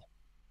general.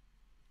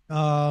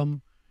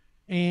 So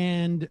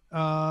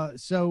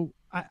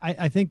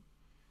I think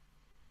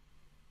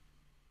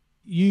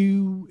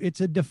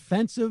it's a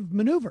defensive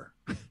maneuver.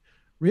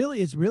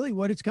 Really, it's really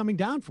what it's coming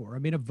down for. I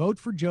mean, a vote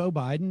for Joe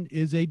Biden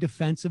is a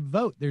defensive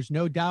vote. There's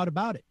no doubt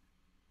about it.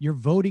 You're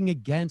voting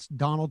against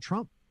Donald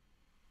Trump.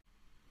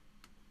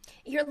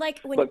 You're like,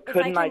 but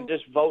couldn't I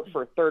just vote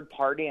for a third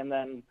party and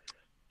then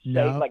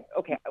say, like,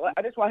 okay,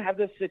 I just want to have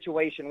this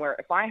situation where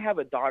if I have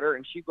a daughter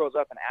and she grows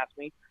up and asks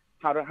me,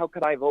 how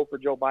could I vote for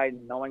Joe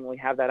Biden knowing we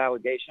have that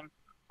allegation?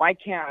 Why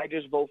can't I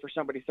just vote for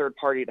somebody third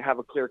party to have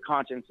a clear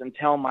conscience and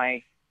tell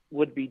my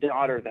would-be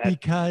daughter that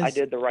I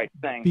did the right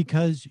thing?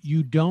 Because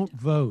you don't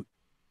vote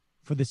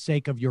for the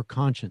sake of your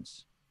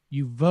conscience.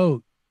 You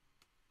vote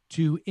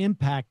to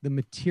impact the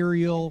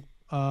material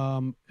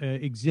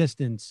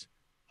existence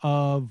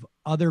of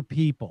other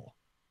people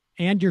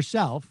and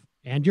yourself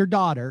and your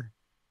daughter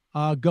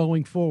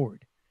going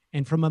forward.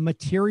 And from a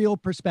material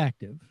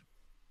perspective,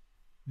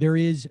 there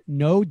is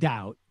no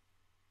doubt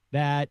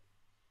that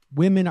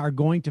women are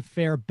going to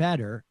fare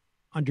better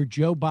under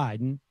Joe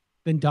Biden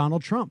than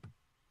Donald Trump.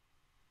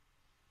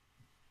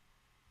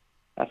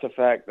 That's a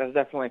fact. That's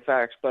definitely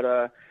facts.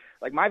 But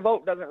like my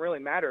vote doesn't really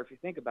matter if you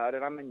think about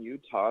it. I'm in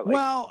Utah. Like,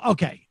 well,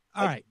 okay.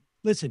 All right.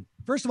 Listen,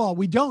 first of all,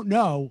 we don't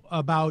know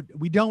about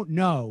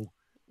Utah.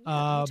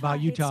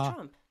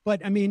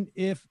 But I mean,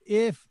 if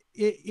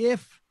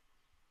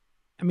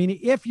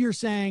you're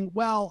saying,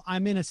 well,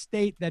 I'm in a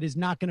state that is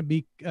not going to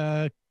be,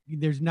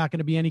 there's not going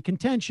to be any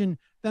contention,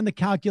 then the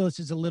calculus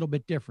is a little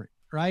bit different,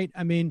 right?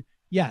 I mean,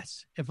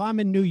 yes, if I'm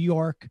in New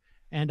York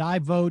and I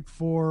vote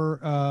for,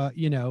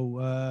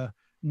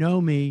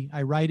 Nomi,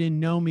 I write in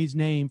Nomi's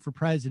name for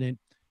president,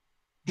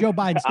 Joe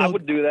Biden still, I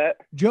would do that.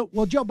 Joe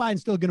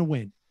Biden's still going to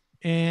win.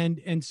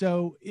 And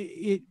so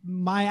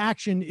my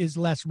action is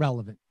less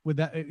relevant with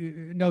that,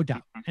 no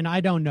doubt. And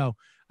I don't know.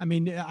 I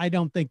mean, I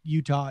don't think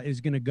Utah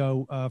is going to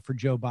go for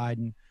Joe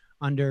Biden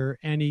under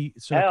any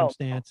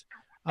circumstance.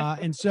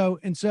 And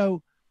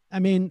so, I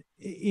mean,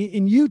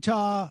 in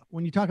Utah,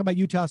 when you talk about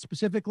Utah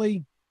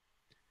specifically,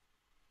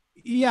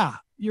 yeah,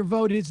 your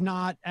vote is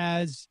not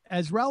as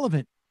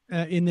relevant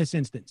in this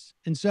instance.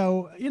 And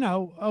so,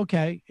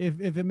 okay,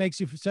 if it makes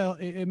you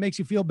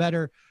feel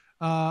better.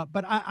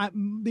 But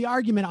the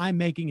argument I'm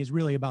making is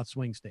really about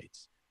swing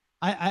states.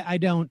 I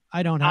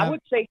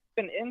would say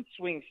even in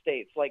swing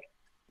states, like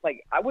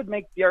I would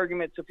make the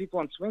argument to people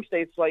in swing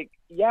states, like,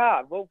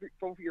 yeah, vote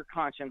for your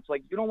conscience.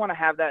 Like, you don't want to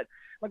have that.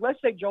 Like, let's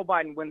say Joe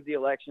Biden wins the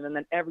election and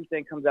then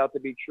everything comes out to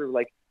be true.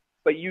 Like,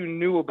 but you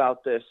knew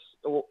about this.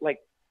 Like,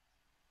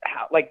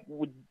 how? Like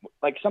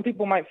some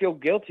people might feel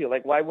guilty.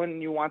 Like, why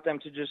wouldn't you want them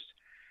to just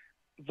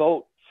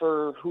vote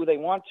for who they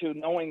want to,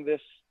 knowing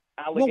this?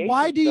 Well,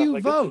 why do you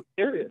vote?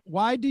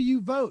 Why do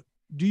you vote?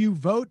 Do you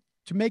vote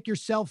to make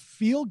yourself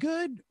feel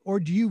good, or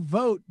do you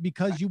vote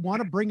because you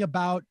want to bring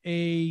about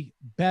a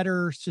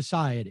better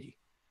society?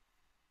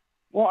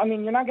 Well, I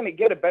mean, you're not going to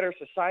get a better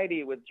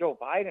society with Joe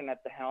Biden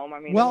at the helm. I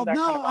mean, well,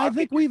 no, I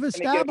think we've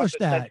established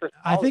that.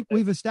 I think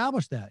we've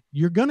established that.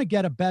 You're going to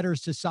get a better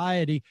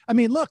society. I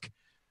mean,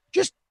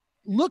 just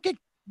look at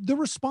the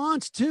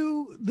response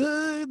to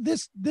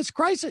this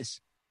crisis.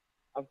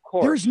 Of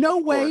course. There's no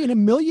way in a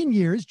million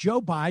years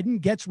Joe Biden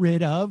gets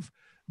rid of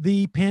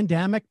the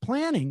pandemic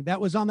planning that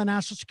was on the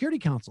National Security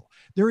Council.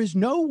 There is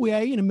no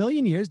way in a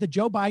million years that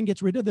Joe Biden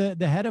gets rid of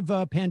the head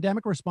of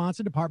pandemic response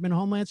at Department of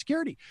Homeland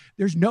Security.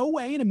 There's no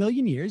way in a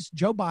million years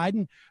Joe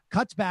Biden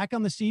cuts back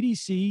on the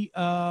CDC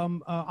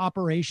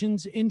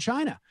operations in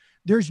China.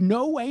 There's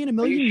no way in a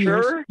million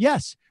years. Sure?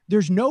 Yes.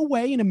 There's no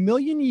way in a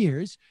million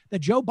years that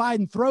Joe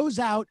Biden throws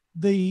out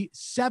the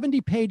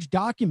 70-page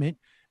document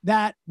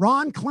that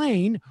Ron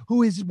Klain,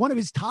 who is one of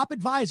his top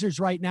advisors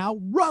right now,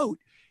 wrote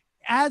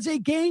as a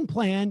game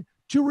plan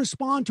to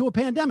respond to a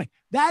pandemic.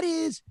 That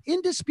is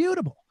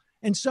indisputable.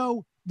 And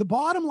so the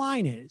bottom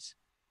line is,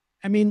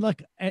 I mean,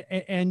 look,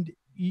 and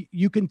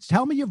you can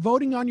tell me you're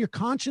voting on your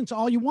conscience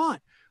all you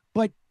want,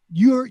 but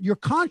your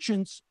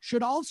conscience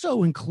should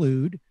also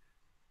include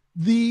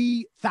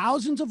the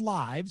thousands of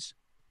lives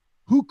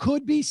who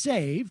could be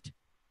saved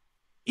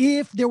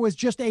if there was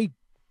just a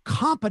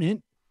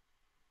competent.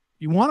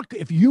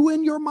 If you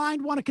in your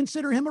mind want to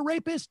consider him a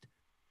rapist,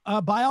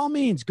 by all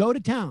means, go to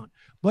town.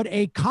 But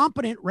a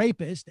competent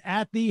rapist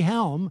at the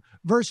helm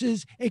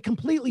versus a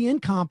completely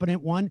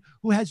incompetent one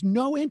who has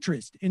no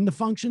interest in the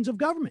functions of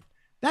government.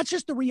 That's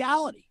just the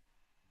reality.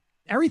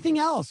 Everything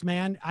else,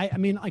 man, I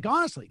mean, like,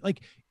 honestly,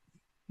 like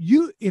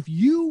if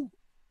you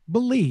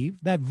believe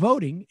that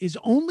voting is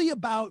only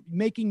about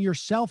making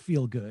yourself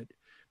feel good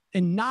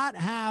and not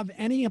have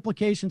any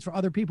implications for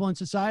other people in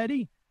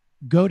society,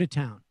 go to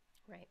town.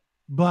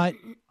 But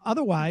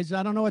otherwise,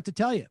 I don't know what to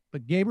tell you.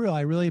 But Gabriel, I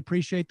really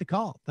appreciate the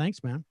call.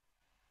 Thanks, man.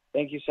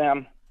 Thank you,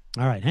 Sam.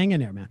 All right, hang in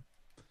there, man.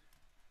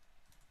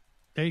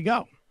 There you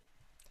go.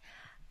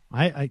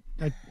 I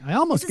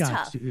almost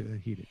got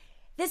heated.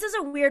 This is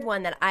a weird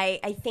one that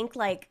I think,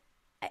 like,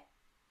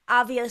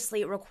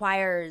 obviously it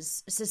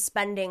requires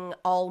suspending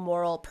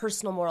all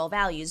personal moral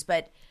values,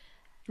 but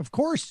of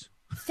course,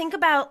 think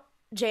about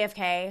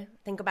JFK.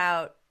 Think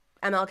about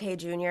MLK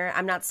Jr.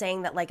 I'm not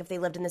saying that, like, if they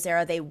lived in this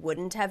era, they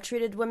wouldn't have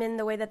treated women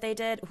the way that they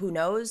did. Who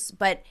knows?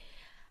 But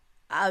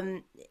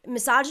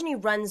misogyny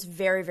runs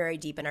very, very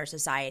deep in our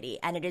society,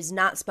 and it is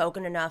not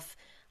spoken enough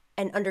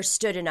and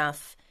understood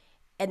enough,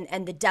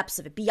 and the depths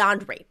of it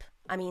beyond rape.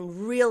 I mean,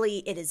 really,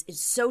 it's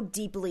so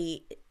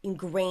deeply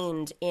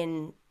ingrained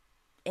in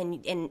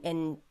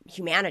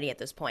humanity at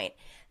this point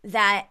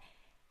that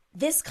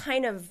this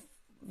kind of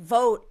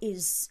vote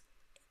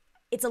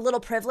it's a little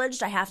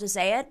privileged, I have to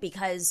say it,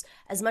 because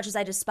as much as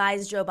I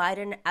despise Joe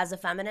Biden as a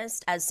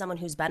feminist, as someone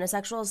who's been a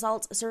sexual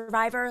assault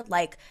survivor,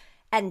 like,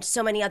 and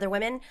so many other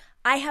women,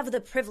 I have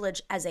the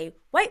privilege as a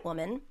white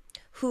woman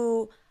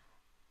who,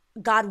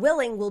 God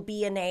willing, will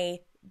be in a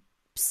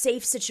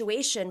safe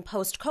situation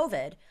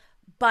post-COVID.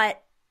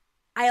 But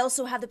I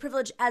also have the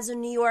privilege as a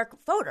New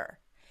York voter.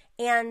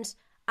 And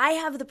I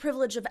have the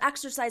privilege of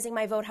exercising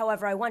my vote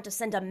however I want to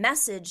send a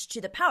message to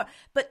the power.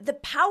 But the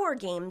power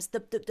games,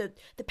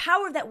 the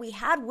power that we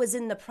had was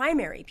in the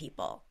primary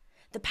people.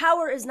 The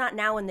power is not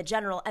now in the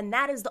general, and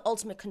that is the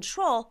ultimate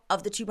control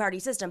of the two-party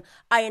system.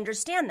 I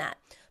understand that.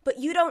 But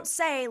you don't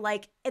say,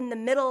 like, in the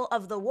middle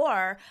of the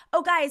war,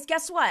 oh, guys,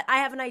 guess what? I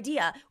have an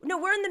idea. No,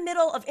 we're in the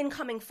middle of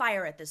incoming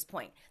fire at this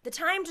point. The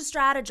time to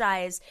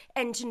strategize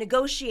and to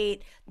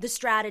negotiate the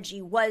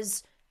strategy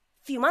was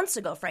a few months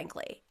ago,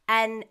 frankly.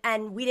 And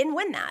we didn't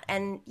win that.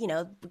 And, you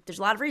know, there's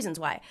a lot of reasons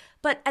why.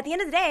 But at the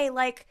end of the day,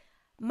 like,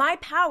 my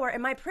power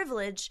and my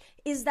privilege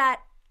is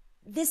that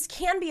this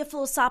can be a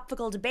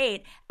philosophical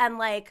debate. And,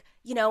 like,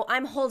 you know,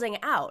 I'm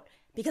holding out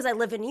because I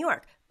live in New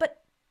York.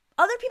 But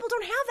other people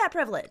don't have that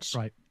privilege.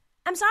 Right.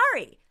 I'm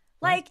sorry.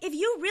 Like, if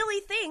you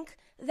really think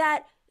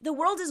that the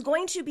world is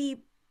going to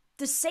be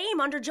the same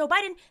under Joe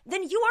Biden,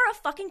 then you are a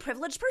fucking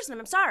privileged person.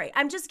 I'm sorry.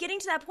 I'm just getting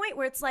to that point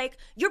where it's like,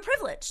 you're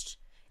privileged.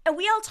 And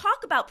we all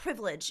talk about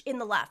privilege in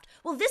the left.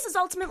 Well, this is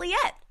ultimately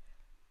it.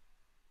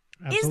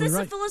 Absolutely is this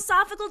right. a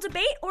philosophical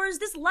debate or is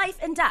this life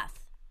and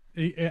death?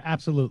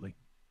 Absolutely.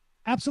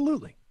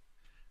 Absolutely.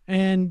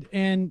 And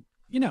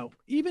you know,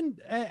 even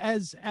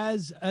as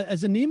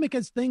anemic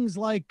as things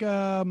like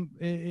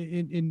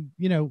in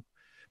you know,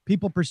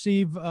 people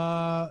perceive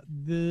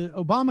the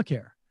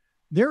Obamacare,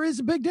 there is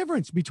a big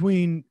difference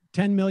between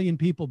 10 million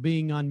people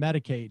being on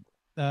Medicaid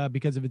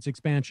because of its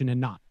expansion and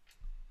not.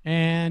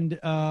 And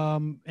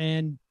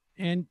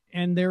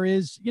there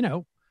is, you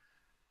know,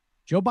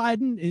 Joe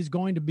Biden is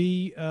going to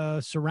be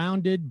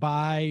surrounded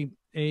by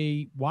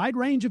a wide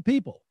range of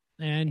people,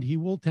 and he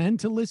will tend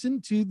to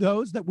listen to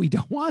those that we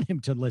don't want him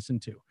to listen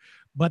to.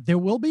 But there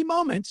will be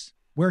moments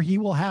where he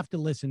will have to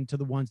listen to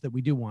the ones that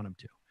we do want him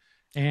to.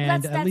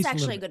 And that's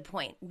actually a good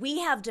point. We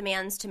have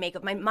demands to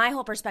make. My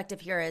whole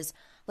perspective here is,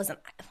 listen,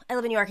 I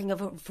live in New York and can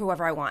vote for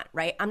whoever I want,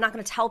 right? I'm not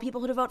going to tell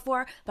people who to vote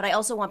for, but I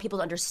also want people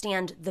to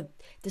understand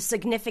the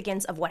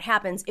significance of what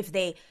happens if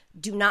they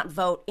do not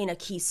vote in a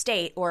key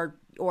state or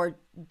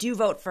do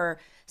vote for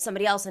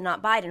somebody else and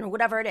not Biden or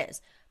whatever it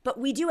is. But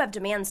we do have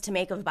demands to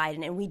make of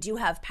Biden, and we do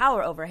have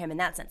power over him in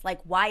that sense. Like,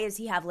 why is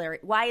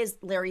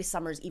Larry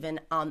Summers even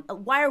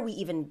why are we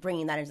even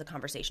bringing that into the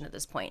conversation at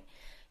this point?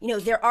 You know,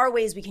 there are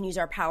ways we can use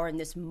our power in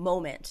this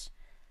moment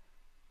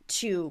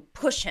to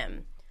push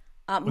him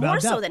more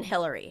so than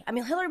Hillary. I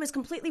mean, Hillary was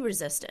completely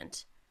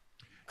resistant.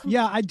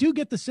 Yeah, I do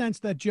get the sense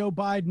that Joe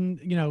Biden,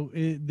 you know,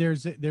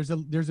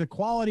 there's a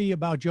quality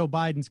about Joe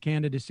Biden's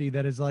candidacy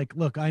that is like,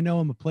 look, I know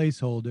I'm a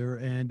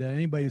placeholder, and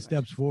anybody who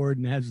steps forward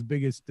and has the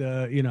biggest,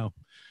 you know,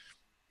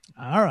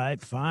 all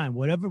right, fine,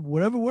 whatever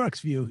works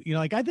for you. You know,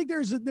 like I think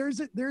there's a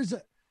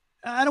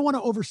I don't want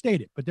to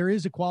overstate it, but there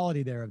is a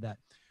quality there of that.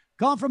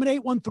 Calling from an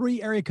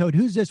 813 area code.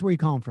 Who's this? Where are you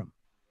calling from?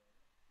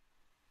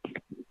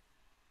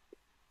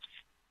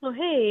 Well,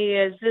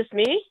 hey, is this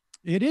me?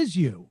 It is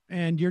you,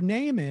 and your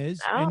name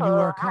is, and you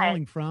are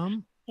calling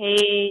from.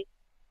 Hey,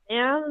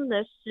 Sam,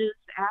 this is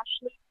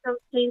Ashley from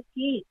St.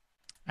 Pete.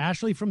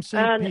 Ashley from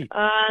St. Pete.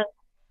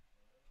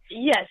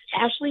 Yes,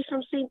 Ashley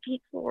from St.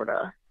 Pete,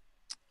 Florida.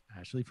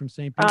 Ashley from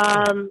St. Pete.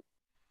 Florida.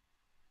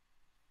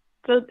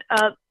 So,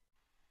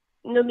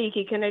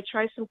 Nomiki, can I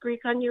try some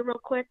Greek on you real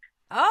quick?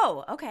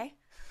 Oh, okay.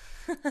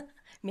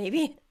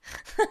 Maybe.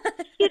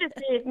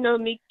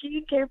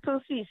 Nomiki, que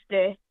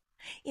pusiste?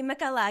 Είμαι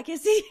καλά και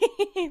εσύ.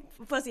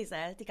 Πώς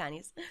είσαι, τι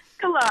κάνεις?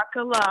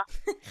 Καλά.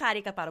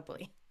 Χάρηκα πάρα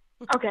πολύ.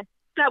 Okay,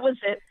 that was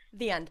it.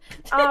 The end.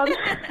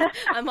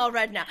 I'm all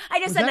red now. I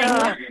just said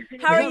nice.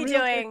 How are you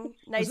doing?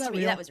 Nice to meet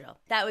you.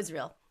 That was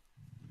real.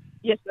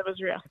 Yes, that was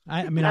real.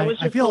 I mean,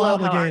 I feel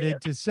obligated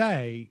to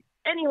say.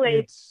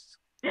 Anyway.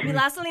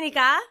 Μιλάς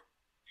ελληνικά?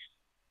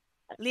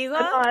 Λίγο?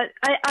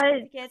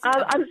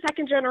 I'm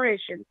second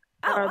generation.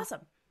 Oh,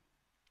 awesome.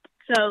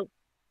 So.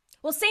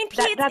 Well, St.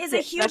 Pete is a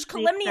huge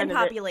Kalimnian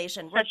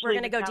population. We're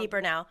going to go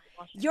deeper now.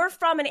 You're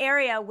from an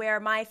area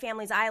where my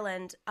family's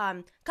island,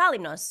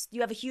 Kalimnos,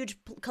 you have a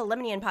huge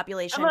Kalimnian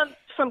population. I'm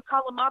from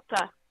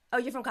Kalamata. Oh,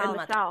 you're from Kalamata. In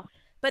the south.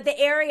 But the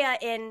area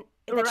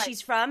that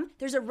she's from,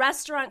 there's a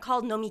restaurant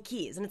called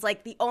Nomikis, and it's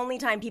like the only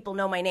time people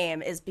know my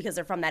name is because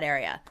they're from that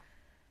area.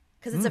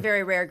 Because it's a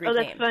very rare Greek name.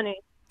 Oh, that's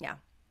funny. Yeah.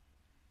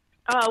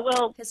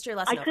 Well, history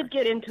lesson I could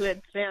get into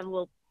it. Sam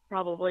will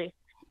probably.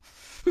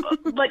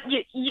 But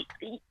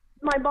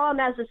my mom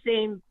has the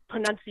same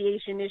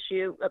pronunciation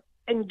issue,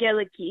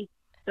 Angeliki.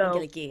 So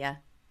Angeliki, yeah.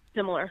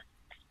 Similar.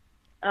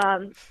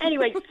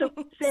 Anyway, so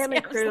Sam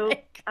and crew.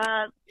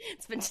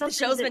 The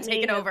show's been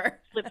taken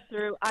over. Slipped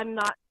through. I'm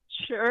not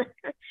sure.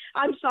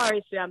 I'm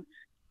sorry, Sam.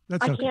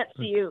 That's I okay. can't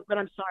see you, but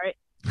I'm sorry.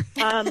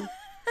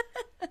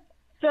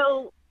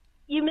 So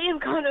you may have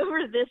gone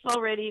over this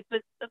already,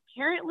 but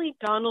apparently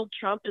Donald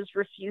Trump is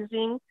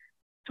refusing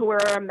to wear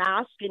a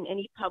mask in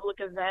any public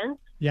event.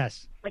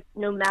 Yes. Like,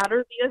 no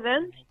matter the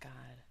event.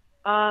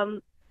 Oh, my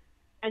God.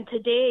 And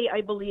today,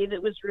 I believe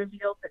it was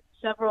revealed that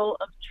several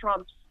of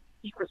Trump's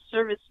Secret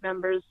Service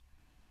members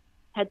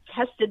had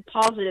tested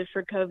positive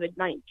for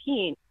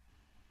COVID-19.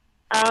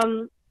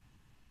 I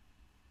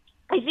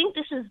think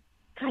this is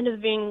kind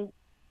of being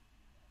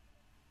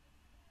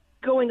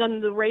going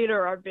under the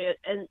radar a bit.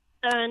 And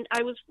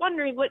I was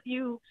wondering what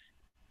you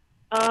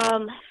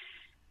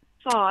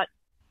thought,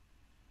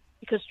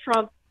 because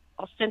Trump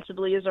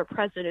ostensibly is our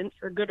president,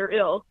 for good or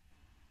ill,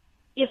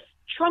 if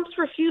Trump's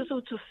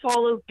refusal to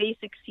follow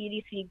basic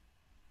CDC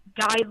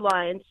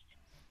guidelines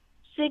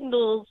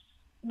signals,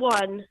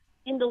 one,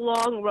 in the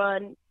long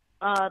run,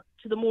 to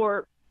the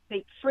more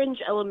fringe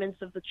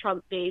elements of the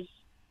Trump base,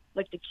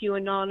 like the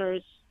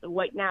QAnoners, the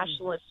white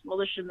nationalists,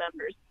 militia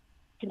members,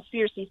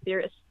 conspiracy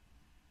theorists.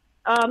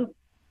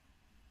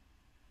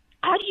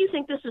 How do you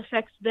think this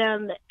affects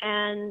them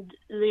and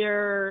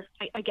their,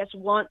 I guess,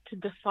 want to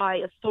defy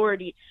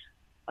authority?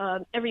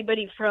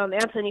 Everybody from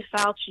Anthony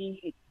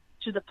Fauci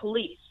to the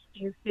police. Do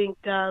you think,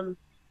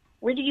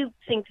 where do you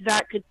think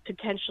that could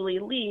potentially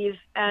leave?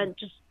 And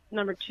just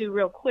number two,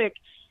 real quick,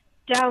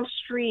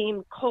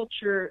 downstream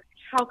culture,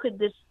 how could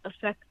this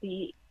affect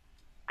the,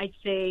 I'd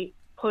say,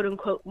 quote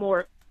unquote,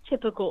 more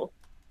typical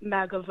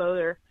MAGA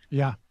voter?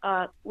 Yeah.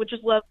 Would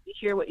just love to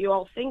hear what you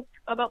all think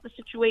about the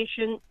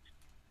situation.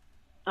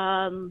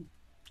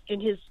 In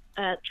his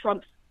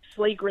Trump's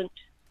flagrant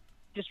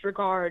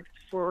disregard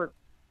for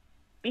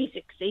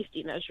basic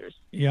safety measures.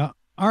 Yeah.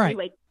 All right.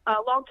 Anyway,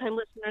 long-time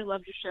listener,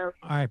 love your show.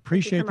 All right.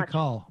 Appreciate so the much.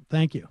 call.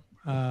 Thank you.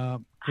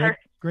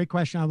 Great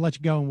question. I'll let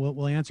you go and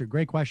we'll answer.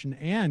 Great question.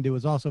 And it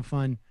was also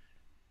fun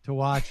to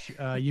watch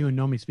you and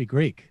Nomi speak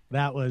Greek.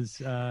 That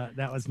was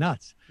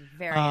nuts.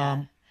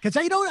 Very.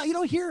 Because you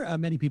don't hear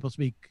many people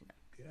speak.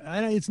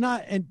 It's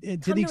not, and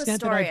to the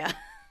extent that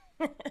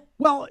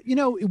well,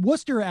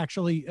 Worcester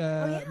actually,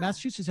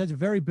 Massachusetts has a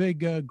very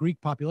big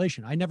Greek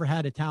population. I never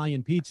had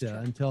Italian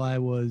pizza until I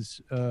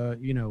was,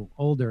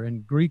 older,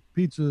 and Greek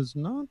pizza is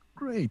not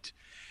great.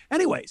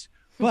 Anyways,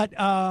 but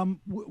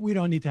we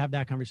don't need to have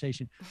that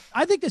conversation.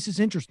 I think this is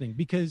interesting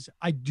because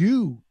I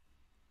do,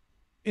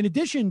 in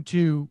addition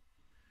to,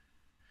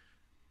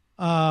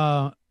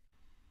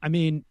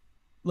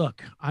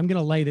 look, I'm going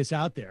to lay this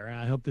out there, and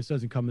I hope this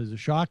doesn't come as a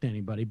shock to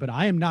anybody, but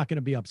I am not going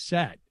to be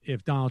upset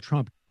if Donald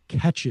Trump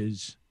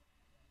catches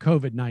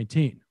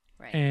COVID-19.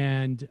 Right.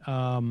 And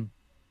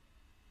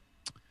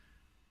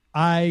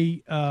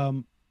I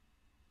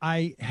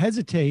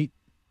hesitate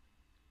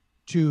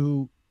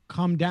to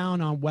come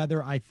down on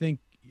whether I think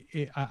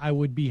I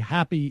would be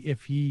happy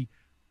if he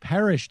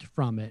perished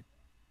from it,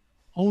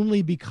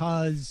 only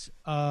because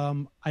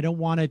I don't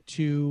want it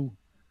to,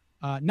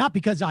 not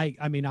because I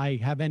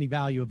have any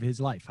value of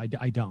his life. I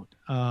don't.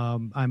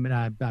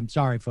 I'm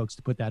sorry, folks,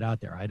 to put that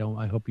out there. I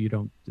hope you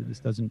don't, this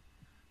doesn't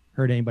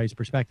hurt anybody's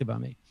perspective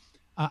on me.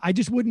 I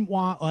just wouldn't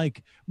want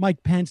like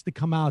Mike Pence to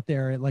come out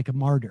there like a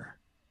martyr.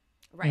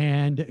 Right.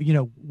 And,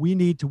 we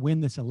need to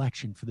win this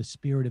election for the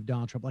spirit of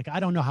Donald Trump. Like, I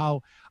don't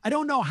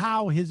know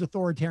how his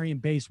authoritarian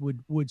base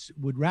would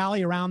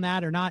rally around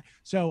that or not.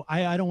 So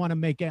I don't want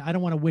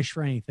to wish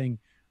for anything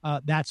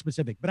that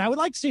specific, but I would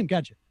like to see him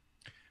catch it.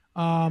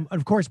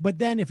 Of course, but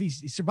then if he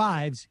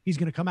survives, he's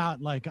going to come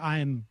out like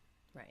I'm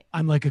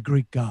like a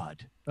Greek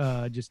god,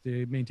 just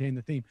to maintain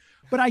the theme.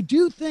 But I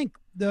do think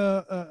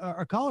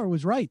our caller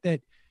was right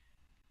that,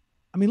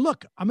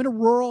 look, I'm in a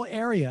rural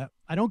area.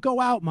 I don't go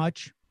out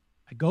much.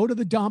 I go to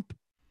the dump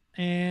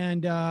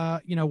and,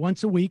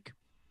 once a week,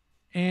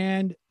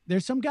 and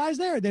there's some guys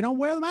there. They don't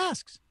wear the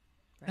masks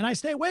and I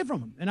stay away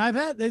from them.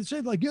 And they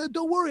said like, yeah,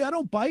 don't worry. I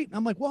don't bite. And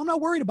I'm like, well, I'm not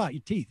worried about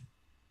your teeth.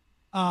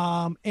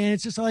 And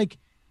it's just like,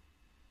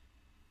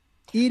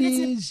 it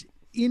is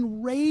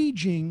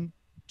enraging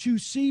to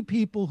see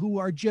people who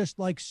are just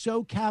like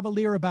so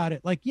cavalier about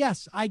it. Like,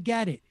 yes, I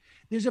get it.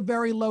 There's a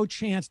very low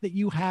chance that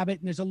you have it,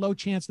 and there's a low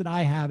chance that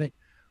I have it,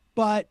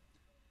 but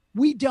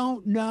we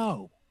don't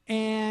know.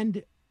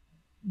 And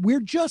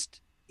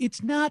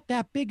it's not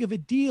that big of a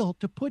deal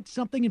to put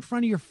something in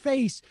front of your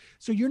face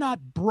so you're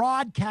not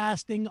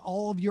broadcasting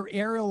all of your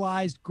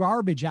aerialized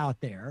garbage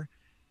out there.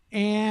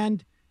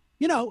 And,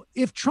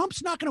 if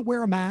Trump's not going to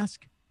wear a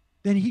mask,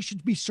 then he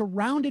should be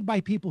surrounded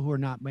by people who are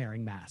not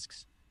wearing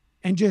masks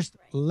and just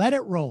let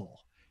it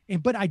roll.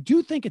 But I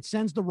do think it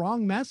sends the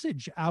wrong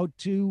message out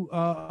to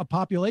a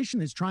population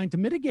that's trying to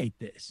mitigate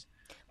this.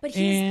 But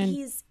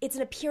it's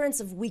an appearance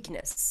of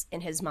weakness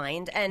in his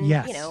mind. And,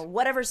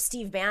 whatever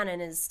Steve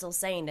Bannon is still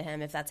saying to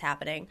him, if that's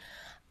happening,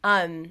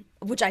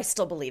 which I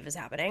still believe is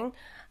happening,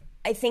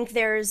 I think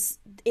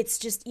it's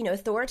just,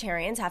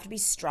 authoritarians have to be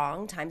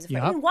strong times of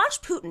fight. Yep.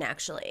 Watch Putin,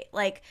 actually.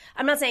 Like,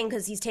 I'm not saying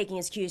because he's taking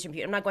his cues from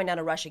Putin. I'm not going down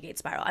a Russiagate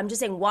spiral. I'm just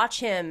saying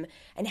watch him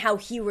and how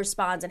he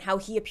responds and how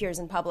he appears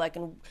in public.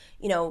 And,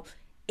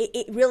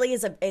 it really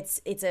is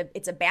it's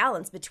a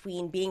balance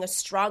between being a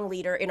strong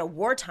leader in a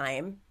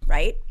wartime,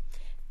 right?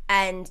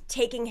 And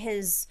taking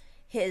his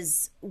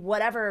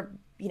whatever,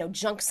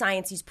 junk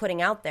science he's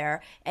putting out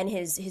there and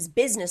his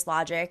business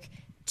logic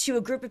to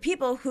a group of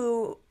people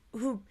who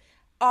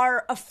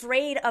are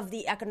afraid of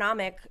the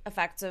economic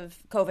effects of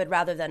COVID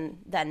rather than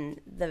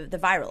the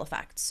viral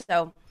effects.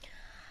 So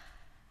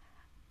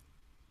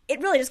it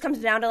really just comes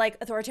down to like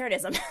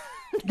authoritarianism.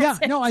 Yeah,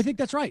 no, I think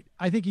that's right.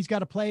 I think he's got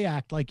to play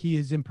act like he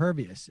is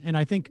impervious. And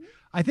I think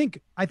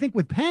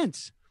with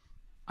Pence,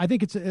 I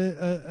think it's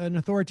an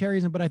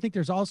authoritarianism, but I think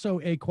there's also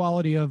a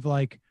quality of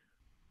like,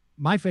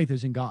 my faith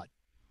is in God.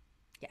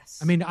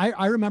 Yes.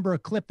 I remember a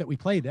clip that we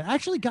played that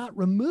actually got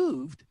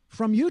removed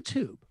from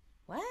YouTube.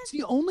 What? It's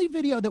the only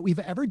video that we've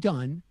ever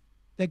done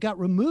that got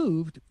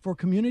removed for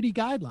community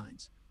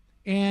guidelines.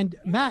 And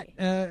Matt,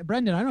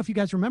 Brendan, I don't know if you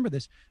guys remember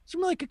this. It's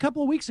from like a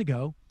couple of weeks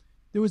ago.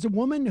 There was a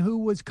woman who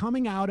was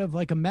coming out of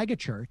like a mega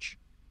church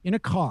in a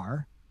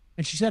car,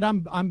 and she said,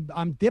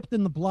 I'm dipped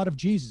in the blood of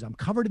Jesus. I'm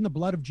covered in the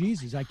blood of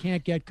Jesus. I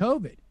can't get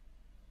COVID.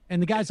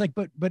 And the guy's like,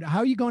 but how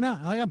are you going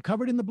out? I'm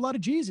covered in the blood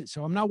of Jesus,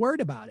 so I'm not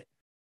worried about it.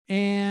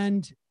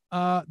 And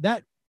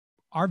that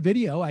our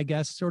video, I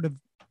guess, sort of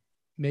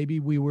maybe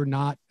we were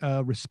not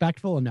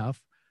respectful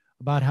enough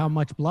about how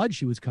much blood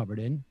she was covered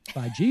in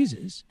by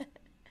Jesus.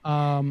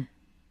 And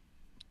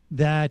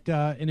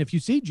if you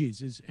see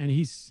Jesus and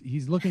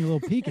he's looking a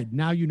little peaked,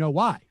 now you know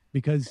why,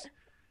 because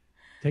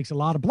takes a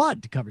lot of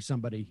blood to cover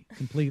somebody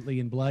completely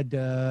in blood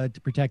to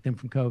protect them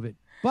from COVID.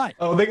 But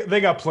they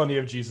got plenty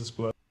of Jesus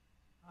blood.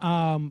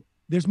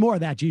 There's more of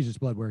that Jesus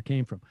blood where it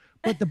came from.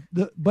 But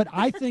but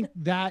I think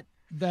that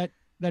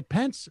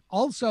Pence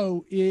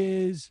also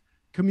is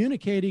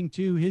communicating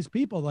to his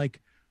people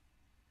like,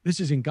 this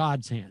is in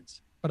God's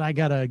hands. But I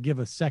gotta give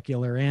a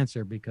secular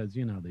answer because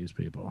these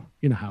people,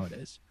 how it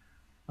is.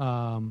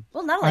 Well,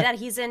 not only that,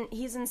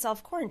 he's in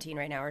self-quarantine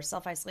right now, or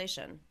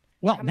self-isolation.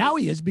 Well, now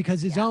he is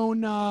because his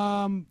own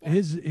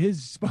his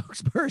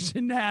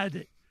spokesperson had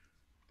it.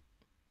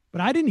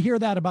 But I didn't hear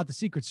that about the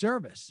Secret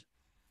Service.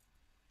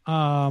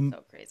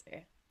 So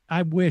crazy.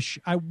 I wish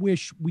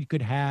we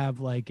could have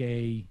like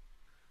a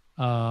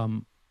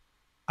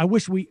I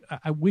wish we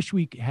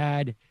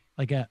had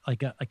like a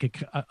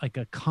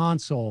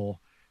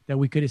console that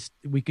we could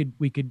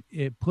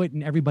put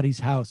in everybody's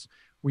house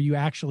where you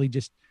actually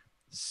just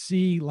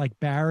see like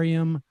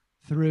barium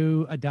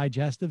through a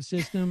digestive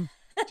system,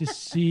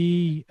 just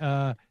see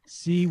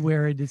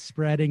where it is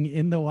spreading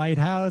in the White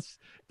House,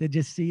 to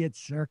just see it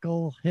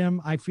circle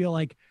him. I feel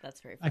like that's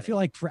very funny. I feel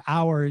like for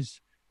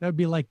hours that would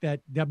be like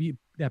that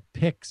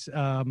PIX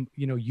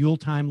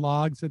Yuletime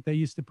logs that they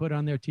used to put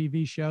on their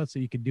TV show, so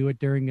you could do it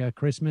during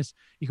Christmas.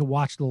 You could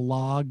watch the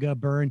log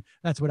burn.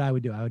 That's what I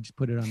would do. I would just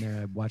put it on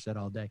there. I'd watch that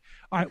all day.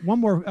 All right, one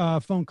more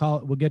phone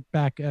call. We'll get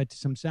back to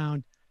some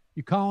sound.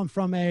 You're calling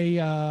from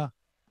a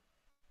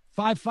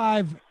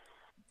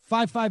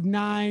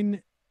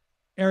 559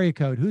 area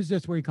code. Who's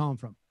this? Where are you calling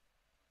from?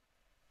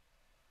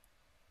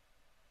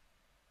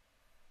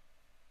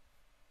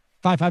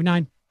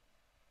 559.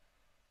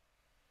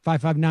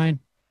 559.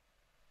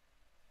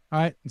 All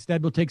right.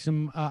 Instead, we'll take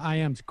some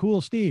IMs. Cool,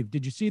 Steve.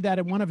 Did you see that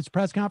at one of his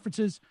press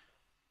conferences?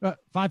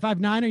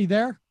 559, are you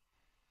there?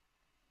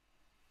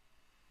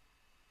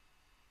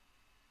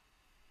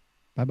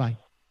 Bye-bye.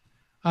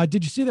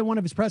 Did you see that one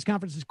of his press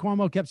conferences,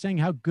 Cuomo kept saying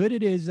how good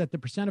it is that the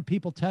percent of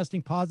people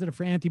testing positive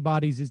for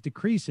antibodies is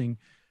decreasing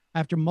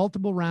after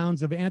multiple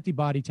rounds of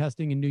antibody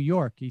testing in New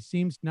York. He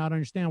seems to not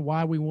understand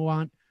why we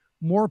want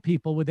more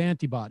people with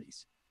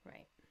antibodies.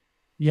 Right.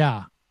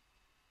 Yeah.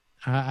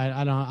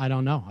 I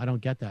don't know. I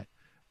don't get that.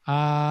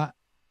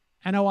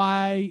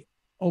 NOI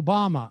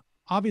Obama.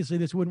 Obviously,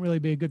 this wouldn't really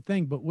be a good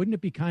thing, but wouldn't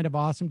it be kind of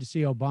awesome to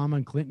see Obama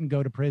and Clinton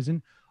go to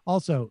prison?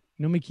 Also,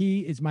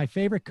 Nomiki is my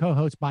favorite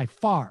co-host by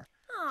far.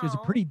 She has a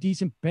pretty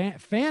decent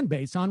fan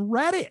base on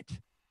Reddit.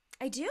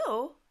 I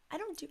do. I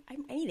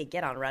need to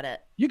get on Reddit.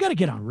 You got to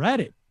get on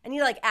Reddit. I need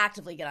to like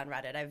actively get on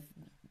Reddit. I've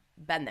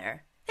been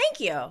there. Thank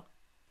you.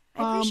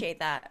 I appreciate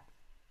that.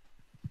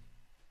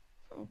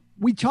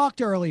 We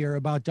talked earlier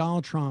about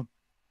Donald Trump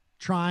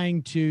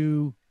trying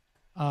to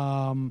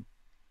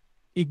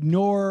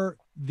ignore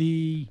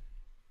the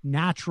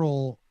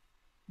natural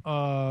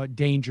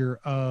danger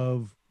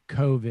of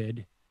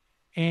COVID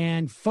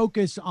and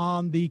focus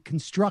on the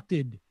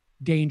constructed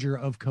danger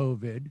of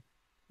COVID,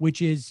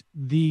 which is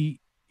the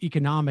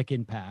economic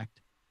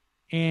impact,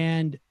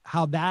 and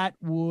how that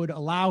would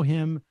allow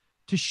him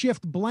to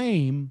shift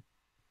blame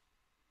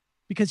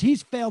because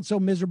he's failed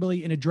so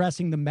miserably in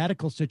addressing the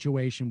medical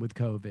situation with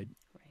COVID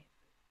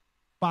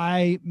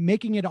by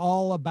making it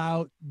all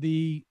about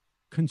the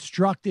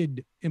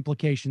constructed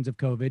implications of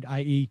COVID,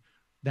 i.e.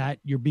 that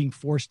you're being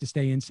forced to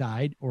stay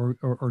inside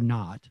or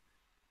not.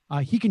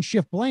 He can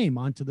shift blame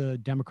onto the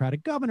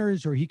Democratic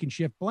governors, or he can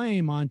shift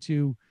blame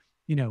onto,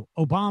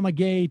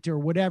 Obamagate or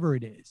whatever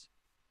it is.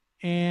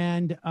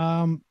 And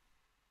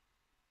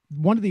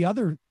one of the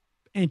other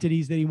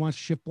entities that he wants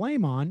to shift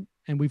blame on,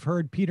 and we've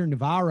heard Peter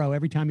Navarro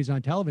every time he's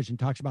on television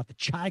talks about the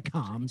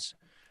Chi-Coms,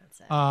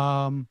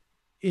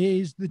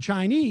 is the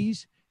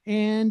Chinese.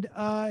 And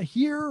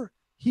here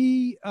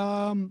he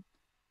does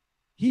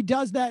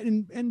that.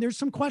 And there's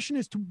some question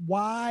as to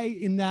why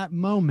in that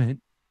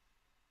moment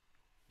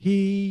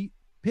he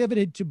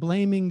pivoted to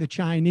blaming the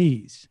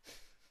Chinese.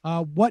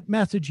 What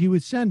message he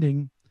was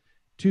sending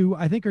to,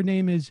 I think her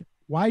name is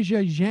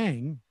Weijia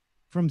Zhang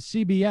from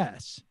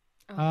CBS.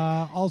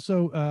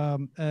 Also,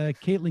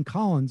 Caitlin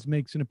Collins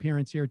makes an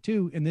appearance here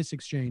too in this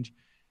exchange.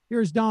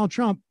 Here's Donald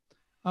Trump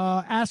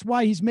asked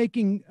why he's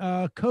making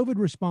COVID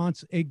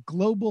response a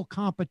global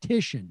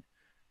competition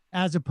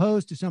as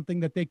opposed to something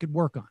that they could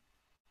work on.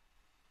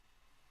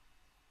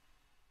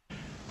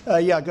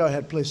 Yeah, go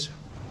ahead, please.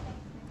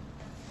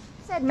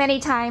 Said many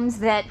times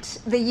that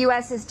the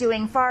U.S. is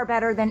doing far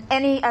better than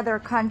any other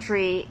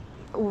country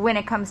when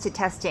it comes to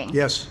testing.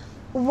 Yes.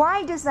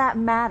 Why does that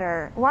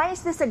matter? Why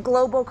is this a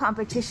global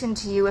competition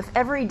to you if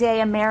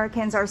everyday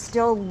Americans are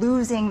still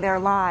losing their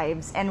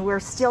lives and we're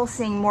still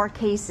seeing more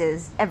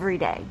cases every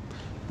day?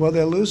 Well,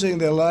 they're losing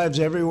their lives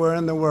everywhere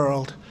in the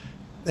world.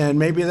 And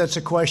maybe that's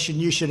a question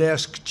you should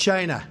ask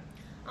China.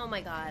 Oh,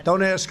 my God.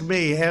 Don't ask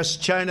me. Ask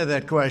China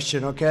that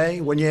question,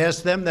 okay? When you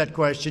ask them that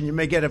question, you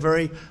may get a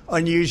very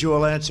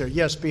unusual answer.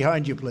 Yes,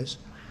 behind you, please.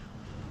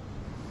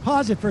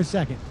 Pause it for a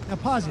second. Now,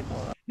 pause it.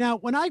 Now,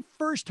 when I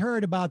first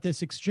heard about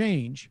this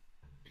exchange,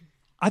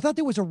 I thought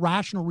there was a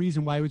rational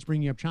reason why he was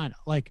bringing up China.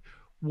 Like,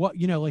 what,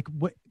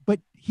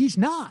 but he's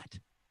not.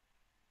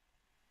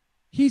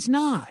 He's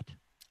not.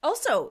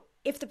 Also,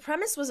 if the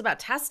premise was about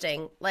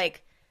testing,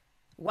 like,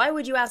 why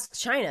would you ask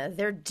China?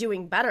 They're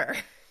doing better.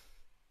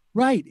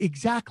 Right,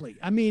 exactly.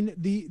 I mean,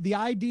 the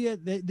idea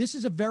that this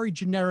is a very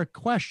generic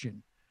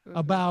question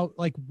about,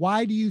 like,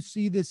 why do you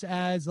see this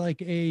as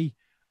like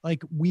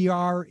we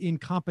are in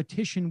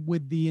competition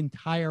with the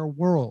entire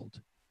world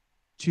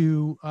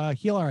to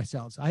heal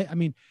ourselves? I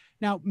mean,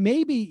 now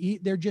maybe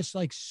they're just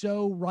like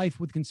so rife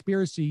with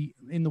conspiracy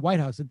in the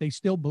White House that they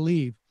still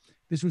believe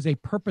this was a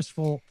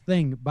purposeful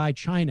thing by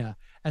China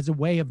as a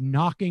way of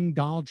knocking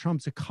Donald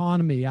Trump's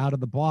economy out of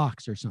the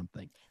blocks or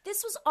something.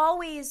 This was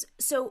always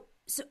so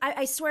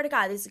I swear to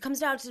God, this comes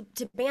down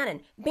to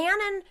Bannon.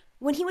 Bannon,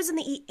 when he was in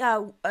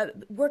the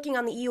working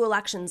on the EU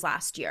elections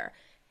last year,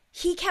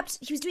 he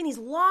was doing these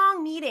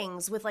long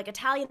meetings with like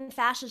Italian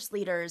fascist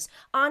leaders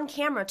on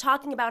camera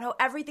talking about how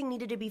everything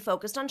needed to be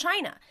focused on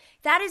China.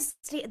 That is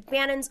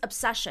Bannon's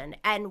obsession.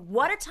 And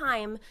what a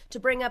time to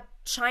bring up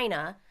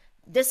China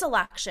this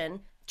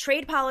election,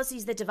 trade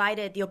policies that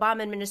divided the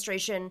Obama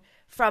administration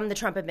from the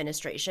Trump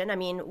administration. I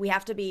mean, we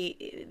have to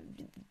be...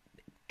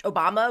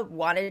 Obama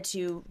wanted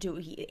to do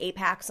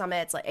APEC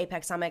summits, like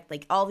APEC summit,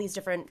 like all these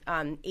different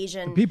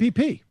Asian...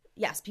 PPP.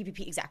 Yes,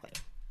 PPP, exactly.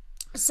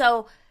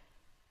 So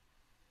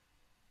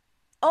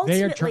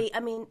ultimately, I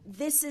mean,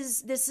 this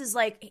is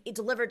like it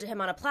delivered to him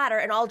on a platter,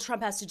 and all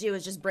Trump has to do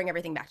is just bring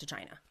everything back to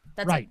China.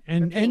 That's right.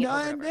 Like,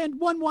 and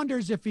one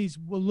wonders if he's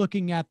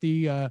looking at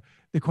the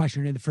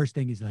question, and the first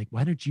thing is like,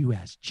 why don't you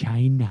ask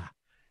China?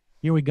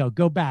 Here we go.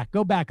 Go back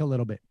a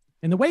little bit.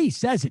 And the way he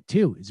says it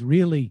too is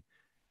really...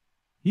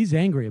 he's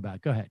angry about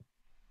it. Go ahead.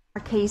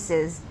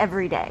 Cases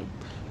every day.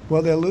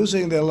 Well, they're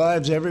losing their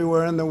lives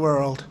everywhere in the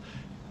world.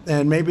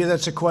 And maybe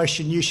that's a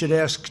question you should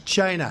ask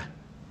China.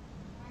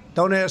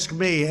 Don't ask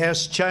me.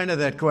 Ask China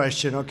that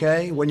question,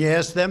 okay? When you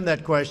ask them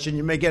that question,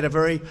 you may get a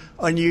very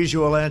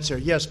unusual answer.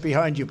 Yes,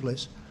 behind you,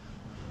 please.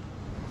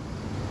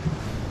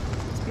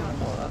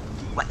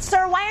 What,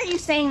 sir, why are you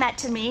saying that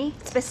to me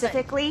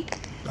specifically?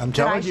 I'm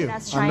telling you,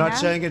 I'm not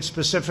saying it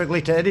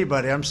specifically to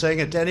anybody. I'm saying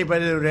it to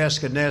anybody that would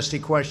ask a nasty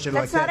question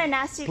like that. That's not a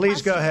nasty question.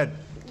 Please go ahead.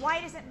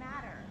 Why does it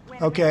matter?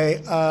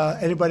 Okay,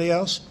 anybody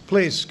else?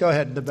 Please, go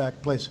ahead in the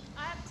back, please.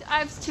 I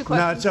have two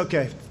questions. No, it's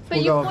okay.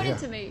 But you pointed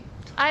to me.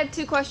 I have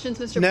two questions,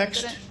 Mr.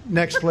 President.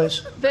 Next,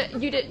 please. But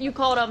you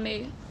called on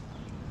me.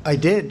 I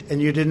did,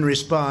 and you didn't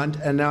respond,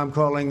 and now I'm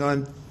calling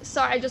on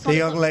Sorry, I just the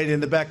young lady in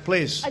the back,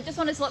 please. I just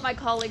wanted to let my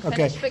colleague finish,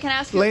 Okay. but can I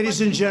ask you Ladies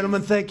and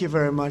gentlemen, thank you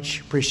very much.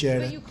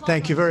 Appreciate it.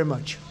 Thank you very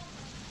much.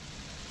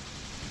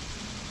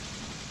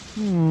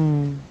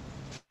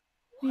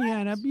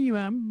 Yeah,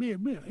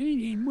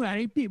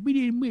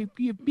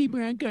 people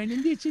aren't going to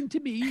listen to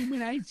me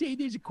when I say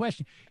there's a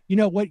question. You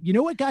know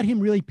what got him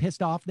really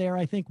pissed off there,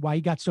 I think, why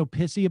he got so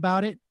pissy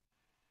about it?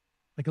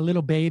 Like a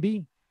little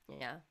baby.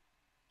 Yeah.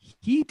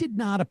 He did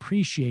not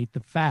appreciate the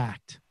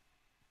fact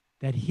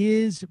that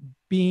he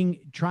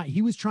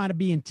was trying to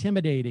be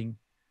intimidating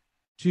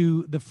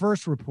to the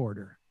first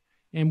reporter.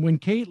 And when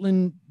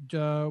Caitlin,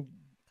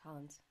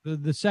 Collins,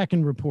 the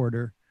second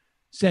reporter,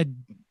 said,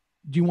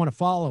 do you want to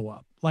follow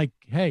up? Like,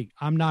 hey,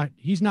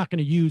 he's not going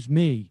to use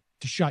me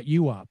to shut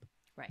you up.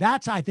 Right.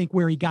 That's, I think,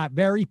 where he got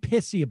very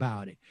pissy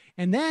about it.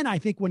 And then I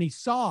think when he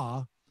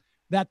saw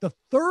that the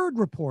third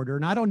reporter,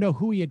 and I don't know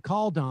who he had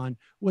called on,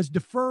 was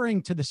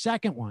deferring to the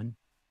second one,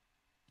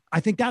 I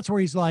think that's where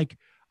he's like,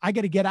 I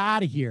got to get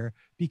out of here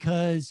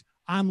because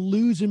I'm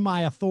losing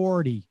my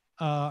authority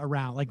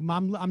around. Like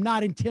I'm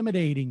not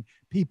intimidating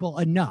people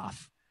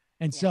enough.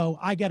 And so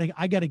I got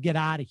to get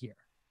out of here.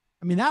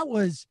 I mean,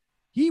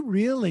 he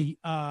really,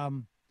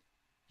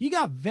 he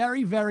got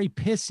very, very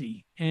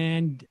pissy,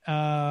 and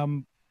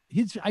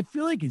I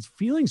feel like his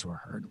feelings were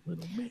hurt a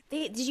little bit.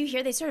 Did you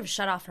hear they sort of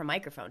shut off her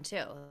microphone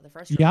too? The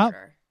first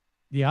reporter.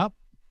 Yep.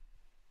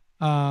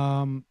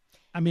 I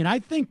mean, I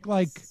think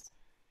like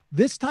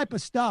this type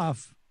of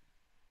stuff,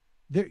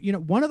 there,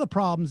 one of the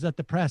problems that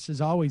the press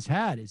has always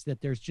had is that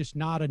there's just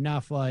not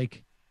enough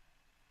like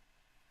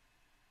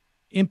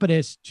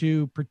impetus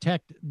to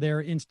protect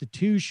their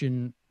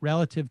institution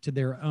relative to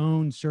their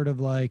own sort of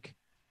like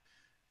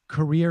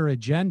career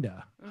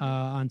agenda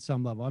on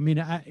some level. I mean,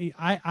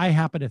 I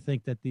happen to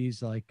think that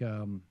these like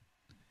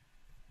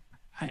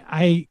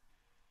I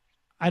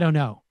don't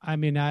know. I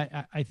mean,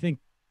 I think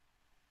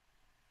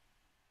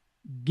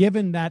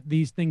given that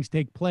these things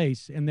take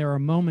place and there are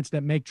moments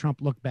that make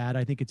Trump look bad,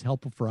 I think it's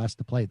helpful for us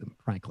to play them,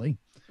 frankly.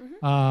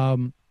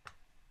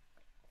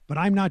 But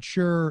I'm not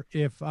sure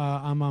if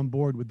I'm on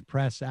board with the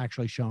press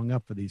actually showing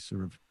up for these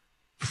sort of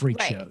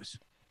freak shows.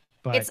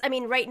 But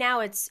right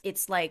now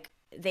it's like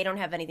they don't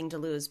have anything to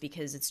lose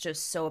because it's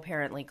just so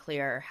apparently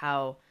clear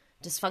how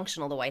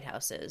dysfunctional the White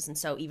House is. And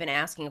so even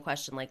asking a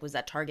question like, was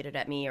that targeted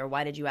at me, or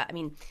why did you,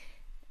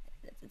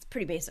 it's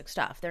pretty basic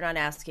stuff. They're not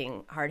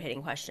asking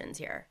hard-hitting questions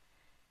here.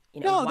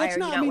 No, why that's are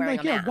not. You not I mean, wearing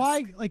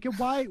like, a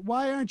mask?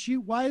 why aren't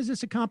you? Why is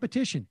this a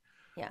competition?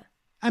 Yeah.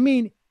 I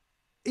mean,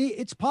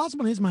 it's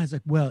possible in his mind. It's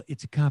like, well,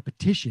 it's a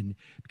competition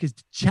because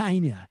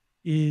China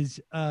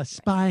is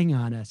spying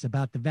on us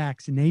about the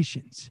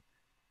vaccinations,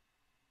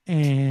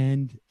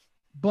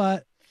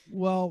 but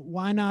well,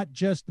 why not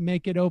just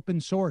make it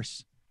open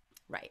source?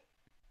 Right.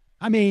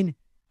 I mean,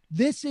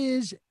 this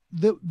is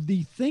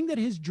the thing that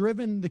has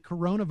driven the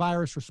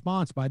coronavirus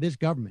response by this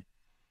government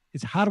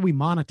is how do we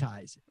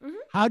monetize it? Mm-hmm.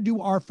 How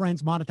do our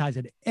friends monetize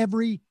it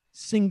every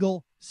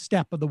single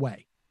step of the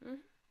way? Mm-hmm.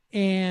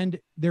 And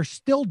they're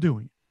still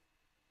doing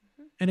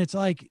it. Mm-hmm. And it's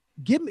like,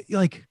 give me,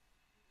 like,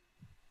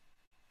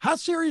 how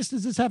serious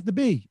does this have to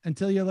be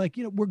until you're like,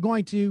 you know, we're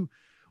going to,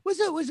 was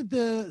it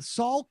the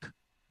Salk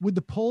with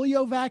the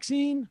polio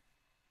vaccine?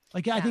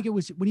 Like, I think it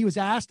was when he was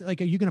asked,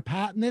 like, are you going to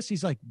patent this?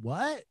 He's like,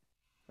 what?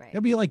 Right.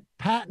 It'll be like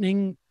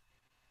patenting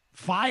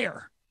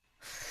fire.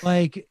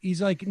 Like,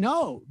 he's like,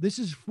 no,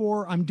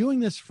 I'm doing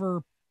this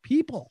for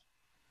people.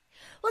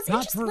 Well, it's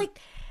interesting. Like,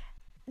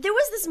 there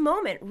was this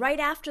moment right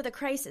after the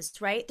crisis,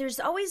 right? There's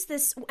always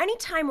this,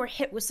 anytime we're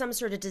hit with some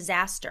sort of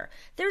disaster,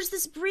 there's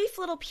this brief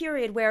little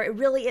period where it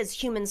really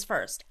is humans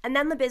first. And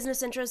then the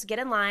business interests get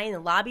in line, the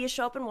lobbyists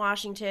show up in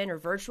Washington or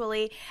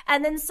virtually,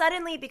 and then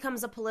suddenly it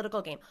becomes a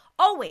political game.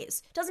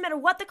 Always. Doesn't matter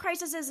what the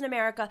crisis is in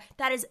America,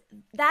 that is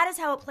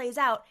how it plays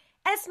out.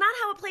 And it's not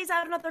how it plays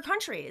out in other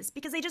countries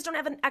because they just don't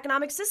have an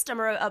economic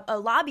system or a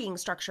lobbying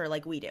structure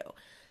like we do.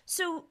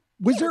 So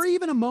was there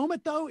even a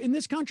moment, though, in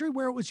this country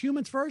where it was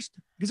humans first?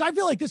 Because I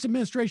feel like this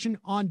administration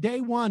on day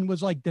one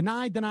was like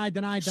deny.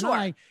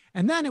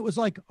 And then it was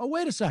like, oh,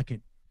 wait a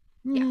second.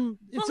 Yeah.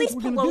 Well, at least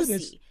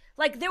Pelosi.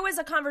 Like, there was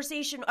a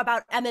conversation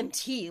about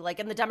MMT, like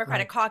in the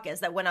Democratic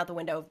caucus, that went out the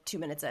window 2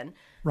 minutes in.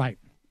 Right.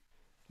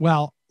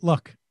 Well,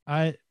 look,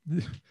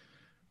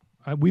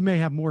 we may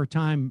have more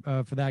time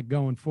for that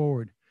going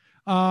forward.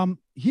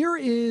 Here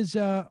is,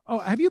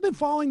 have you been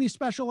following these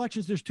special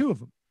elections? There's two of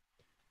them.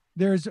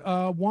 There's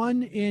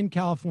one in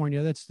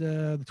California. That's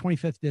the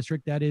 25th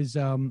district. That is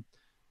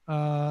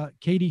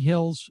Katie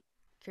Hill's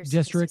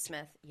district. Christy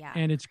Smith. Yeah.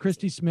 And it's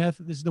Christy Smith.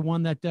 This is the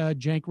one that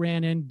Cenk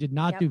ran in, did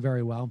not do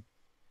very well.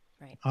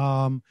 Right.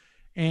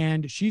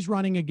 And she's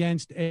running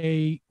against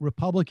a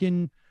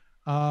Republican,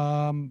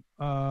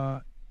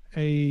 I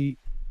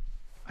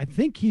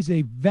think he's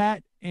a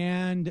vet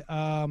and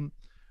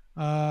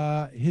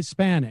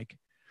Hispanic.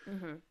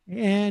 Mm-hmm.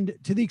 And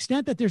to the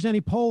extent that there's any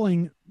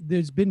polling,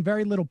 there's been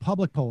very little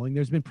public polling.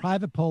 There's been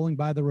private polling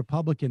by the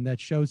Republican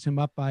that shows him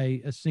up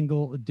by a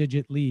single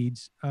digit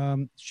leads.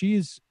 I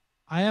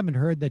haven't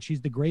heard that she's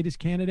the greatest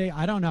candidate.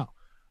 I don't know.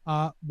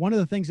 One of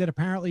the things that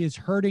apparently is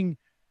hurting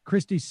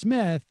Christy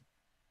Smith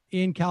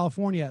in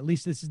California, at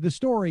least this is the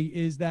story,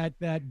 is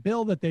that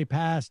bill that they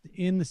passed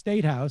in the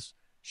State House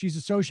she's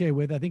associated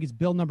with, I think it's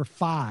bill number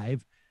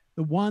 5,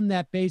 the one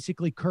that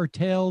basically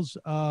curtails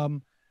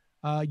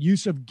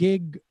use of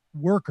gig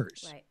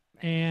workers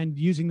and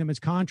using them as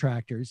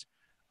contractors.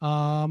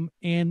 And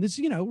this,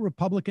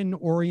 Republican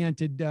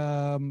oriented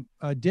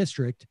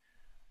district.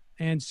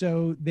 And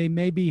so they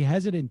may be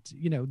hesitant,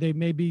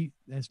 they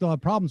still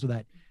have problems with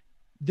that.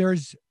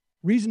 There's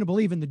reason to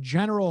believe in the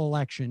general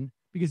election,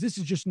 because this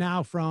is just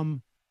now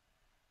from,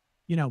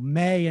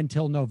 May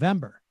until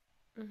November,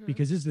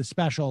 because this is the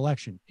special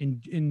election.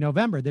 In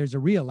November, there's a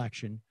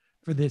re-election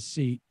for this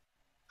seat,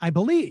 I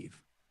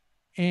believe.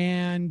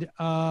 And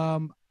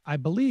I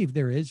believe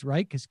there is,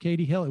 right? Because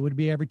Katie Hill, it would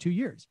be every 2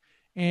 years.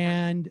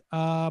 And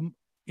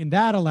in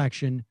that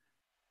election,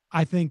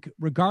 I think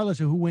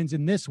regardless of who wins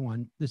in this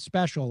one, the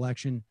special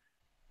election,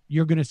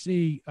 you're going to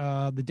see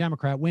the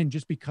Democrat win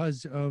just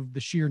because of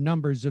the sheer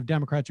numbers of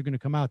Democrats who are going to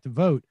come out to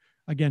vote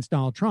against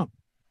Donald Trump.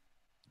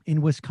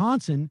 In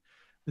Wisconsin,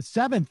 the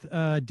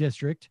 7th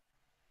district,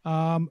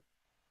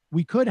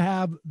 we could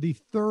have the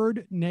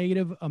 3rd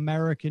Native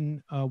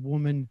American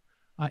woman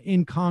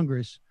in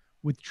Congress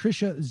with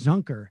Tricia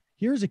Zunker.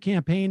 Here's a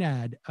campaign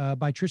ad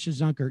by Tricia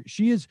Zunker.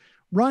 She is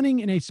running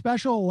in a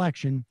special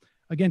election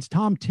against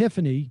Tom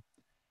Tiffany,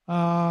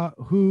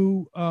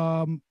 who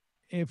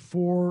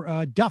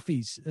for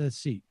Duffy's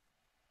seat,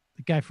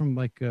 the guy from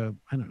I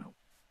don't know,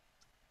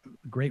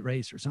 Great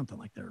Race or something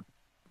like their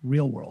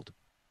Real World.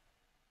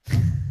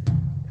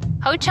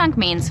 Ho-Chunk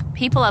means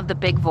people of the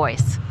big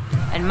voice,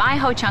 and my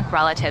Ho-Chunk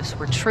relatives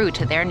were true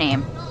to their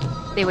name.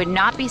 They would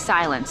not be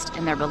silenced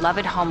in their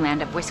beloved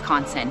homeland of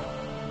Wisconsin,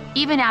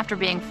 even after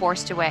being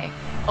forced away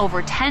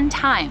over 10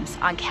 times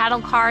on cattle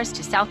cars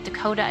to South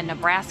Dakota and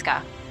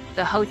Nebraska.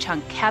 The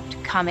Ho-Chunk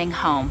kept coming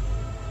home.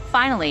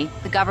 Finally,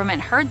 the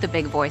government heard the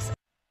big voice.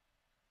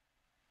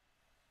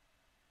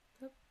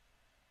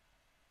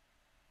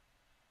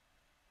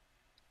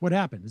 What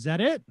happened? Is that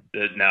it?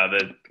 No,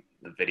 the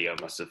video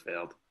must have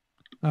failed.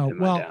 Oh,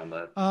 well,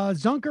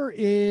 Zunker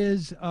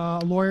is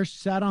a lawyer,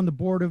 sat on the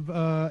board of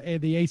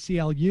the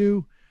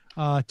ACLU,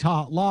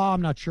 taught law,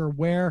 I'm not sure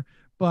where,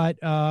 but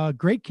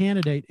great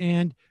candidate.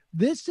 And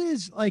this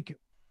is like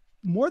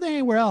more than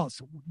anywhere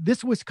else,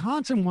 this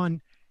Wisconsin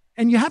one,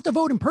 and you have to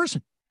vote in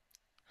person.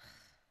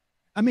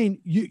 I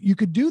mean, you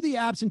could do the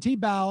absentee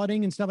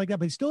balloting and stuff like that,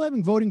 but still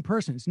having voting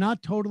person. It's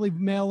not totally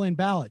mail-in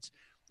ballots.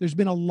 There's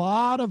been a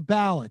lot of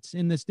ballots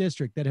in this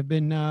district that have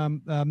been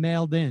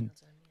mailed in.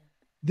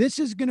 This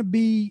is going to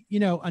be,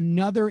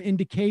 another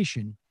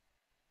indication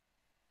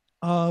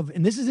of,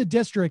 and this is a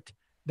district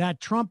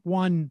that Trump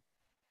won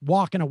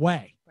walking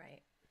away.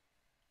 Right.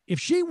 if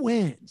she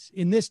wins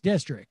in this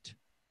district,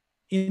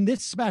 in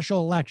this special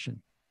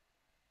election,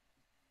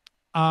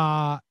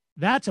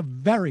 that's a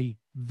very,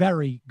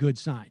 very good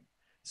sign.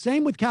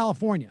 Same with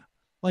California.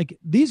 Like,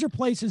 these are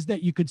places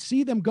that you could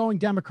see them going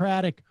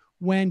Democratic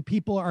when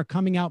people are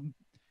coming out,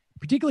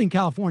 particularly in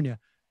California,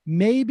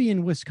 maybe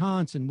in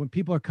Wisconsin when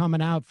people are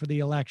coming out for the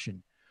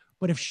election.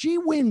 But if she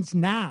wins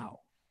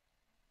now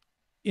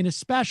in a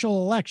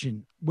special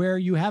election where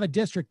you have a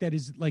district that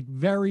is like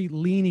very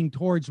leaning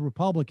towards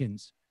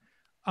Republicans,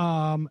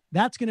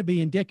 that's going to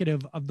be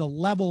indicative of the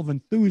level of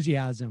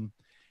enthusiasm.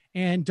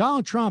 And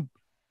Donald Trump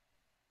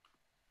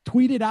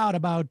tweeted out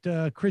about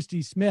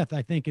Christy Smith,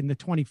 I think, in the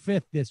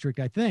 25th district,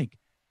 I think.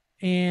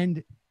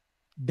 And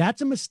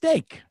that's a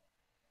mistake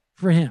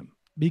for him,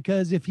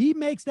 because if he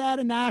makes that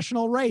a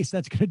national race,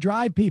 that's going to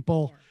drive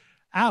people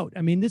out.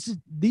 I mean,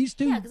 these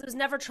two. Yeah, because it was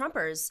never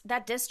Trumpers.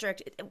 That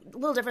district, a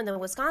little different than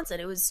Wisconsin.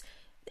 It was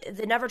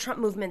the Never Trump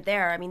movement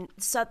there. I mean,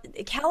 so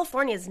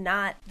California is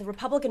not, the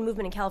Republican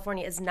movement in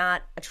California is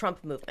not a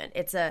Trump movement.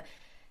 It's a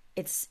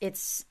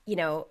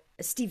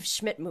Steve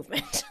Schmidt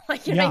movement.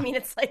 Like, you know what I mean?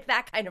 It's like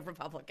that kind of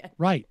Republican.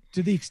 Right.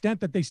 To the extent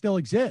that they still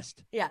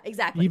exist. Yeah,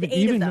 exactly. The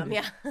eight of them.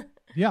 Yeah.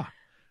 Yeah.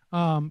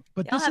 But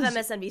they all have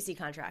MSNBC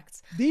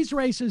contracts. These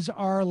races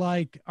are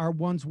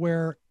ones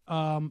where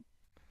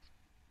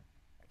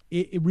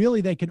it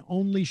really, they can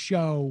only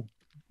show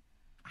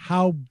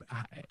how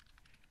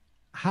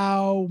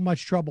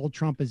much trouble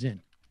Trump is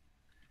in.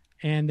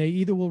 And they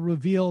either will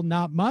reveal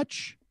not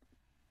much,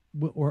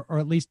 or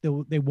at least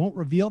they won't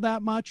reveal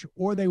that much,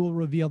 or they will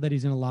reveal that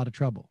he's in a lot of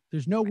trouble.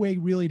 There's no way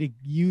really to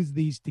use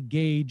these to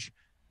gauge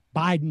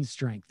Biden's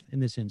strength in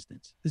this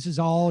instance. This is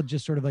all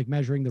just sort of like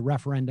measuring the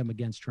referendum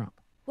against Trump.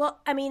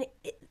 Well, I mean,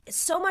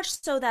 so much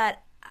so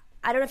that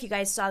I don't know if you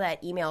guys saw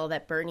that email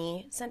that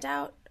Bernie sent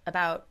out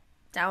about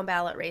down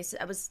ballot races.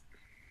 I was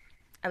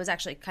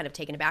actually kind of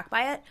taken aback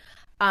by it.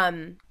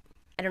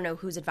 I don't know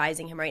who's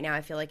advising him right now.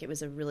 I feel like it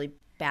was a really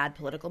bad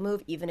political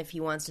move, even if he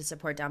wants to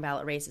support down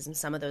ballot races. And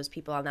some of those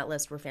people on that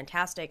list were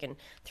fantastic. And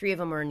 3 of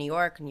them were in New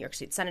York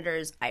State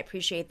senators. I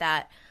appreciate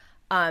that.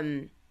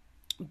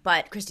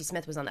 But Christy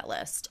Smith was on that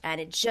list. And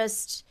it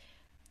just,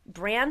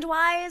 brand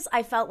wise,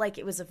 I felt like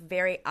it was a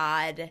very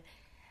odd,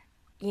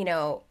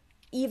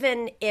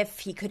 even if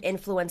he could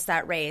influence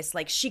that race,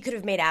 like she could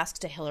have made asks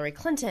to Hillary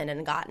Clinton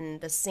and gotten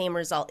the same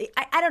result.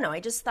 I don't know.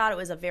 I just thought it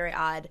was a very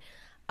odd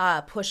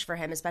push for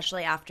him,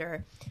 especially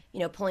after,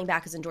 pulling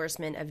back his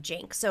endorsement of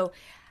Cenk. So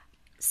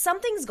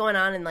something's going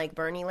on in like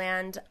Bernie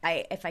land.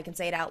 If I can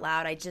say it out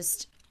loud,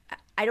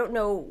 I don't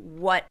know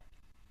what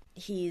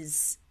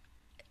he's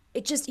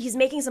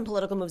making some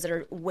political moves that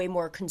are way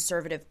more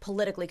conservative,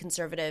 politically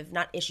conservative,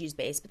 not issues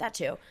based, but that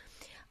too,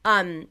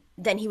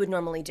 than he would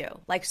normally do.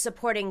 Like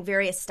supporting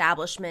very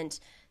establishment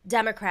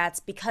Democrats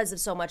because of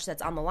so much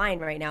that's on the line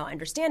right now,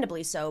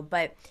 understandably so.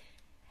 But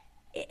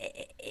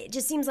it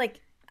just seems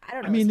like, I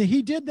don't know. I mean,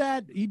 he did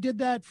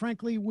that,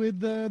 frankly,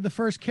 with the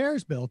first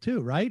CARES bill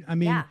too, right? I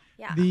mean,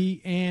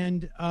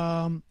 and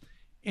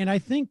I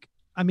think,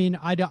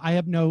 I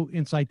have no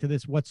insight to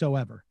this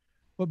whatsoever,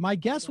 but my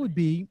guess would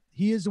be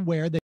he is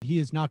aware that he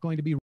is not going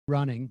to be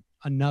running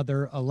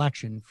another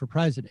election for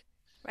president.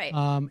 Right.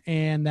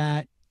 And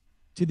that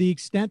to the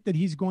extent that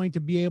he's going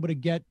to be able to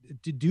get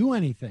to do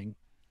anything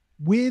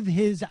with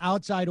his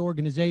outside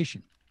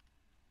organization,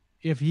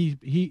 if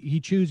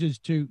he chooses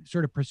to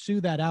sort of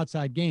pursue that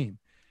outside game,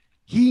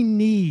 he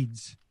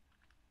needs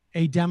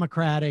a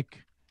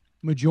Democratic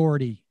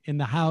majority in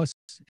the House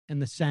and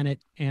the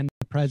Senate and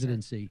the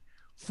presidency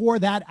for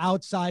that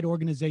outside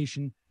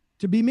organization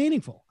to be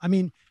meaningful. I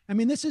mean,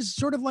 this is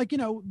sort of like,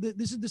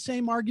 this is the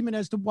same argument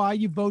as to why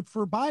you vote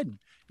for Biden.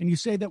 And you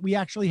say that we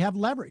actually have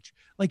leverage.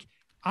 Like,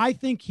 I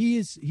think he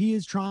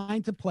is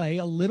trying to play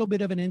a little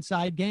bit of an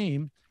inside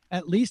game,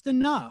 at least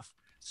enough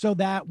so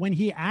that when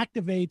he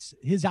activates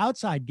his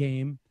outside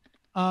game,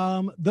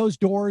 those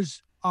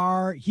doors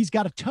he's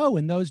got a toe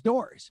in those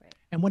doors. Right.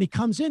 And when he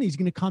comes in, he's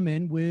going to come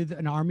in with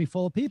an army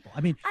full of people. I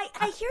mean,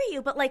 I hear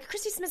you, but like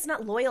Christy Smith's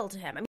not loyal to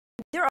him. I mean,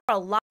 there are a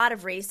lot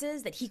of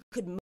races that he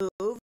could move.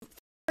 For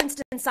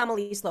instance,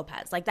 Samalis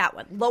Lopez, like that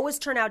one,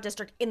 lowest turnout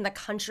district in the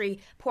country,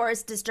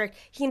 poorest district.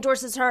 He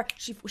endorses her.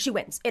 She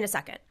wins in a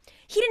second.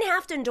 He didn't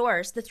have to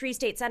endorse the 3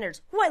 state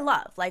senators, who I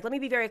love. Like, let me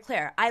be very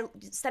clear.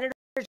 Senator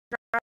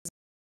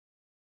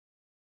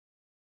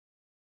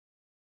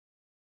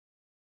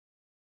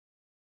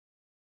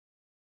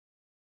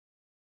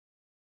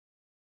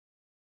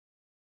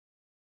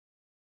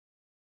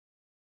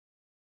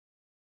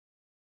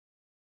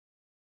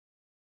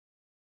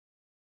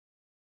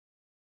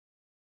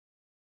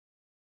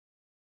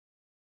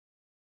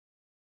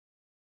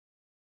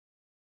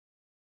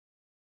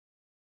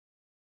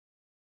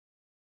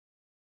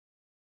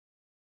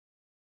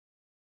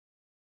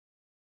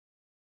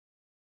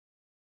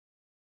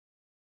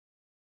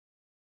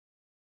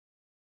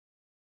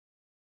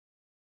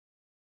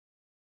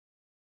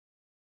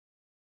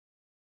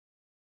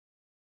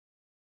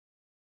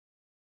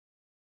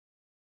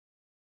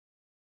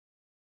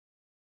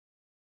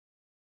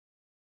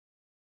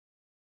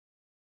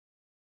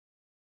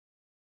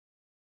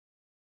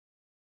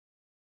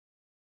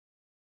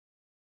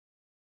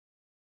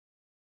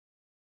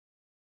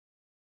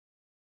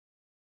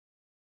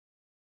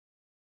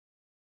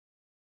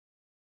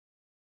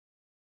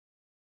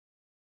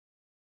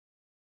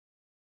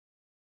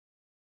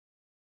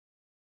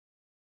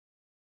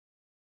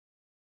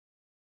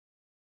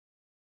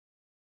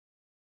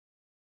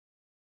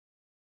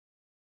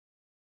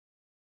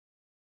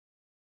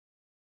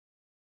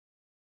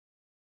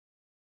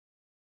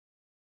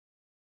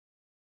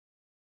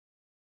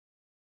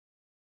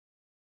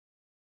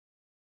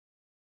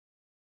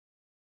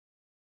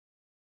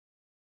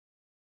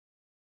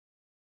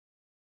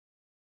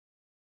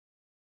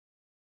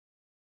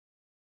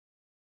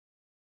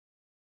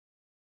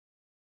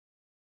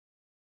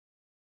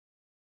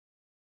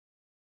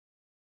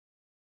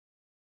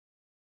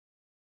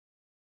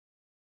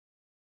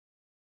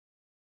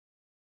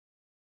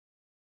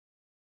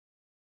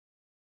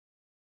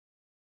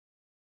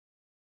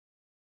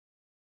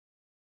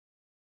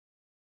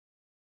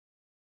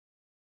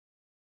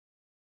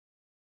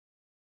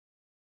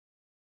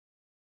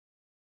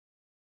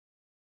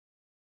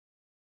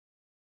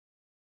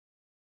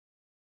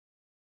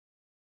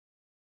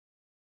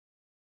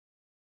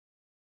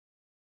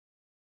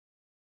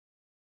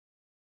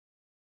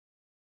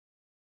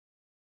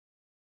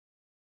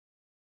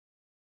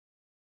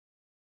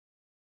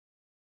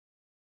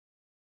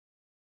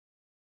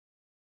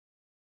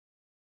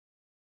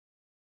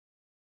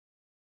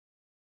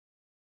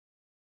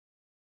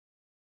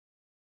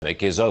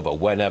is over,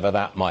 whenever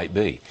that might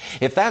be.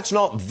 If that's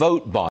not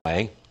vote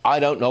buying, I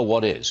don't know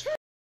what is.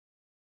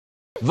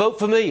 Vote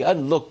for me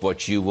and look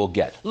what you will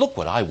get. Look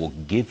what I will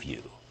give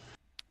you.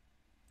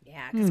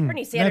 Yeah, because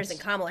Bernie Sanders and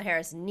Kamala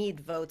Harris need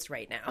votes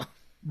right now.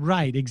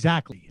 Right,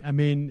 exactly. I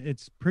mean,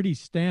 it's pretty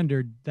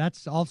standard.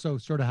 That's also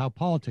sort of how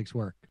politics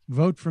work.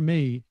 Vote for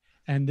me,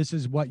 and this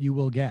is what you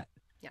will get.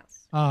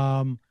 Yes.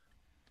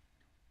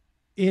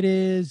 It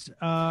is,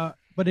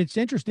 but it's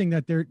interesting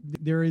that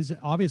there is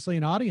obviously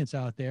an audience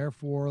out there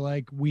for,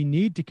 like, we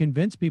need to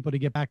convince people to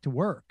get back to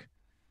work,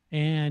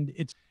 and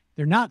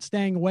they're not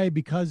staying away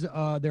because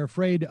they're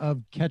afraid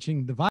of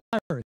catching the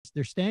virus.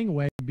 They're staying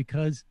away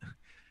because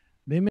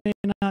they may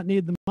not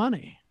need the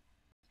money.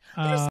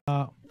 That's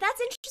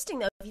interesting,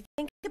 though. If you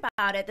think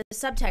about it, the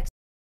subtext.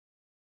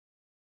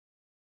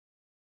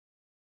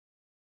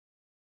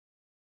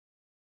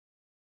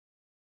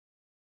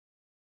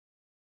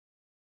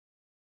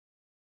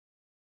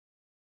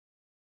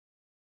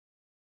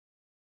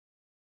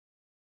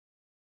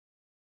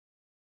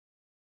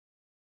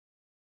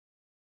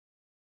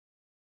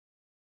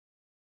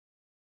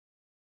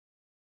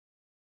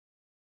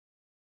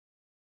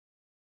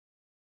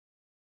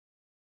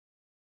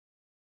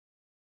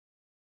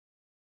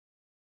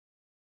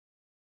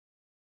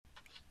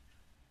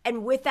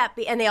 And with that,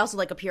 and they also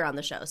appear on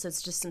the show, so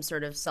it's just some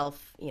sort of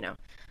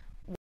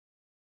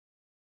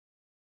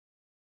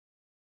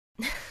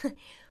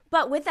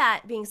But with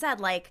that being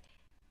said,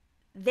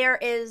 there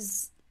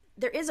is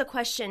a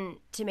question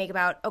to make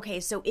about, okay,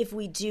 so if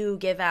we do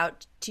give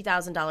out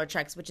 $2,000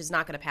 checks, which is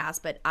not going to pass,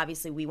 but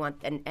obviously we want,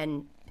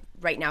 and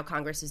right now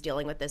Congress is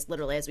dealing with this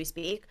literally as we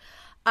speak.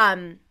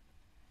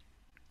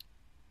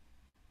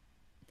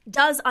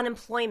 Does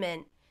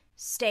unemployment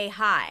stay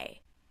high?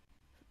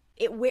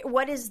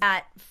 What is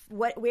that?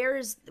 Where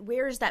is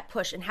that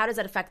push, and how does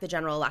that affect the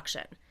general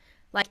election?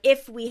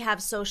 If we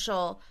have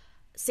social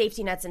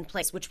safety nets in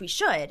place, which we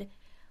should,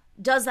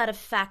 does that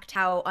affect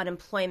how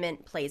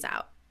unemployment plays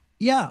out?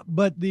 Yeah,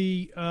 but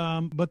the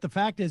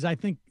fact is, I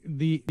think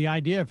the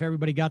idea, if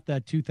everybody got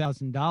that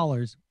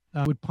 $2,000,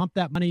 would pump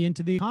that money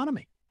into the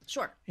economy.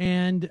 Sure.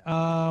 And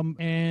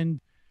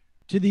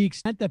to the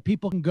extent that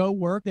people can go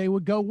work, they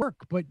would go work.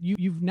 But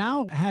you've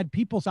now had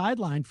people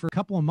sidelined for a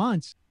couple of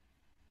months.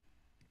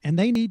 And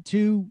they need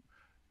to,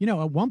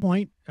 at one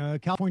point,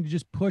 California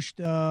just pushed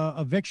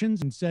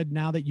evictions and said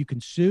now that you can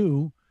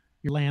sue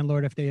your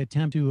landlord if they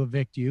attempt to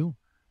evict you.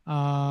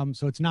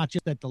 So it's not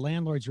just that the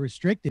landlord's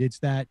restricted, it's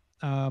that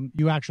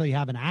you actually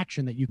have an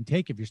action that you can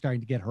take if you're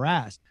starting to get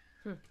harassed.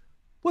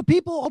 Well,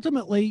 people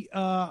ultimately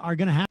are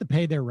going to have to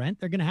pay their rent.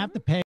 They're going to have to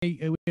pay.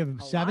 We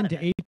have 7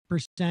 to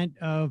 8%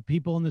 of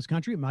people in this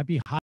country, it might be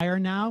higher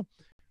now,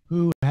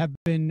 who have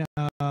been,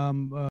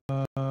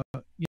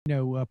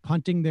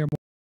 punting their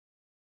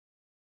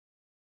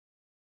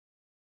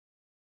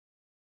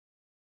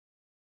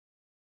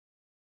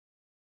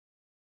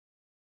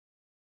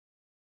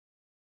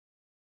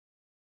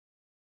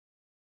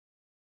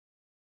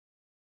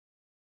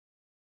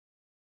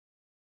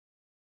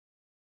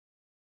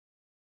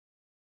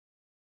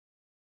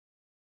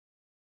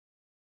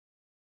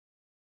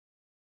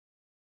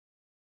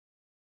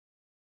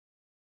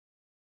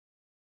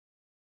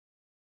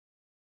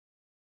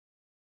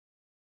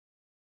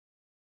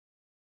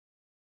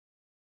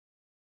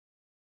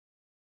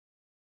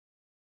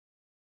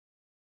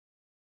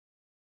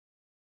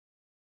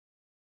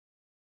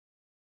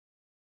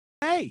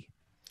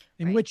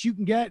in which you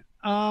can get,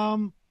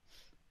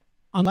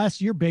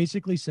 unless you're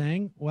basically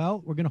saying,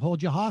 well, we're going to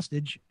hold you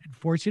hostage and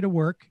force you to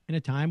work in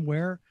a time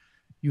where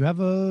you have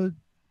a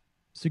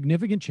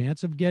significant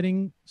chance of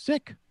getting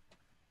sick.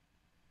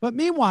 But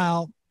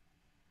meanwhile,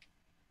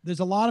 there's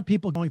a lot of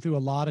people going through a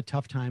lot of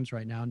tough times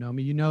right now.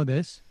 Nomi, you know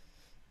this.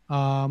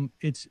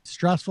 It's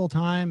stressful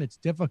time. It's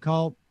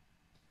difficult.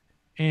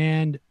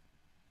 And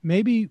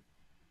I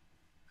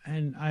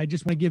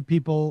just want to give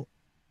people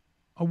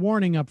a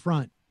warning up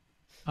front.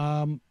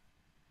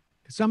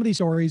 Some of these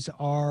stories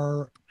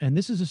are, and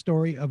this is a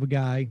story of a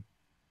guy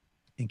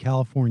in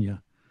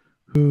California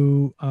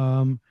who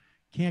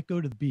can't go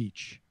to the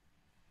beach,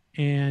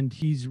 and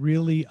he's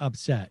really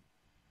upset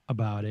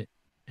about it.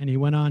 And he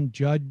went on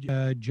Judge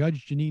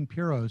Jeanine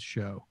Pirro's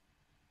show.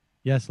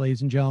 Yes,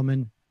 ladies and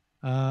gentlemen.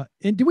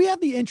 And do we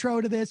have the intro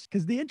to this?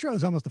 Because the intro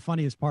is almost the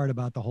funniest part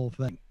about the whole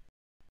thing.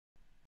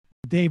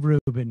 Dave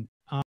Rubin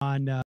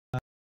on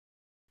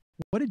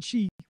how did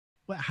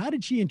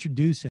she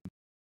introduce him?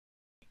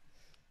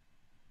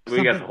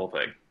 We got the whole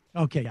thing.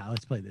 Okay, yeah,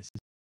 let's play this.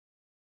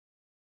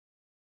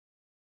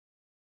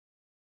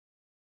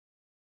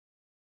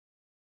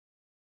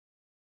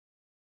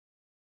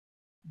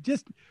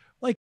 Just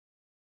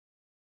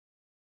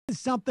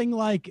something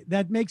like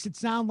that makes it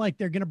sound like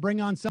they're going to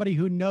bring on somebody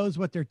who knows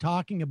what they're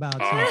talking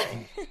about.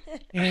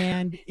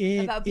 And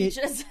about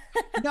beaches.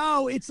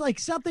 No, it's like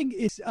something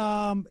is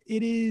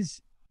it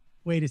is.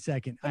 Wait a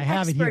second, I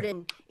have it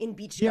here. in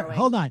beach here. going.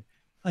 Hold on,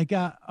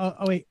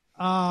 wait.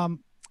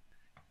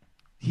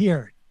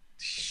 Here,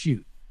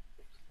 shoot.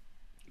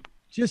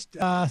 Just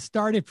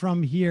start it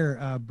from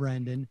here,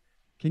 Brendan.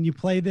 Can you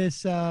play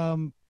this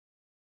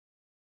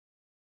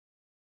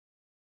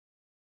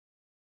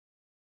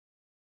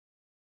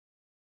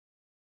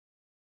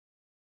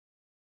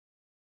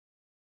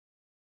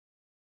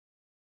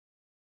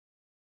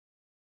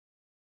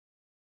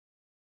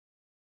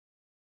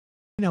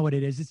know what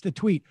it is. It's the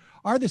tweet.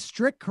 Are the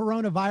strict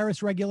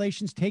coronavirus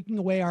regulations taking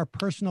away our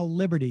personal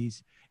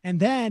liberties? And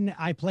then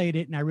I played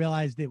it and I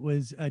realized it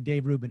was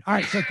Dave Rubin. All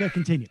right, so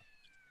continue.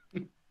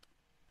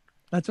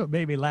 That's what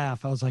made me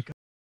laugh. I was like,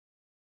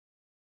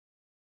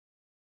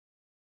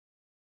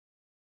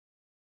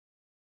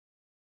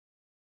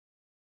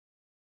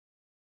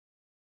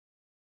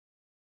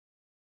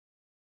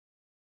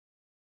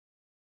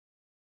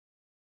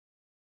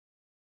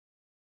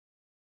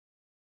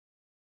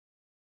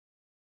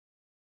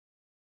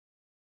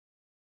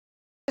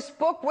 this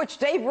book, which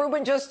Dave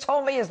Rubin just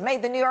told me has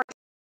made the New York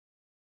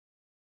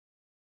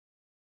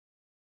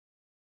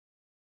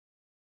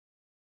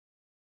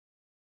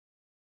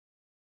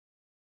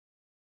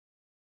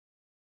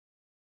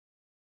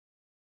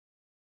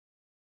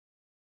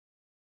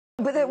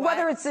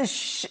whether it's this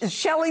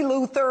Shelley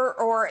Luther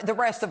or the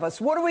rest of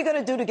us, what are we going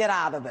to do to get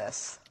out of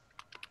this?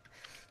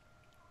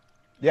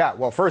 Yeah,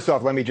 well, first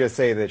off, let me just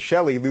say that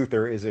Shelley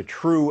Luther is a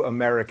true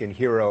American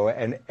hero,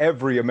 and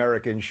every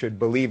American should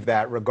believe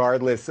that,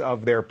 regardless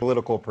of their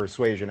political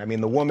persuasion. I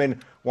mean, the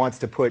woman wants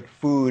to put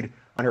food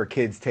on her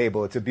kid's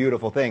table. It's a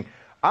beautiful thing.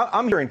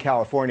 I'm here in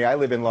California. I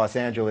live in Los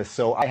Angeles,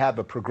 so I have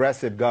a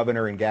progressive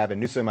governor in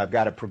Gavin Newsom. I've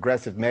got a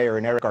progressive mayor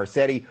in Eric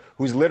Garcetti,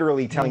 who's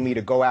literally telling me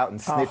to go out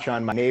and snitch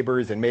on my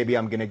neighbors, and maybe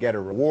I'm going to get a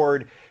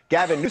reward.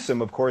 Gavin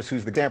Newsom, of course,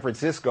 who's the San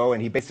Francisco,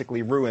 and he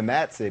basically ruined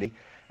that city.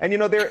 And, you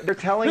know, they're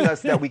telling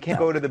us that we can't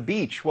go to the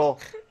beach. Well,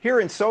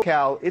 here in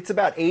SoCal, it's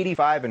about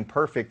 85 and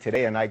perfect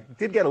today, and I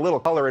did get a little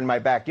color in my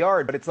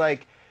backyard, but it's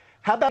like,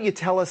 how about you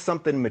tell us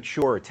something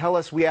mature? Tell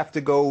us we have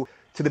to go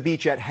to the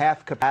beach at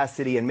half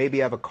capacity and maybe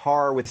have a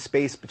car with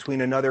space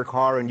between another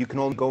car and you can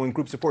only go in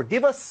groups of 4.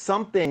 Give us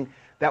something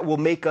that will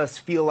make us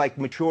feel like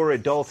mature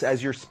adults,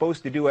 as you're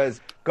supposed to do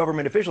as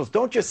government officials.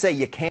 Don't just say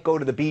you can't go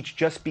to the beach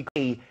just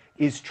because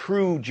is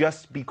true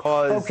just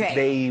because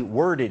they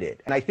worded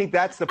it. And I think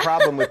that's the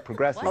problem with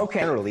progressives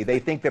generally. They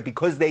think that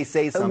because they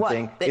say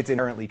something, it's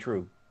inherently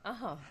true.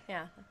 Oh,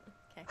 yeah.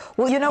 Okay.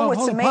 Well, you know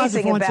what's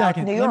amazing about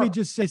New York? Let me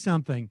just say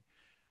something.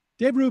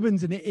 Dave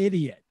Rubin's an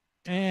idiot.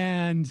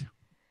 And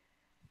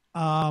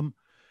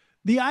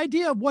the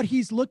idea of what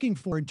he's looking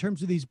for in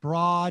terms of these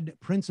broad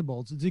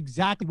principles is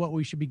exactly what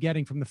we should be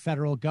getting from the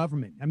federal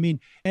government. I mean,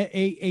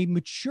 a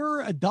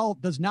mature adult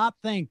does not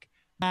think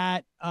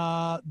that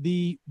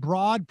the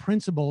broad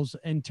principles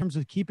in terms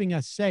of keeping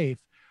us safe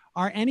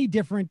are any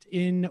different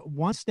in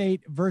one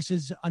state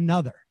versus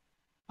another.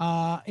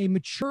 A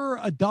mature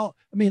adult,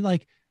 I mean,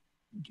 like,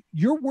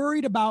 you're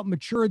worried about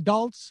mature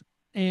adults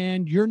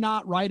and you're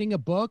not writing a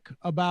book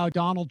about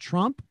Donald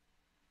Trump?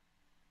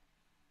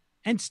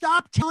 And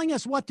stop telling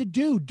us what to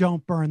do.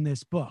 Don't burn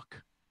this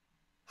book.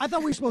 I thought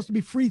we were supposed to be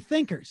free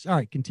thinkers. All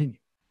right, continue.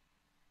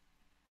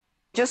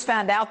 Just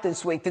found out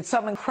this week that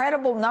some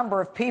incredible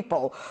number of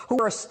people who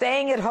are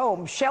staying at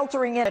home,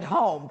 sheltering in at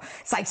home,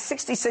 it's like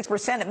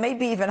 66%, it may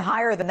be even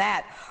higher than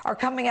that, are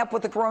coming up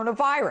with the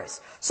coronavirus.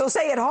 So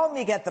say at home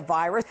you get the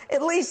virus,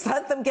 at least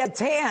let them get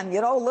tan.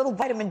 You know, a little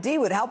vitamin D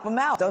would help them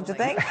out, don't you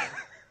think?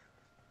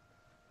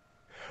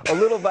 A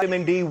little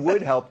vitamin D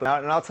would help them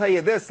out. And I'll tell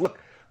you this, look,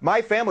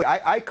 my family,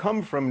 I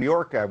come from New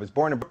York. I was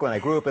born in Brooklyn. I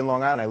grew up in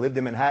Long Island. I lived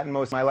in Manhattan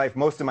most of my life.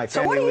 Most of my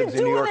family lives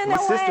in New York. My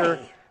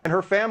sister and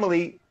her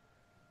family,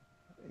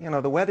 you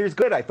know, the weather's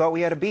good. I thought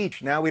we had a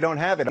beach. Now we don't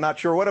have it. I'm not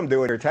sure what I'm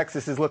doing here.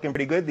 Texas is looking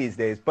pretty good these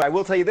days. But I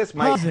will tell you this,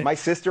 my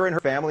sister and her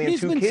family and 2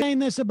 kids. He's been saying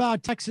this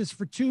about Texas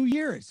for 2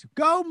 years.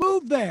 Go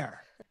move there.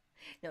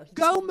 No, he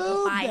go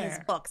move buy there. His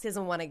books. He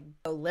doesn't want to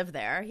go live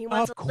there. He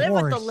wants to live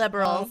with the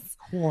liberals.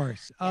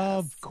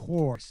 Of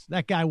course.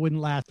 That guy wouldn't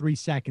last 3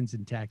 seconds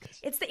in Texas.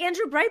 It's the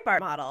Andrew Breitbart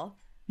model.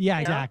 Yeah,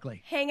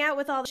 exactly. Hang out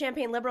with all the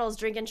champagne liberals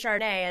drinking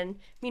Chardonnay, and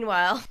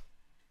meanwhile,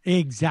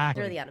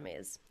 exactly, they're the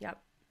enemies.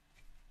 Yep.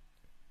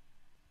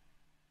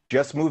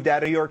 Just moved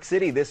out of New York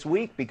City this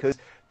week because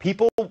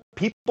people want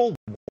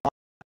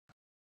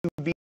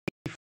to be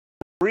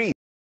free.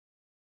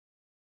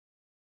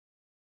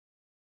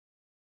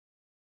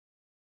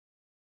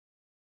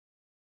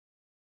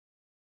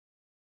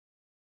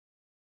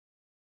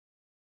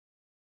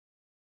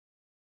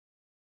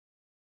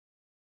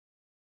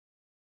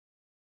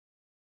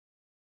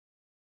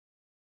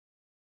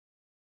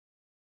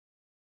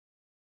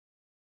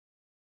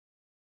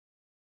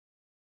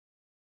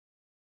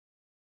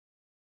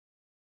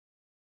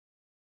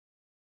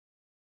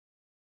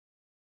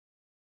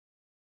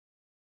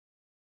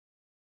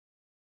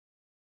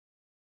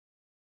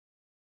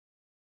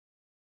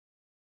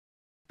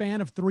 Span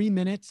of 3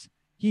 minutes,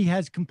 he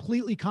has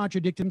completely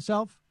contradicted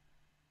himself.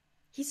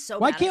 He's so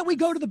Why bad can't we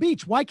go to the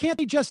beach? Why can't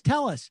they just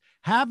tell us,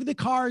 have the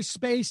cars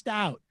spaced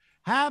out,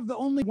 have the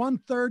only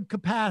 1/3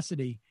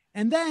 capacity?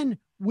 And then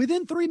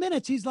within 3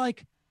 minutes, he's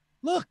like,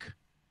 look,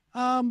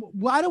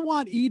 I don't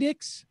want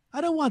edicts.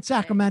 I don't want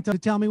Sacramento to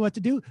tell me what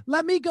to do.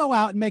 Let me go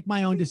out and make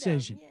my own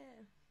decision. Yeah.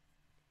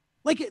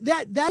 Like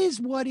that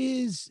is what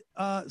is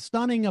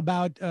stunning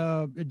about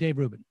Dave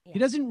Rubin. Yeah. He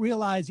doesn't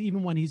realize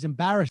even when he's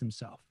embarrassed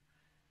himself.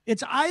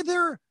 It's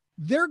either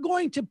they're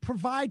going to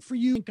provide for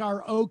you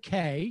are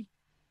okay,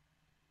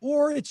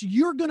 or it's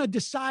you're going to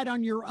decide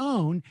on your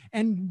own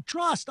and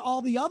trust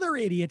all the other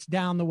idiots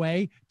down the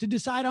way to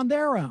decide on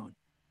their own.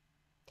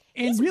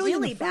 And He's really,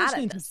 really in the first bad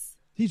at instance, this.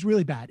 he's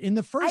really bad. In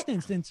the first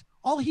instance,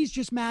 all he's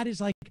just mad is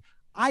like,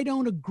 I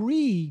don't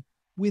agree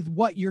with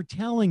what you're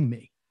telling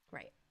me.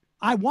 Right.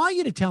 I want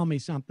you to tell me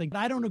something, but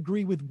I don't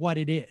agree with what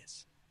it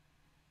is.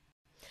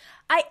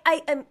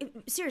 I am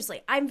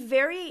seriously, I'm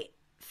very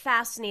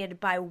fascinated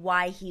by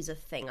why he's a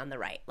thing on the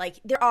right. Like,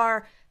 there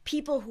are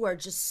people who are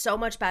just so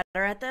much better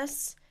at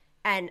this.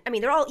 And I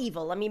mean, they're all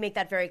evil. Let me make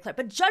that very clear.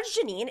 But Judge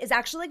Jeanine is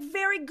actually like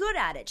very good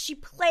at it. She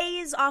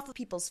plays off of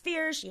people's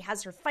fears. She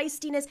has her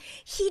feistiness.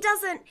 He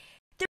doesn't,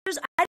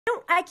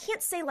 I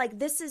can't say like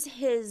this is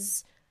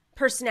his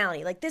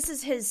personality. Like this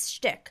is his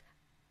shtick.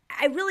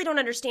 I really don't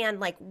understand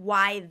like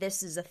why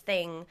this is a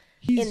thing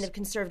in the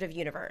conservative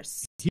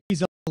universe.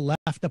 He's a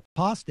left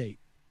apostate.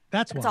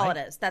 That's why. All it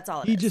is. That's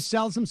all it is. He just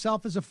sells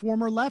himself as a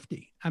former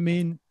lefty. I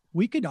mean,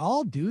 we could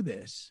all do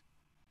this.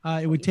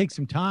 It would take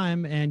some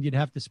time, and you'd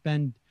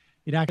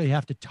actually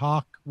have to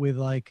talk with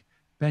like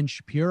Ben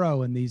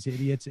Shapiro and these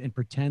idiots and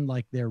pretend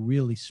like they're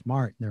really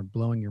smart and they're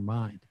blowing your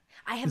mind.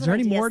 Is there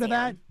any more to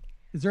that?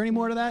 Is there any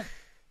more to that?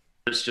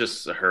 It's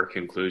just her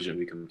conclusion.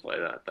 We can play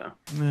that though.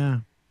 Yeah,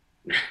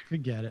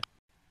 forget it.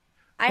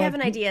 I have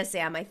an idea,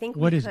 Sam. I think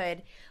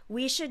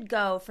we should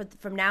go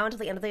from now until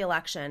the end of the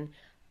election,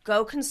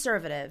 go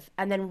conservative,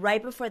 and then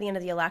right before the end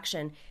of the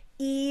election,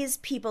 ease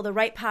people, the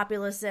right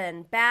populists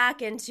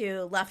back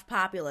into left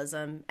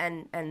populism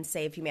and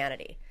save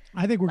humanity.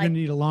 I think we're going to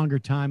need a longer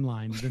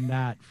timeline than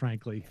that,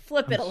 frankly.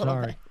 Flip it a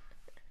little bit.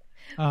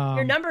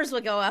 Your numbers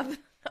will go up.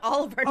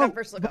 All of our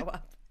numbers will go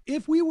up.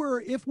 If we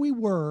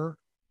were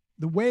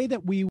the way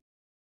that we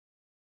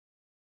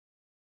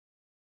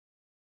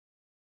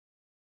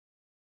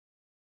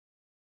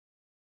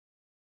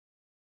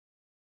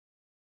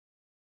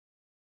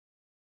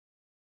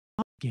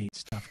Gate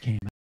stuff came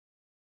out.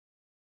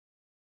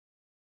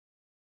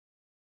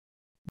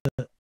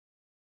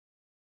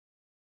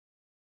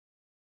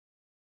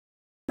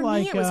 For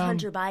me, it was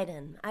Hunter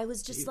Biden. I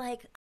was just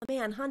like, oh,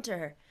 man,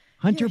 Hunter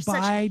Biden,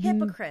 such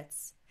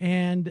hypocrites.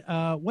 And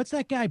what's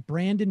that guy,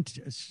 Brandon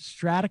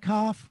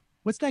Stratikoff?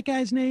 What's that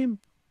guy's name?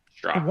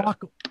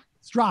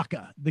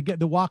 Straka,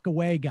 the walk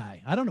away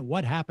guy. I don't know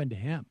what happened to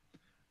him,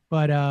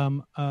 but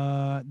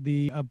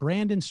the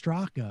Brandon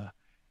Straka,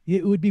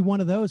 it would be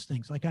one of those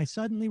things. Like I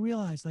suddenly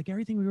realized, like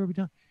everything we were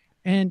doing,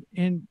 and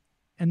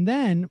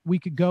then we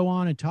could go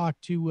on and talk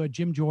to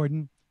Jim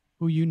Jordan,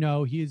 who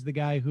he is the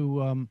guy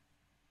who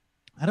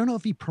I don't know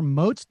if he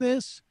promotes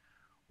this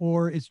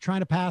or is trying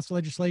to pass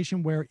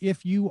legislation where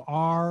if you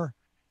are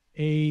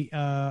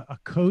a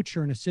coach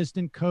or an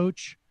assistant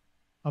coach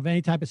of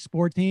any type of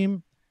sport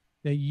team,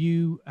 that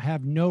you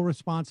have no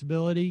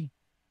responsibility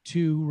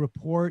to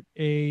report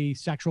a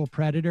sexual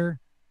predator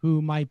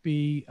who might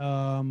be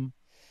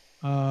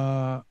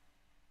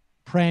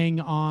preying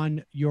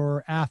on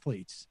your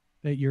athletes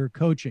that you're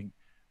coaching.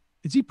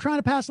 Is he trying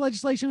to pass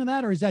legislation on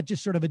that, or is that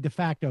just sort of a de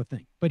facto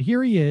thing? But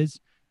here he is,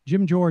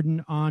 Jim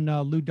Jordan on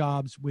Lou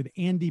Dobbs with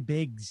Andy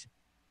Biggs.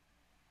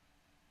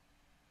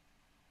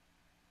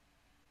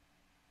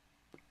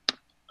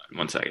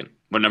 One second.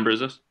 What number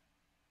is this?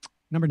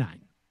 Number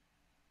 9.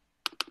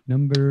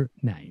 Number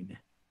 9.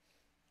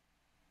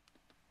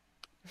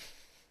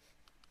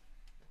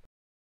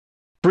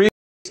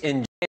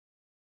 In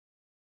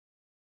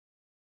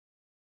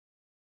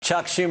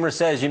Chuck Schumer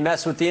says you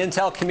mess with the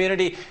intel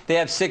community, they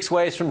have 6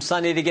 ways from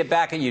Sunday to get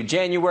back at you.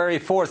 January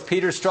 4th,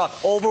 Peter Strzok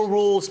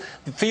overrules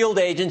the field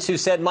agents who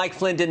said Mike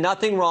Flynn did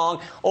nothing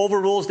wrong,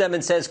 overrules them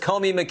and says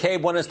Comey and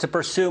McCabe want us to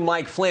pursue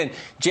Mike Flynn.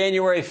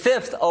 January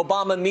 5th,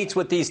 Obama meets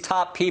with these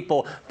top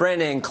people,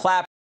 Brennan,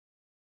 Clapper.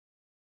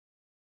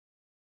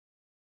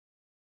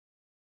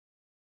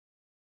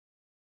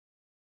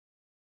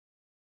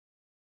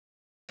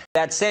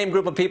 That same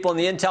group of people in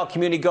the intel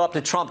community go up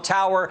to Trump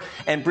Tower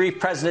and brief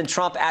President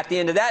Trump. At the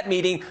end of that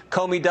meeting,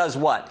 Comey does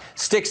what?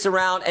 Sticks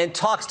around and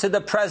talks to the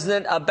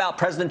President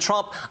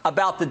Trump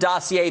about the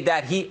dossier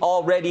that he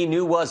already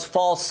knew was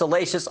false,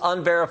 salacious,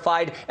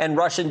 unverified, and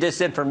Russian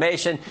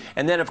disinformation.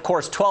 And then, of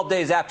course, 12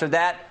 days after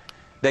that,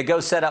 they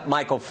go set up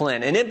Michael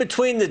Flynn. And in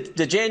between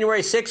the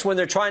January 6th, when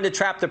they're trying to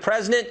trap the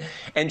president,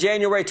 and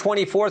January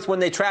 24th, when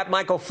they trap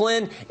Michael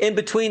Flynn, in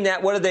between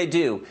that, what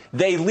do?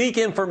 They leak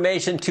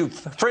information to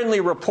friendly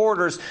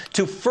reporters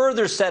to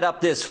further set up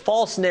this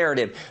false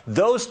narrative.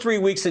 Those 3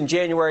 weeks in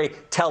January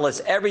tell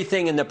us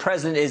everything, and the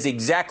president is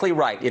exactly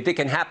right. If it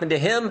can happen to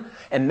him,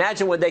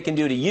 imagine what they can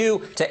do to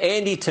you, to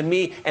Andy, to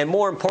me, and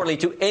more importantly,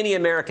 to any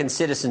American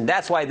citizen.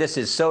 That's why this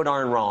is so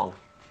darn wrong.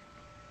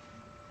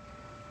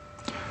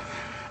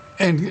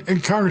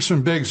 And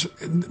Congressman Biggs,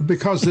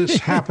 because this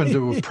happened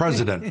to a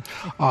president,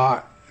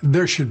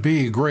 there should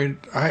be great,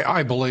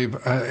 I believe,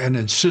 an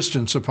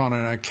insistence upon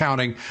an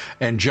accounting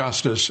and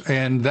justice,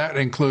 and that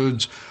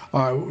includes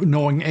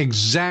knowing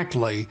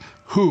exactly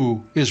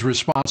who is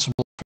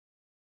responsible.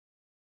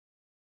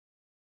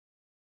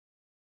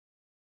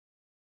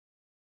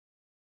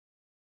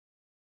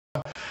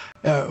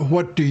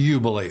 What do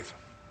you believe?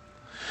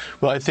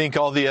 Well, I think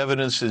all the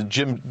evidence,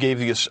 Jim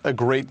gave us a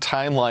great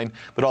timeline,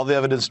 but all the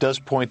evidence does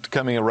point to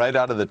coming right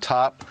out of the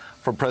top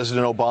from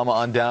President Obama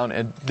on down.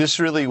 And this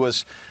really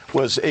was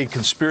a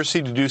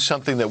conspiracy to do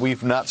something that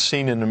we've not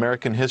seen in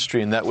American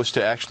history, and that was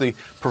to actually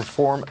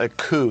perform a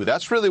coup.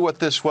 That's really what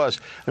this was.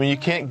 I mean, you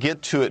can't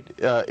get to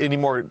it any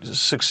more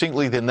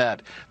succinctly than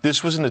that.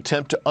 This was an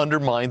attempt to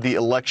undermine the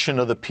election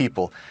of the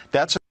people.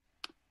 That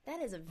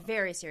is a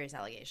very serious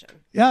allegation.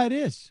 Yeah, it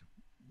is.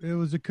 It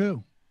was a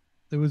coup.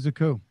 It was a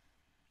coup.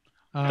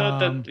 I thought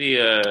that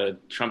the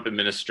Trump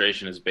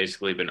administration has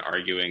basically been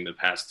arguing the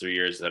past 3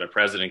 years that a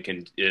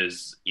president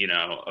is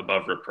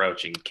above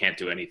reproach and can't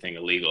do anything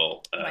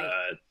illegal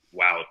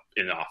while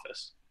in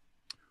office.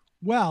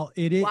 Well,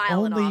 it is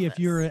While in only if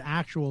office. you're an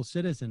actual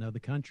citizen of the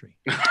country.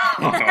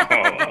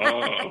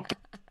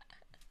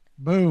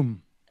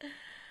 Boom.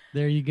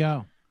 There you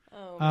go.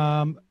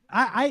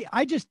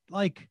 I just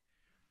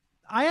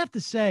I have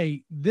to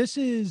say, this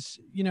is,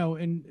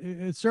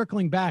 and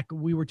circling back,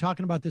 we were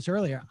talking about this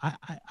earlier.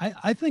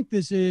 I think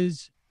this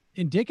is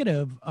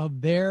indicative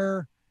of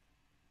their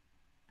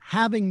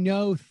having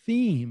no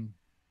theme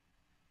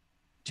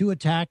to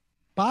attack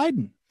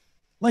Biden.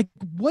 Like,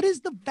 what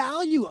is the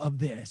value of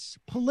this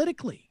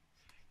politically?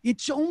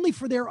 It's only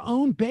for their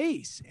own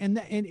base.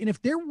 And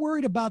if they're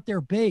worried about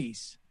their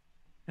base,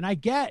 and I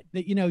get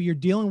that, you're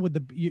dealing with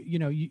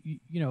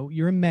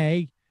you're in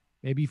May.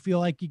 Maybe you feel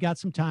like you got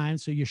some time,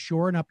 so you're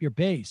shoring up your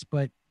base.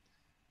 But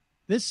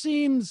this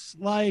seems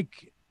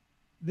like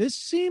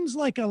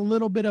a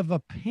little bit of a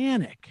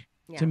panic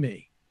to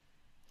me.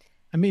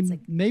 I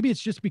mean, maybe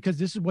it's just because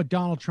this is what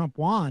Donald Trump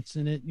wants,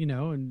 and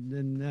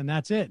and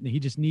that's it. And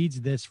he just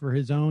needs this for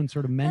his own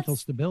sort of mental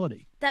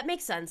stability. That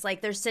makes sense.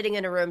 Like, they're sitting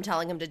in a room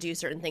telling him to do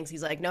certain things.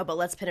 He's like, no, but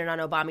let's pin it on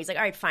Obama. He's like,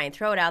 all right, fine,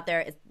 throw it out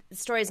there. The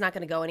story's not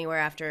going to go anywhere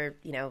after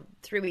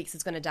 3 weeks.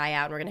 It's going to die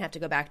out, and we're going to have to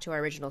go back to our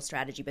original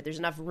strategy. But there's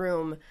enough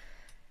room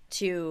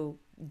to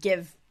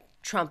give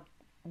Trump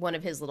one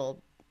of his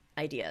little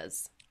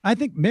ideas. I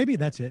think maybe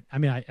that's it. I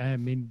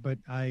mean,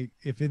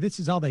 if this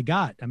is all they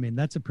got, I mean,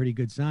 that's a pretty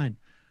good sign.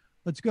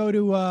 Let's go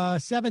to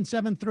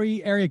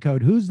 773 area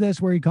code. Who's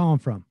this? Where are you calling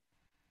from?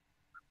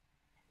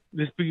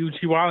 This be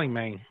Uchiwali,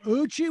 man.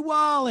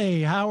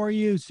 Uchiwali, how are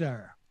you,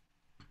 sir?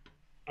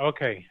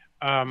 Okay.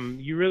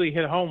 You really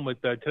hit home with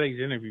today's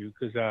interview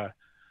because I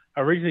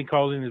originally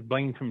called in as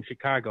Blaine from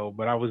Chicago,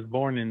 but I was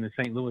born in the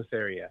St. Louis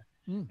area.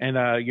 And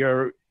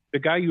the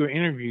guy you were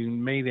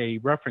interviewing made a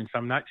reference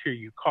I'm not sure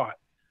you caught.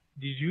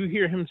 Did you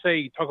hear him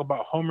talk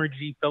about Homer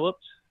G. Phillips?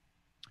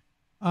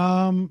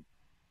 No.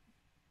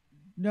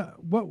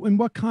 In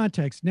what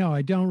context? No,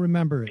 I don't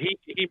remember it. He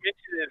mentioned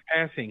it in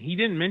passing. He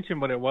didn't mention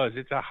what it was.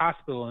 It's a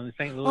hospital in the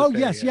St. Louis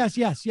area.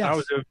 Yes.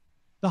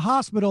 The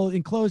hospital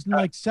enclosed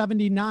in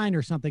 79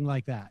 or something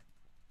like that.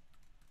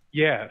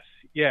 Yes.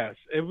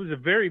 It was a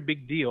very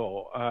big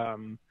deal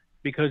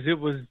because it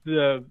was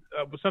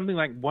something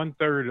like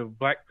 1/3 of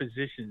black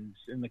physicians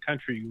in the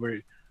country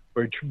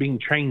were being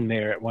trained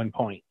there at one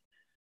point.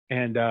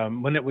 And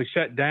when it was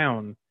shut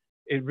down,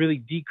 it really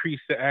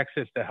decreased the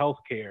access to health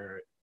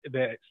care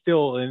that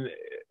still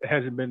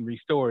hasn't been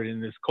restored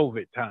in this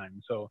COVID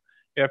time. So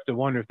you have to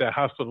wonder if that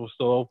hospital was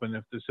still open,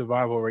 if the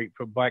survival rate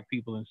for black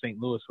people in St.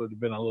 Louis would have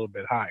been a little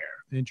bit higher.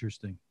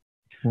 Interesting.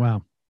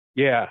 Wow.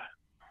 Yeah.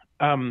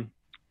 Also,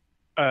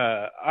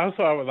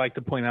 I would like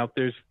to point out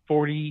there's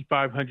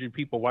 4,500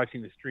 people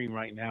watching the stream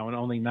right now and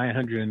only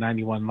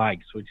 991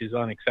 likes, which is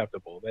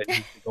unacceptable. That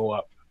needs to go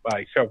up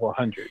by several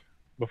hundred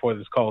before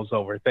this call is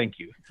over. Thank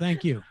you.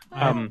 Thank you.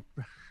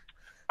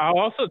 I'll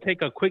also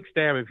take a quick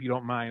stab, if you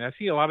don't mind. I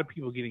see a lot of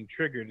people getting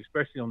triggered,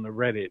 especially on the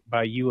Reddit,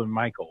 by you and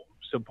Michael,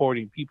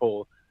 supporting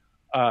the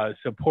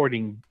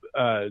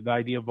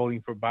idea of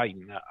voting for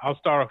Biden. I'll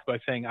start off by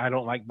saying I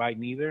don't like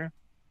Biden either.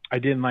 I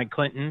didn't like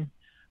Clinton.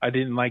 I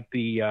didn't like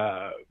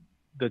the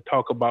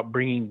talk about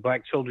bringing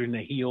black children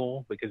to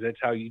heel because that's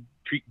how you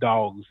treat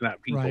dogs,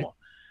 not people. Right.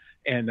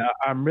 And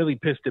I'm really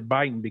pissed at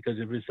Biden because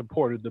of his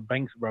support of the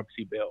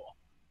bankruptcy bill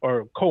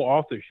or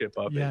co-authorship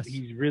of it.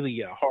 He's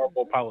really a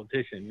horrible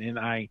politician. And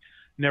I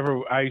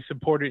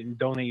supported and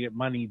donated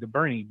money to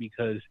Bernie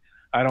because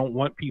I don't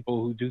want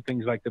people who do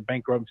things like the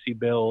bankruptcy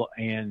bill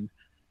and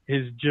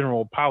his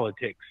general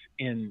politics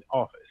in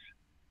office.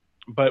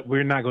 But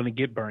we're not going to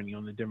get Bernie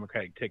on the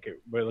Democratic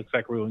ticket. But it looks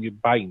like we're going to get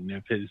Biden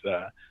if his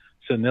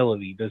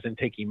senility doesn't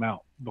take him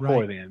out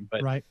before then.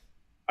 But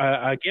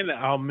again,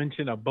 I'll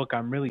mention a book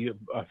I'm really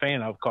a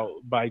fan of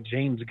by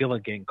James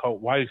Gilligan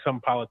called Why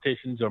Some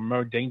Politicians Are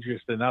More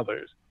Dangerous Than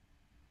Others.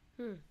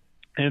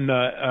 And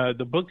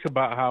the book's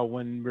about how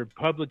when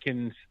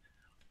Republicans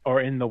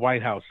are in the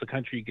White House, the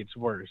country gets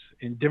worse.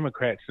 And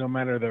Democrats, no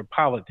matter their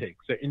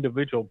politics, their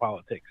individual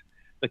politics,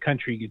 the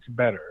country gets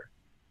better.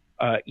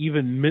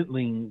 Even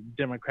middling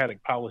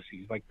Democratic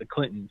policies like the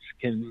Clintons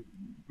can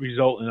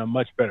result in a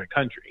much better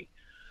country.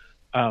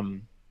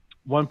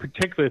 One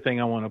particular thing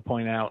I want to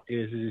point out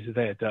is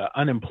that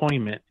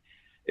unemployment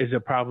is a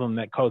problem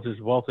that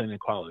causes wealth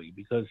inequality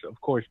because, of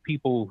course,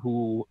 people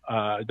who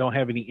don't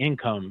have any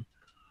income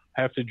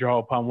have to draw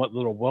upon what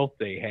little wealth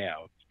they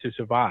have to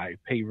survive,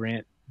 pay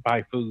rent,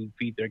 buy food,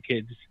 feed their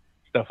kids,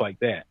 stuff like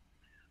that.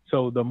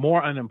 So the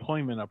more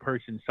unemployment a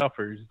person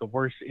suffers, the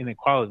worse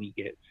inequality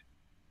gets.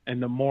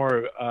 And the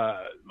more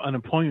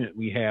unemployment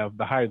we have,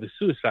 the higher the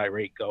suicide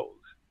rate goes,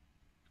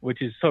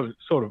 which is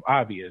sort of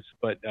obvious,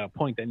 but a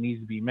point that needs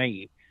to be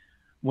made.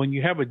 When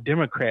you have a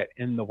Democrat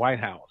in the White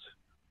House,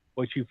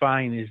 what you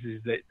find is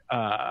that,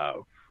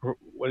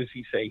 what does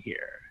he say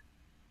here?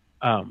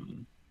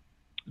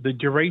 The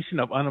duration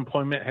of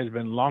unemployment has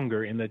been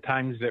longer in the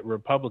times that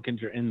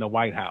Republicans are in the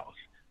White House.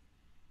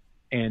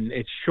 And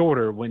it's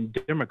shorter when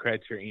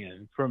Democrats are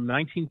in. From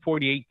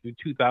 1948 through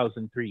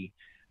 2003,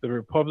 the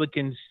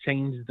Republicans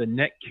changed the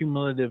net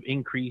cumulative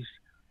increase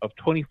of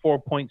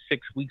 24.6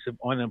 weeks of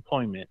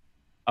unemployment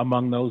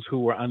among those who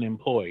were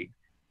unemployed.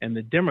 And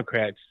the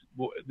Democrats,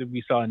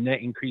 we saw a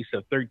net increase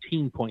of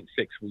 13.6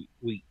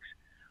 weeks,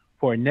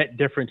 for a net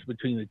difference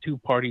between the two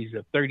parties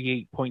of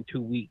 38.2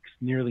 weeks,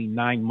 nearly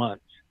 9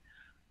 months.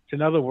 So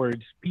in other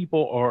words,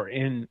 people are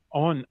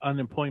on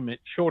unemployment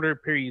shorter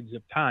periods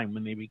of time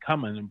when they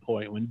become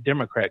unemployed, when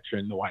Democrats are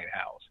in the White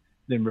House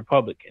than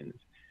Republicans.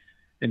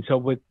 And so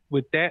with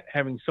that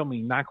having so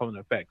many knock-on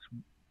effects,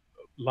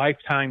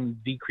 lifetime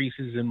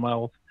decreases in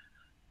wealth,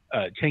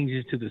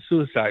 changes to the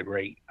suicide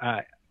rate,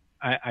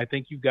 I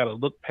think you've got to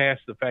look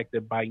past the fact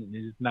that Biden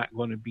is not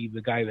going to be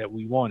the guy that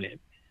we wanted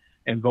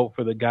and vote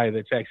for the guy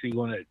that's actually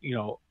going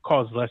to,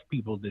 cause less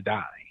people to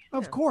die.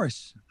 Of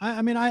course.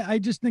 I mean, I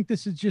just think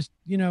this is just,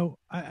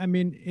 I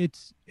mean,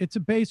 it's a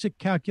basic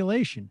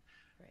calculation.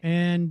 Right.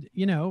 And,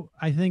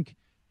 I think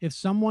if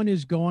someone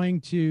is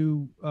going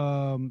to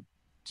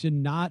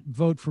not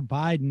vote for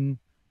Biden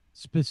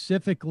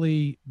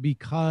specifically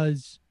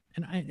because,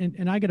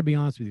 and I got to be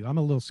honest with you, I'm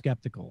a little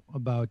skeptical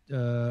about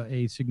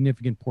a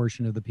significant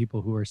portion of the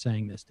people who are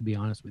saying this, to be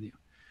honest with you.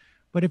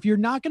 But if you're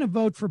not going to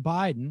vote for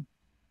Biden,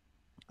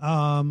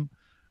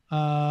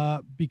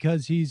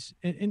 because he's,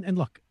 and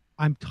look,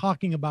 I'm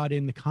talking about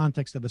in the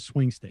context of a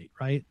swing state,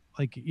 right?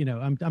 Like,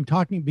 I'm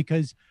talking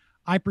because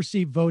I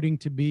perceive voting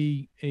to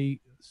be a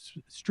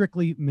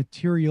strictly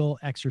material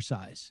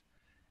exercise.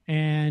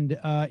 And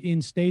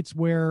in states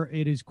where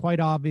it is quite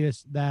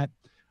obvious that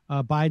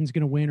Biden's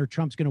going to win or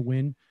Trump's going to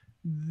win,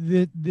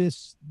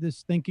 this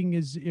thinking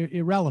is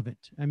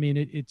irrelevant. I mean,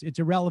 it's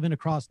irrelevant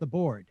across the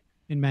board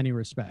in many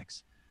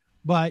respects.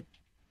 But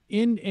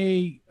in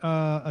a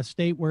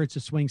state where it's a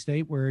swing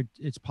state, where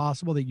it's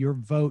possible that your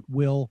vote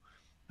will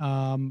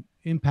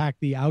impact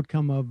the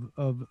outcome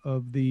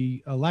of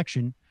the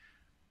election,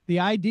 the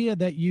idea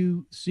that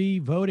you see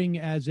voting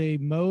as a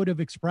mode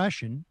of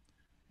expression,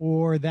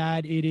 or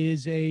that it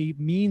is a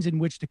means in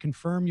which to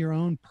confirm your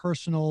own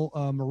personal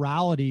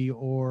morality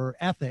or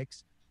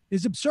ethics,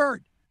 is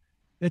absurd.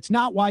 It's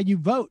not why you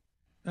vote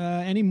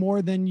any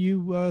more than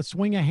you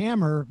swing a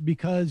hammer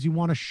because you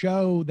want to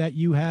show that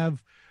you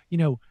have,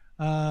 the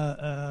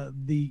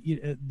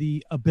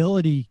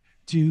ability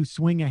to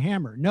swing a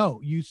hammer.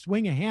 No, you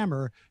swing a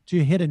hammer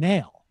to hit a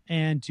nail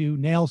and to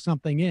nail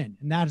something in.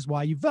 And that is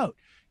why you vote.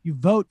 You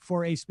vote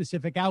for a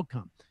specific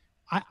outcome.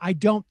 I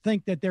don't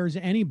think that there's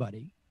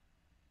anybody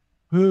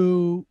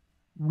who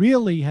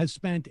really has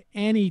spent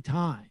any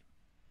time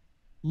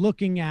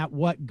looking at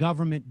what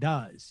government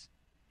does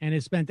and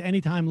has spent any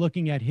time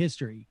looking at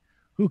history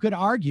who could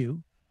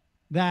argue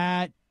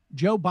that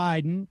Joe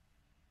Biden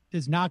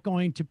is not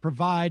going to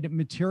provide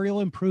material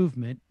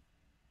improvement,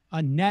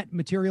 a net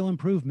material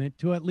improvement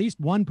to at least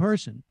one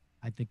person.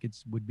 I think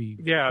would be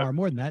far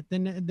more than that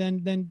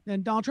than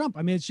Donald Trump.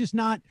 I mean, it's just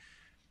not,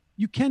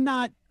 you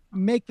cannot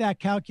make that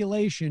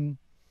calculation,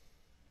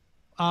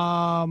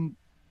 an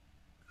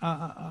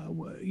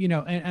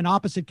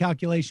opposite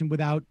calculation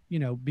without,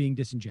 being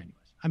disingenuous.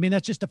 I mean,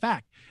 that's just a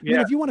fact. I mean,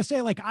 if you want to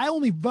say, like, I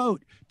only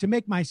vote to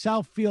make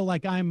myself feel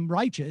like I'm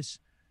righteous,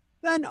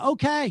 then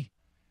okay.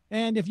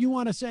 And if you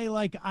want to say,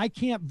 like, I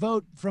can't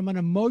vote from an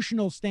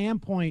emotional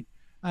standpoint,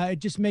 it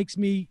just makes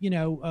me, sick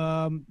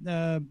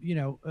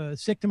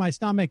to my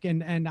stomach,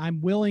 and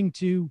I'm willing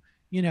to,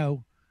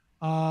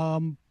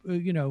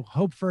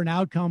 hope for an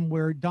outcome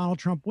where Donald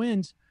Trump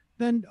wins,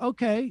 then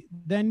okay,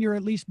 then you're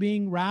at least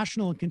being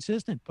rational and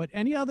consistent. But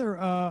any other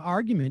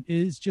argument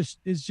is just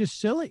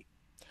silly.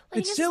 I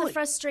think it's silly. The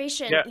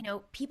frustration. Yeah.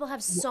 People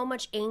have so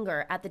much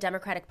anger at the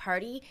Democratic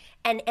Party,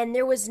 and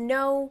there was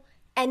no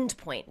end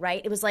point,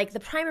 right? It was like the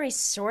primary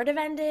sort of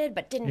ended,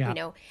 but didn't,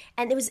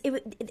 and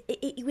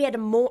we had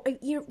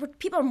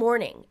people are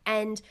mourning,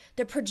 and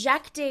they're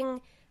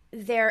projecting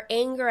their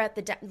anger at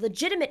the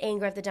legitimate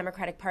anger at the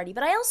Democratic Party.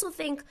 But I also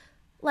think,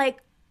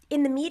 like,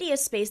 in the media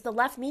space, the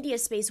left media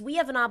space, we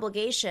have an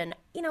obligation,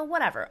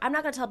 whatever. I'm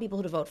not going to tell people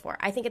who to vote for.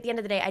 I think at the end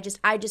of the day, I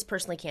just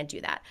personally can't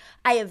do that.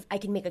 I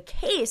can make a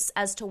case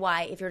as to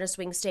why, if you're in a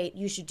swing state,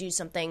 you should do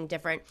something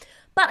different.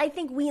 But I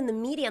think we in the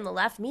media and the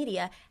left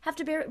media have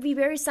to be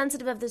very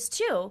sensitive of this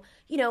too.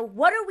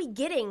 What are we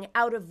getting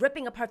out of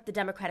ripping apart the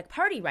Democratic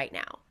Party right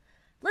now?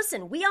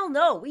 Listen, we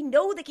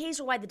know the case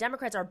for why the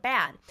Democrats are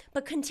bad,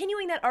 but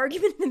continuing that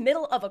argument in the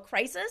middle of a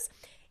crisis,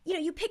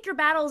 you pick your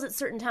battles at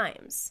certain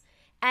times.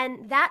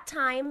 And that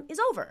time is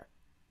over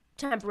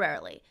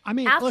temporarily. I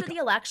mean, after the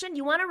election,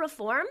 you want to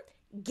reform?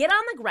 get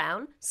on the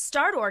ground,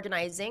 start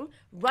organizing,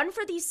 run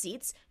for these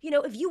seats.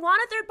 If you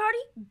want a third party,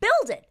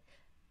 build it.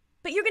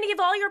 But you're going to give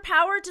all your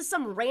power to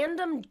some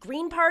random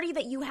Green Party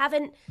that you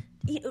haven't,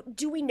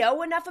 do we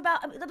know enough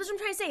about? That's what I'm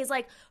trying to say is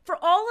like, for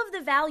all of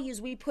the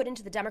values we put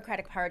into the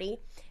Democratic Party,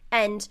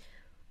 and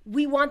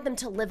we want them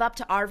to live up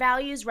to our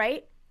values,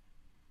 right?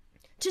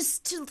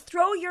 Just to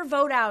throw your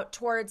vote out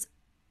towards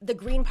the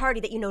Green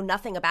Party that you know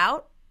nothing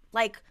about,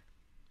 like,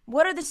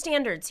 what are the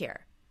standards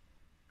here?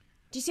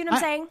 Do you see what I'm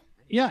saying?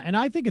 Yeah, and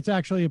I think it's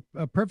actually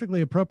a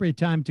perfectly appropriate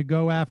time to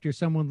go after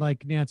someone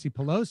like Nancy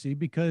Pelosi,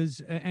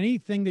 because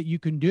anything that you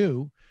can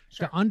do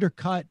to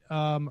undercut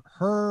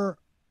her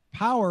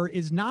power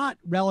is not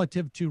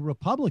relative to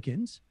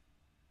Republicans.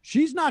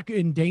 She's not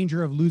in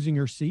danger of losing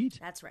her seat.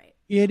 That's right.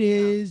 It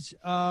is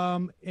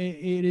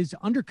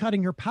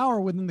undercutting her power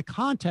within the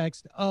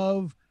context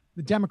of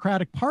the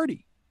Democratic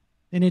Party,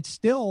 and it's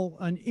still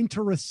an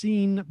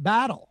internecine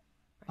battle.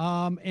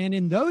 And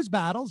in those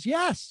battles,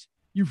 yes,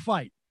 you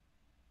fight.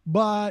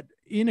 But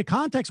in a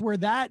context where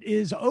that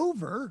is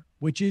over,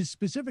 which is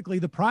specifically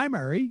the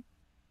primary,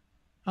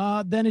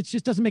 then it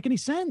just doesn't make any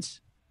sense.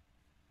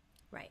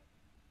 Right.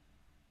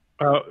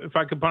 If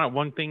I could point out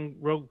one thing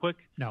real quick.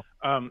 No.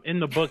 In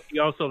the book,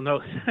 you also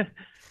note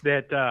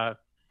that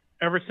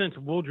ever since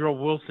Woodrow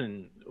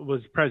Wilson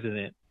was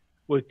president,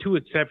 with two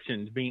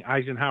exceptions being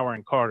Eisenhower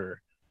and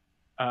Carter,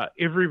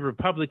 every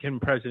Republican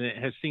president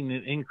has seen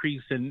an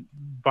increase in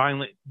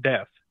violent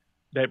death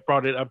that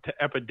brought it up to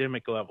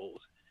epidemic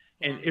levels.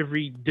 And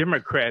every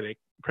Democratic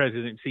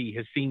presidency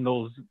has seen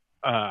those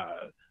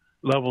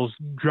levels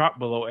drop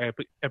below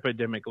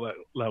epidemic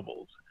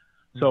levels.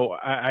 So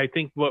I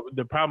think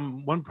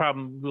one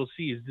problem we'll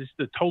see is just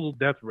the total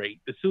death rate,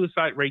 the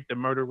suicide rate, the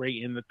murder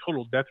rate, and the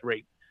total death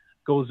rate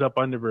goes up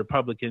under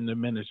Republican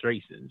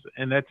administrations.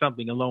 And that's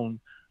something alone,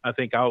 I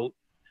think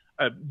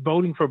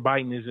voting for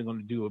Biden isn't going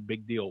to do a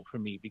big deal for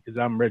me, because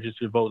I'm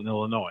registered to vote in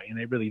Illinois, and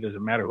it really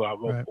doesn't matter who I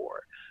vote for.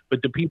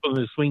 But the people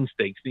in the swing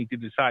states need to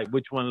decide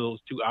which one of those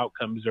two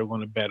outcomes they're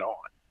going to bet on.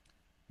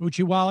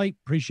 Uchiwali,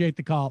 appreciate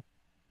the call.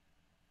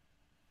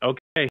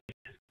 Okay.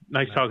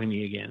 Nice talking to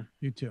you again.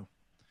 You too.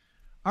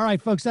 All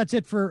right, folks, that's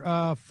it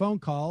for phone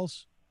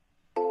calls.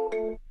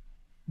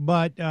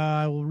 But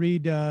we'll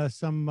read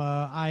some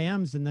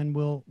IMs, and then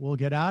we'll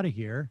get out of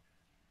here.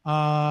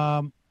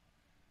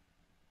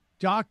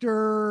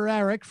 Dr.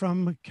 Eric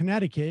from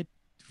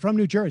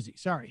New Jersey,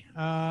 sorry.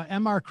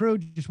 MR Crew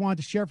just wanted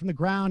to share from the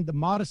ground the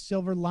modest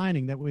silver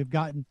lining that we've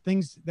gotten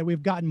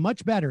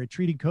much better at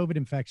treating COVID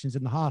infections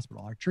in the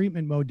hospital. Our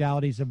treatment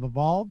modalities have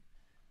evolved.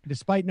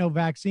 Despite no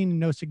vaccine and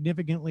no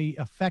significantly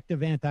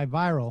effective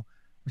antiviral,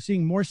 we're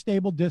seeing more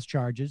stable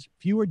discharges,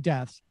 fewer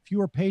deaths,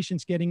 fewer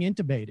patients getting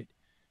intubated.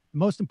 The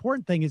most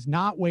important thing is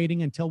not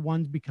waiting until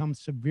one becomes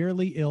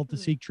severely ill to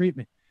seek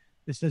treatment.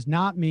 This does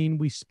not mean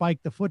we spike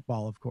the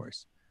football, of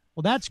course.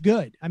 Well, that's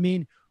good. I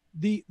mean,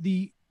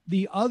 the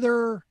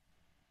other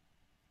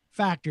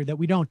factor that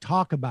we don't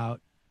talk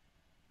about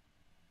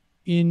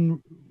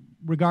in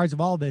regards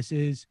of all this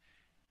is,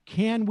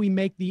 can we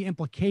make the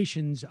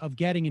implications of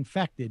getting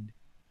infected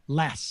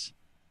less?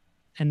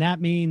 And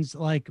that means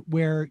like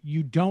where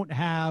you don't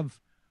have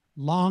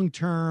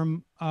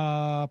long-term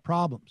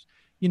problems.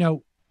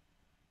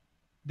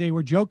 They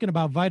were joking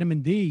about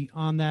vitamin D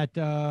on that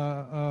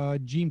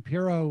Janine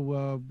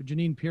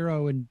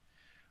Pirro,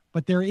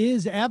 but there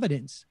is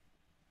evidence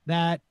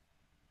that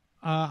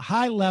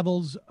high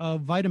levels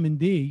of vitamin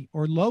D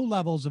or low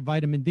levels of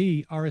vitamin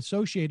D are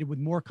associated with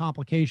more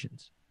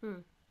complications.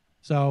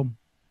 So,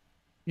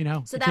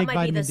 so that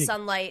might be the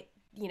sunlight,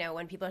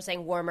 when people are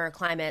saying warmer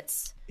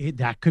climates.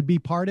 That could be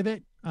part of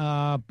it.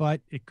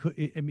 But it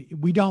could,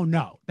 we don't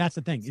know. That's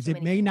the thing, is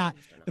it may not,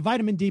 the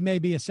vitamin D may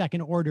be a second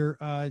order,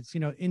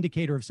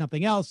 indicator of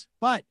something else,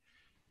 but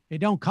it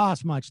don't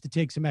cost much to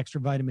take some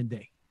extra vitamin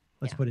D.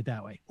 Let's put it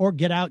that way. Or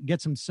get out,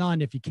 get some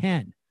sun if you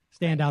can.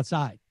 Stand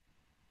outside.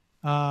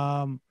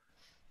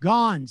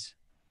 Gons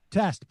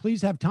test.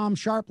 Please have Tom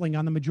Sharpling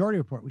on the Majority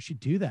Report. We should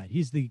do that.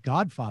 He's the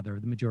godfather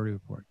of the Majority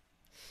Report.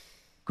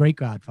 Great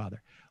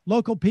godfather.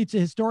 Local pizza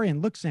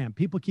historian. Look, Sam,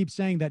 people keep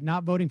saying that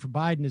not voting for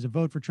Biden is a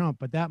vote for Trump,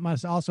 but that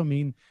must also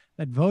mean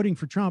that voting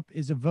for Trump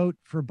is a vote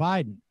for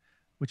Biden,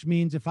 which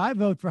means if I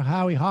vote for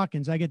Howie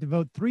Hawkins, I get to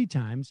vote 3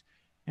 times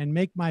and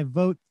make my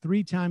vote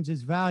 3 times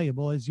as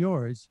valuable as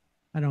yours.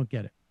 I don't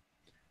get it.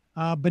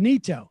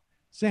 Benito,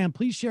 Sam,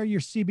 please share your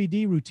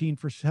CBD routine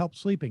for help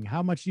sleeping.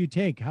 How much do you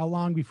take? How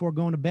long before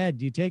going to bed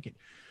do you take it?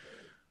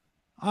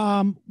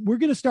 We're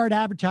going to start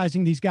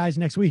advertising these guys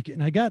next week,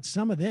 and I got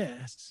some of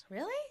this.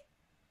 Really?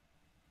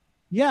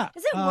 Yeah.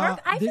 Does it work?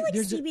 I feel like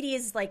CBD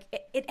is like,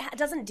 it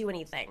doesn't do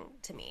anything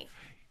to me.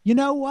 You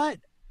know what?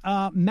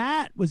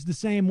 Matt was the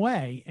same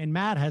way, and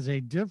Matt has a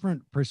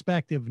different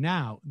perspective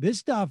now. This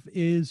stuff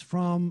is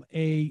from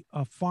a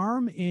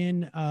farm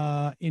in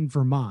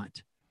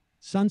Vermont,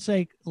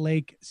 Sunset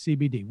Lake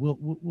CBD.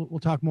 We'll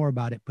talk more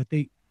about it, but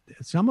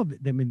some of it,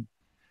 I mean,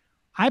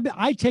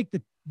 I take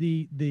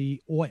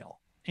the oil,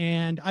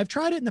 and I've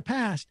tried it in the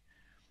past.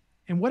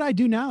 And what I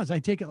do now is I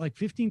take it like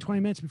 15,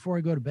 20 minutes before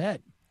I go to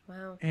bed.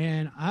 Wow.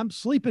 And I'm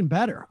sleeping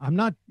better. I'm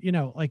not,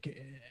 like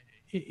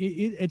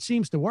it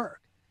seems to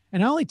work.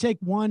 And I only take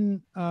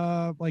one,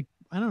 I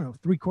don't know,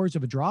 3/4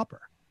 of a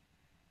dropper.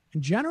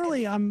 And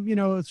generally I'm,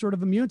 sort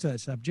of immune to that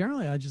stuff.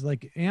 Generally I just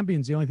like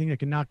Ambien's the only thing that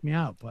can knock me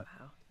out. But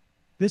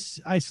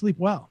I sleep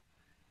well.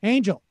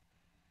 Angel,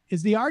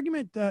 is the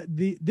argument,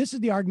 this is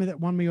the argument that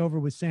won me over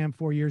with Sam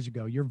 4 years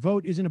ago. Your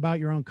vote isn't about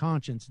your own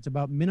conscience. It's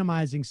about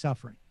minimizing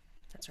suffering.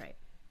 That's right.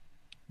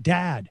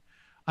 Dad,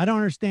 I don't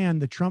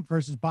understand the Trump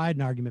versus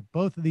Biden argument.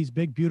 Both of these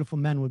big, beautiful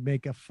men would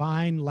make a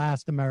fine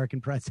last American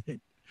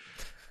president.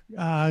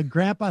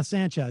 Grandpa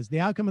Sanchez, the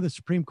outcome of the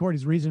Supreme Court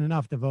is reason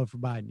enough to vote for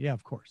Biden. Yeah,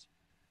 of course.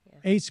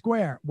 A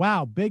Square,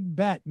 wow, big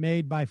bet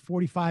made by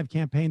 45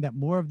 campaign that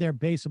more of their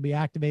base will be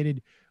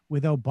activated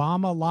with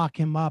Obama lock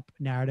him up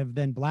narrative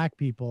than black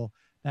people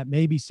that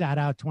maybe sat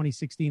out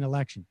 2016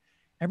 election.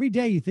 Every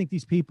day you think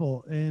these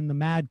people in the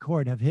mad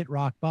court have hit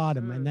rock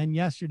bottom. And then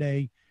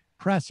yesterday,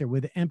 presser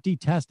with empty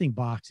testing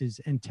boxes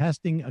and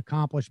testing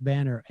accomplished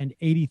banner and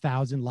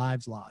 80,000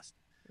 lives lost.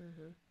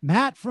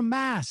 Matt from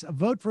Mass, a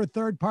vote for a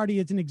third party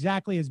isn't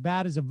exactly as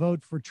bad as a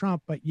vote for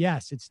Trump, but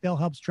yes, it still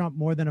helps Trump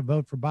more than a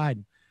vote for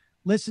Biden.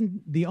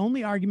 Listen, the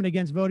only argument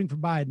against voting for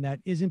Biden that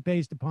isn't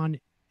based upon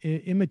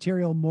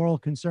immaterial moral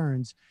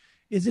concerns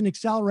is an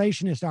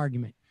accelerationist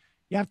argument.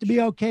 You have to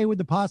be okay with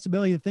the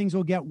possibility that things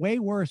will get way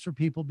worse for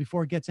people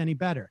before it gets any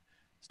better.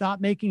 Stop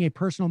making a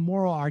personal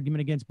moral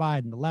argument against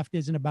Biden. The left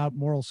isn't about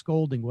moral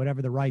scolding,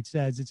 whatever the right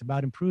says. It's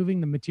about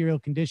improving the material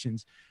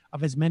conditions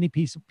of as many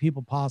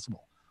people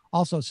possible.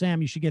 Also,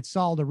 Sam, you should get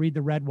Saul to read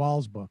the Red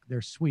Walls book.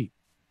 They're sweet.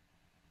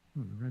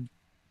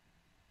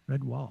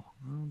 Red Wall.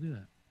 I'll do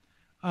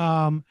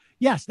that.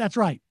 Yes, that's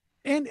right.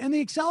 And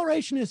the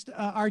accelerationist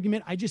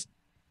argument,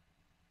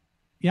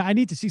 I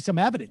need to see some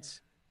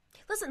evidence.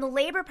 Listen, the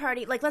Labor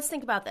Party, let's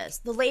think about this.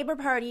 The Labor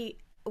Party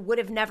would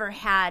have never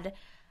had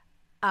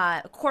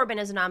Corbyn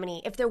as a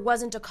nominee if there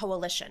wasn't a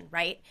coalition,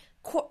 right?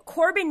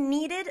 Corbyn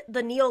needed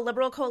the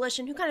neoliberal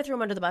coalition, who kind of threw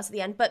him under the bus at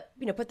the end, but,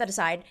 put that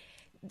aside.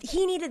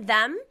 He needed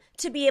them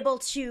to be able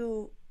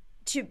to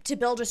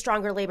build a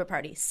stronger Labor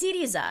Party.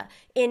 Syriza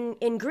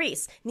in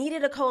Greece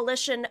needed a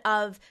coalition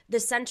of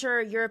the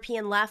center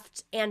European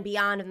left and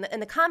beyond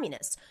and the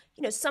communists.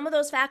 Some of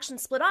those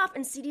factions split off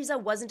and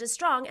Syriza wasn't as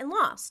strong and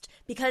lost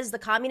because the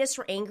communists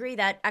were angry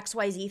that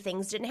XYZ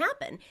things didn't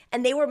happen.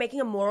 And they were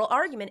making a moral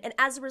argument. And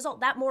as a result,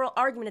 that moral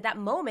argument at that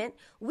moment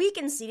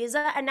weakened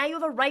Syriza, and now you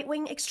have a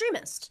right-wing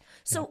extremist.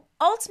 So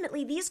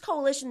ultimately, these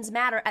coalitions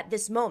matter at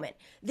this moment.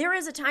 There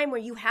is a time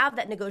where you have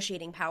that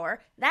negotiating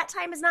power. That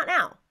time is not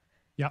now.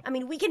 Yep. I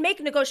mean, we can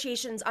make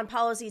negotiations on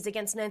policies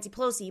against Nancy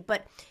Pelosi,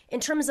 but in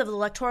terms of the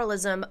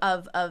electoralism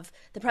of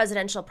the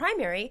presidential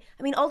primary,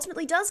 I mean,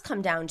 ultimately does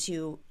come down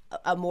to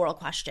a moral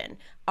question.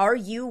 Are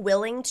you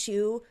willing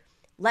to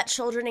let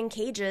children in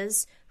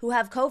cages who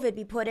have COVID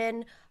be put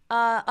in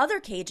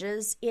other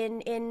cages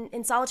in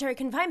solitary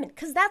confinement?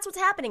 Because that's what's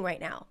happening right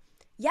now.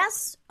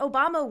 Yes,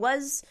 Obama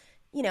was,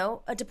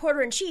 a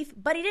deporter in chief,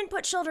 but he didn't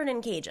put children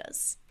in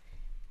cages.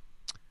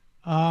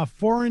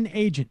 Foreign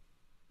agent.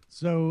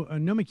 So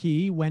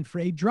Nomiki went for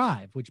a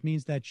drive, which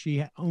means that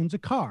she owns a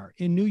car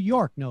in New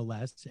York, no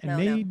less, and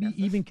maybe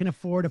even can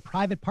afford a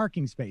private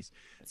parking space.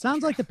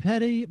 Sounds like the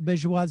petty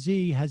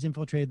bourgeoisie has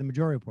infiltrated the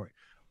majority report.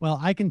 Well,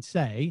 I can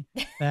say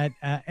that,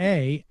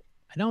 A,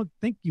 I don't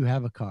think you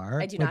have a car.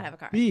 I do not have a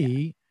car.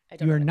 B,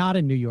 you are not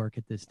in New York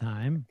at this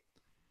time.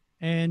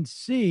 And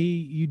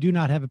C, you do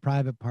not have a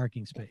private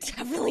parking space.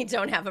 Definitely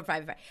don't have a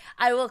private.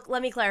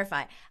 Let me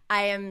clarify.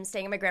 I am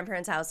staying at my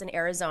grandparents' house in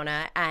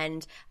Arizona,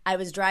 and I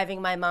was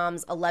driving my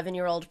mom's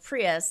 11-year-old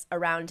Prius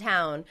around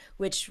town,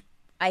 which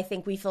I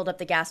think we filled up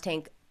the gas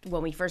tank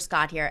when we first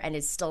got here, and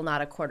it's still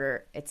not a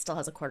quarter. It still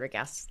has a quarter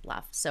gas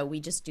left. So we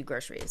just do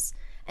groceries.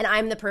 And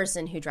I'm the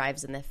person who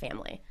drives in the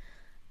family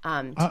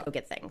to go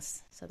get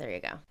things. So there you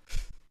go.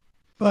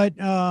 But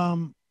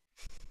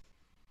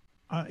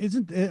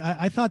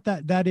I thought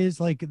that is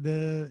like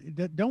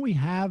don't we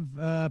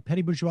have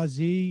petty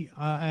bourgeoisie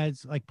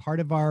as like part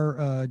of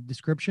our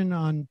description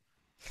on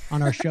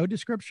our show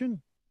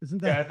description?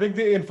 Isn't that? Yeah, I think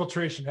the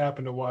infiltration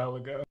happened a while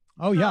ago.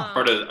 Oh yeah.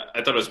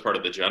 I thought it was part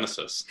of the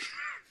Genesis.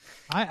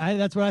 I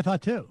that's what I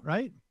thought too,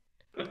 right?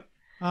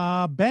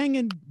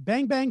 Bang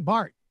Bang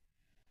Bart.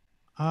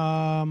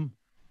 Can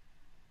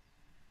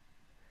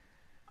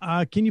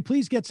you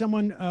please get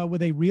someone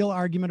with a real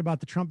argument about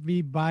the Trump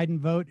v. Biden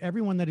vote?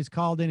 Everyone that is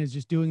called in is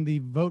just doing the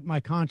vote my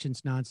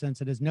conscience nonsense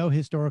that has no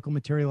historical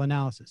material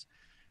analysis.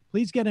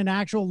 Please get an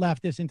actual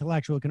leftist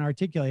intellectual who can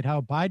articulate how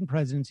a Biden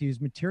presidency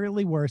is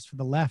materially worse for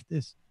the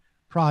leftist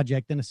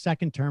project than a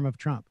second term of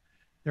Trump.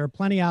 There are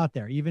plenty out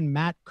there. Even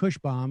Matt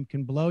Cushbaum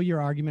can blow your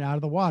argument out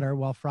of the water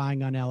while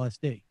frying on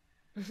LSD.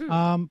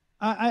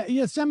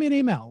 Send me an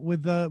email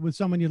with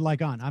someone you'd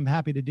like on. I'm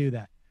happy to do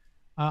that.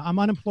 I'm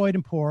unemployed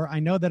and poor. I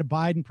know that a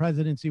Biden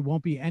presidency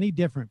won't be any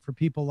different for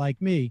people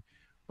like me,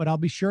 but I'll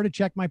be sure to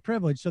check my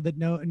privilege so that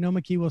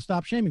Nomiki will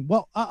stop shaming.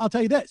 Well, I'll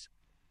tell you this.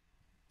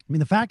 I mean,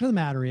 the fact of the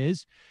matter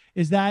is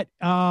that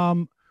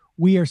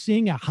we are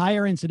seeing a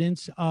higher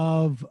incidence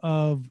of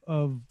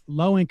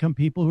low income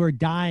people who are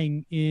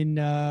dying in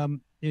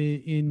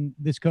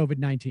this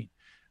COVID-19.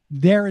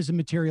 There is a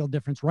material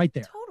difference right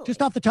there,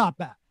 just off the top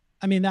bat.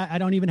 I mean, I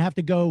don't even have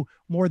to go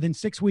more than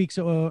 6 weeks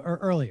or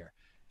earlier.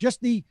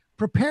 Just the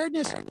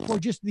preparedness for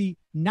just the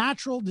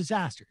natural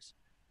disasters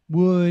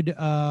would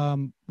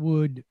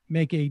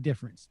make a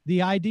difference.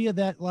 The idea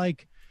that,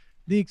 like,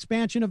 the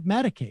expansion of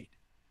Medicaid.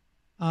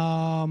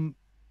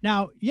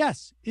 Now,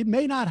 yes, it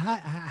may not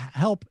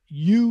help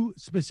you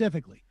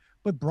specifically,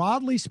 but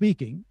broadly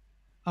speaking,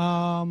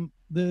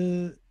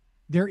 there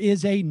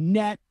is a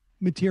net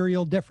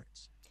material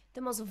difference.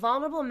 The most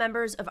vulnerable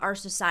members of our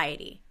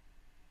society,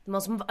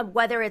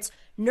 whether it's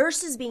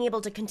nurses being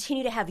able to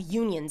continue to have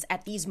unions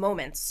at these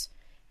moments.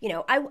 You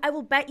know, I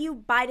will bet you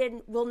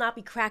Biden will not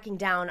be cracking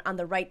down on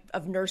the right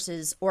of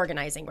nurses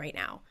organizing right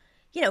now.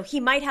 You know, he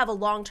might have a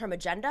long-term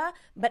agenda,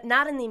 but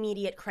not in the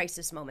immediate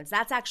crisis moments.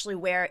 That's actually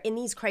where, in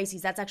these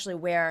crises, that's actually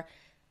where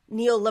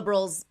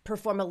neoliberals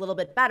perform a little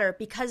bit better,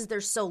 because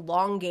they're so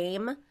long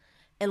game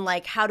and,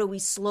 like, how do we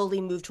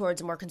slowly move towards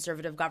a more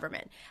conservative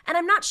government? And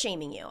I'm not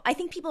shaming you. I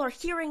think people are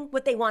hearing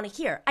what they want to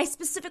hear. I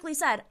specifically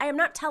said, I am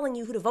not telling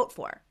you who to vote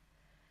for.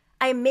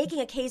 I am making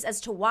a case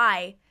as to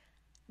why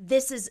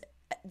this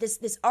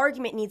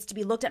argument needs to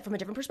be looked at from a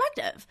different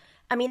perspective.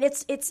 I mean,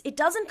 it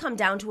doesn't come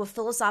down to a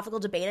philosophical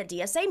debate at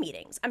DSA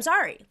meetings. I'm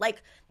sorry.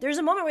 Like, there's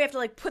a moment where we have to,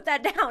 like, put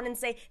that down and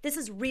say, this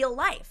is real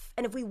life.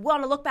 And if we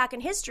want to look back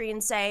in history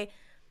and say,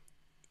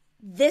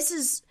 this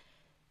is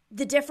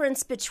the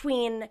difference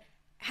between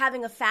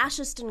having a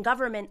fascist in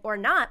government or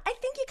not, I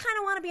think you kind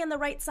of want to be on the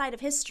right side of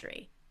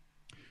history.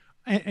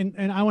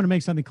 And I want to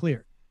make something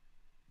clear.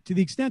 To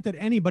the extent that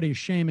anybody is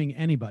shaming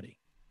anybody,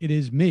 it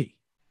is me.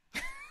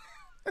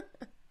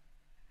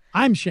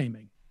 I'm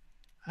shaming.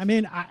 I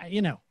mean, I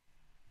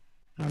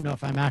don't know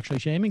if I'm actually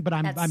shaming, but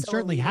I'm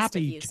certainly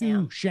happy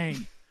to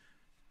shame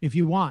if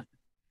you want.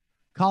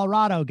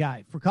 Colorado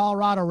guy, for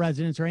Colorado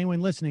residents or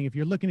anyone listening, if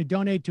you're looking to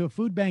donate to a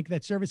food bank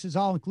that services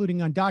all, including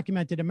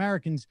undocumented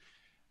Americans,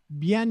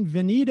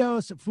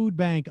 Bienvenidos Food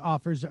Bank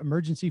offers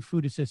emergency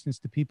food assistance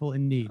to people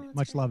in need.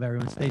 Much love,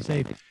 everyone. Stay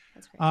safe.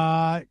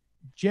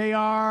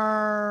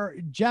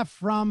 Jeff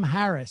from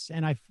Harris,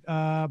 and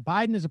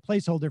Biden is a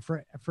placeholder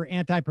for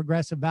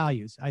anti-progressive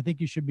values. I think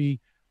you should be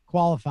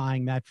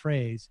qualifying that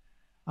phrase.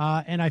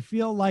 And I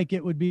feel like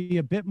it would be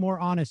a bit more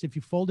honest if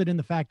you folded in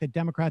the fact that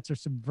Democrats are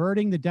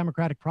subverting the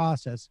democratic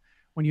process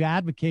when you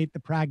advocate the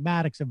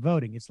pragmatics of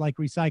voting. It's like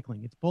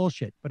recycling. It's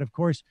bullshit. But of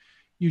course,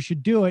 you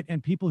should do it.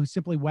 And people who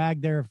simply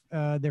wag their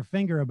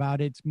finger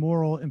about its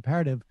moral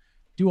imperative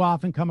do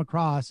often come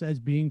across as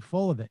being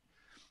full of it.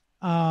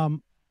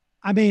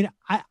 I mean,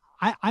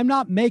 I'm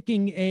not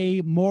making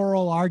a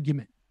moral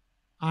argument.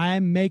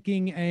 I'm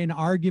making an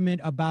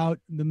argument about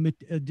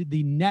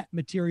the net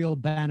material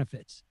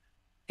benefits.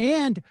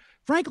 And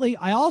frankly,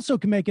 I also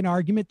can make an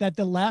argument that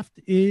the left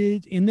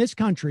is in this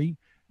country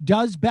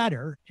does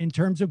better in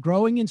terms of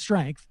growing in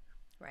strength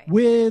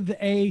with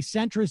a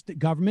centrist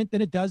government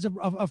than it does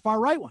a far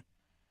right one.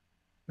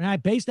 And I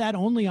base that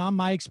only on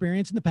my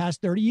experience in the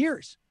past 30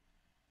 years.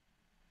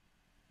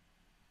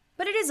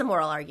 But it is a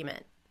moral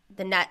argument.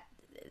 The net,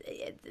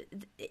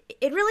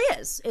 it really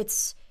is.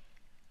 It's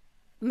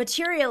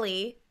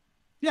materially.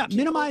 Yeah,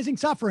 minimizing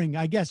suffering,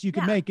 I guess you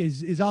could make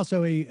is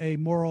also a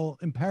moral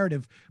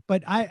imperative.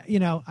 But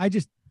I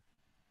just,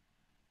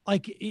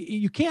 like,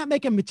 you can't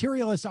make a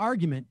materialist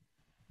argument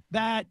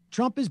that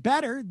Trump is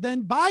better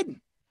than Biden.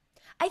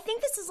 I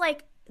think this is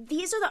like,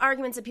 these are the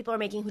arguments that people are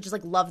making who just,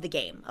 like, love the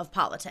game of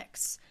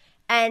politics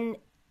and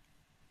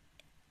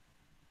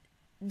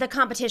the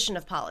competition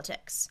of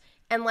politics.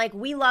 And, like,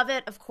 we love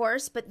it, of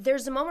course, but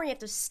there's a moment where you have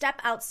to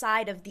step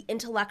outside of the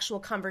intellectual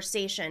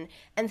conversation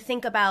and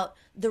think about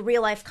the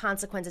real life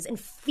consequences and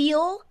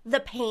feel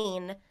the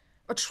pain,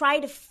 or try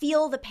to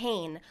feel the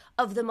pain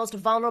of the most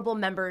vulnerable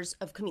members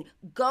of community.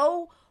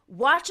 Go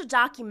watch a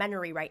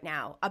documentary right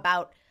now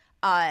about,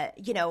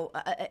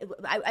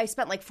 I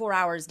spent like 4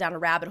 hours down a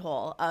rabbit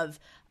hole of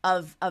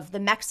the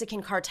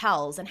Mexican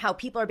cartels and how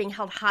people are being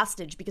held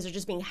hostage because they're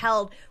just being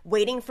held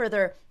waiting for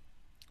their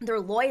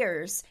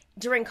lawyers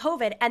during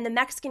COVID, and the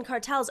Mexican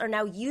cartels are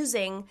now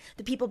using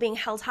the people being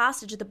held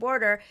hostage at the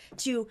border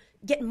to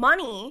get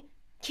money,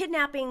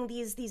 kidnapping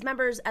these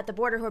members at the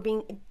border who are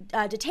being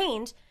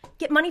detained,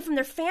 get money from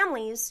their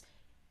families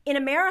in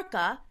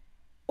America,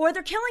 or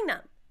they're killing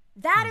them.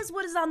 That is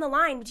what is on the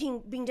line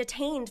between being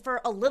detained for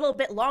a little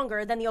bit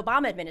longer than the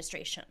Obama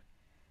administration.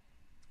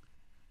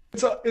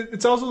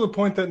 It's also the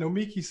point that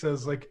Nomiki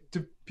says, like,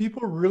 do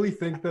people really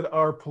think that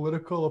our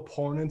political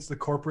opponents, the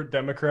corporate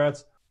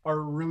Democrats,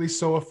 are really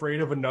so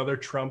afraid of another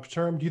Trump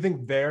term? Do you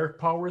think their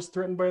power is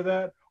threatened by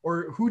that?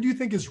 Or who do you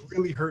think is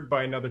really hurt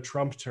by another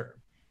Trump term?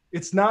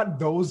 It's not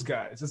those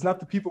guys. It's not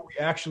the people we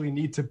actually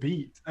need to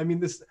beat. I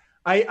mean, it's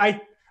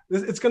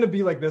going to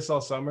be like this all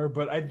summer,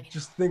 but I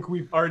just think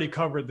we've already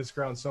covered this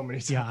ground so many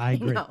times. Yeah, I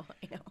agree. I know.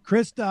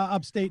 Krista,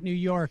 upstate New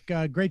York.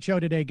 Great show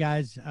today,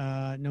 guys.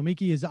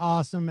 Nomiki is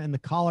awesome, and the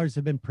callers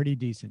have been pretty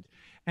decent.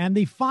 And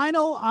the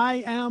final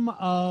I am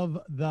of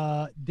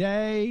the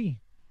day.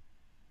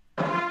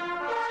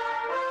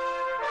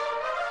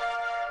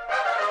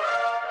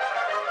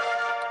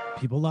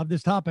 People love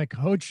this topic.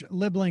 Coach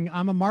Libling,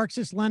 I'm a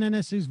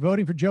Marxist-Leninist who's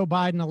voting for Joe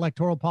Biden.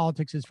 Electoral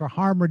politics is for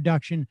harm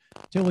reduction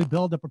until we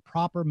build up a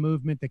proper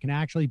movement that can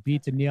actually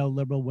beat the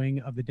neoliberal wing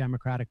of the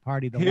Democratic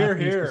Party. The Here, left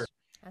needs here.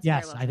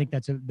 Yes, I think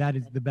that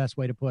is the best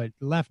way to put it.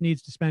 The left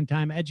needs to spend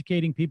time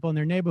educating people in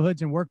their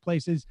neighborhoods and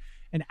workplaces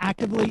and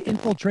actively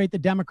infiltrate the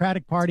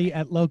Democratic Party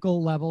at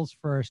local levels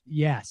first.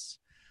 Yes.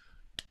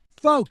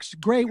 Folks,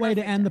 great way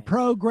to end the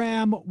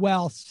program.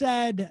 Well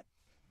said.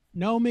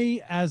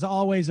 Nomi, as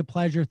always, a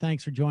pleasure.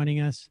 Thanks for joining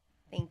us.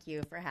 Thank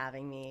you for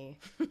having me.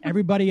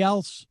 Everybody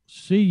else,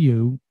 see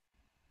you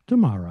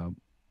tomorrow.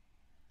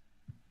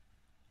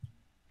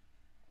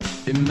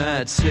 It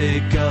might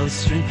take all the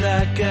strength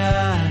I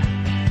got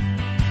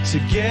to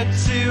get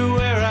to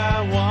where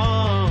I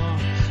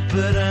want,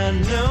 but I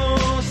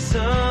know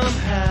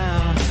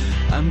somehow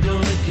I'm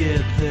gonna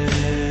get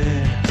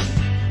there.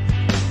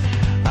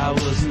 I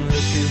wasn't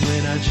looking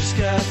when I just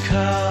got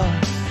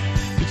caught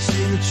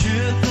between the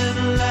truth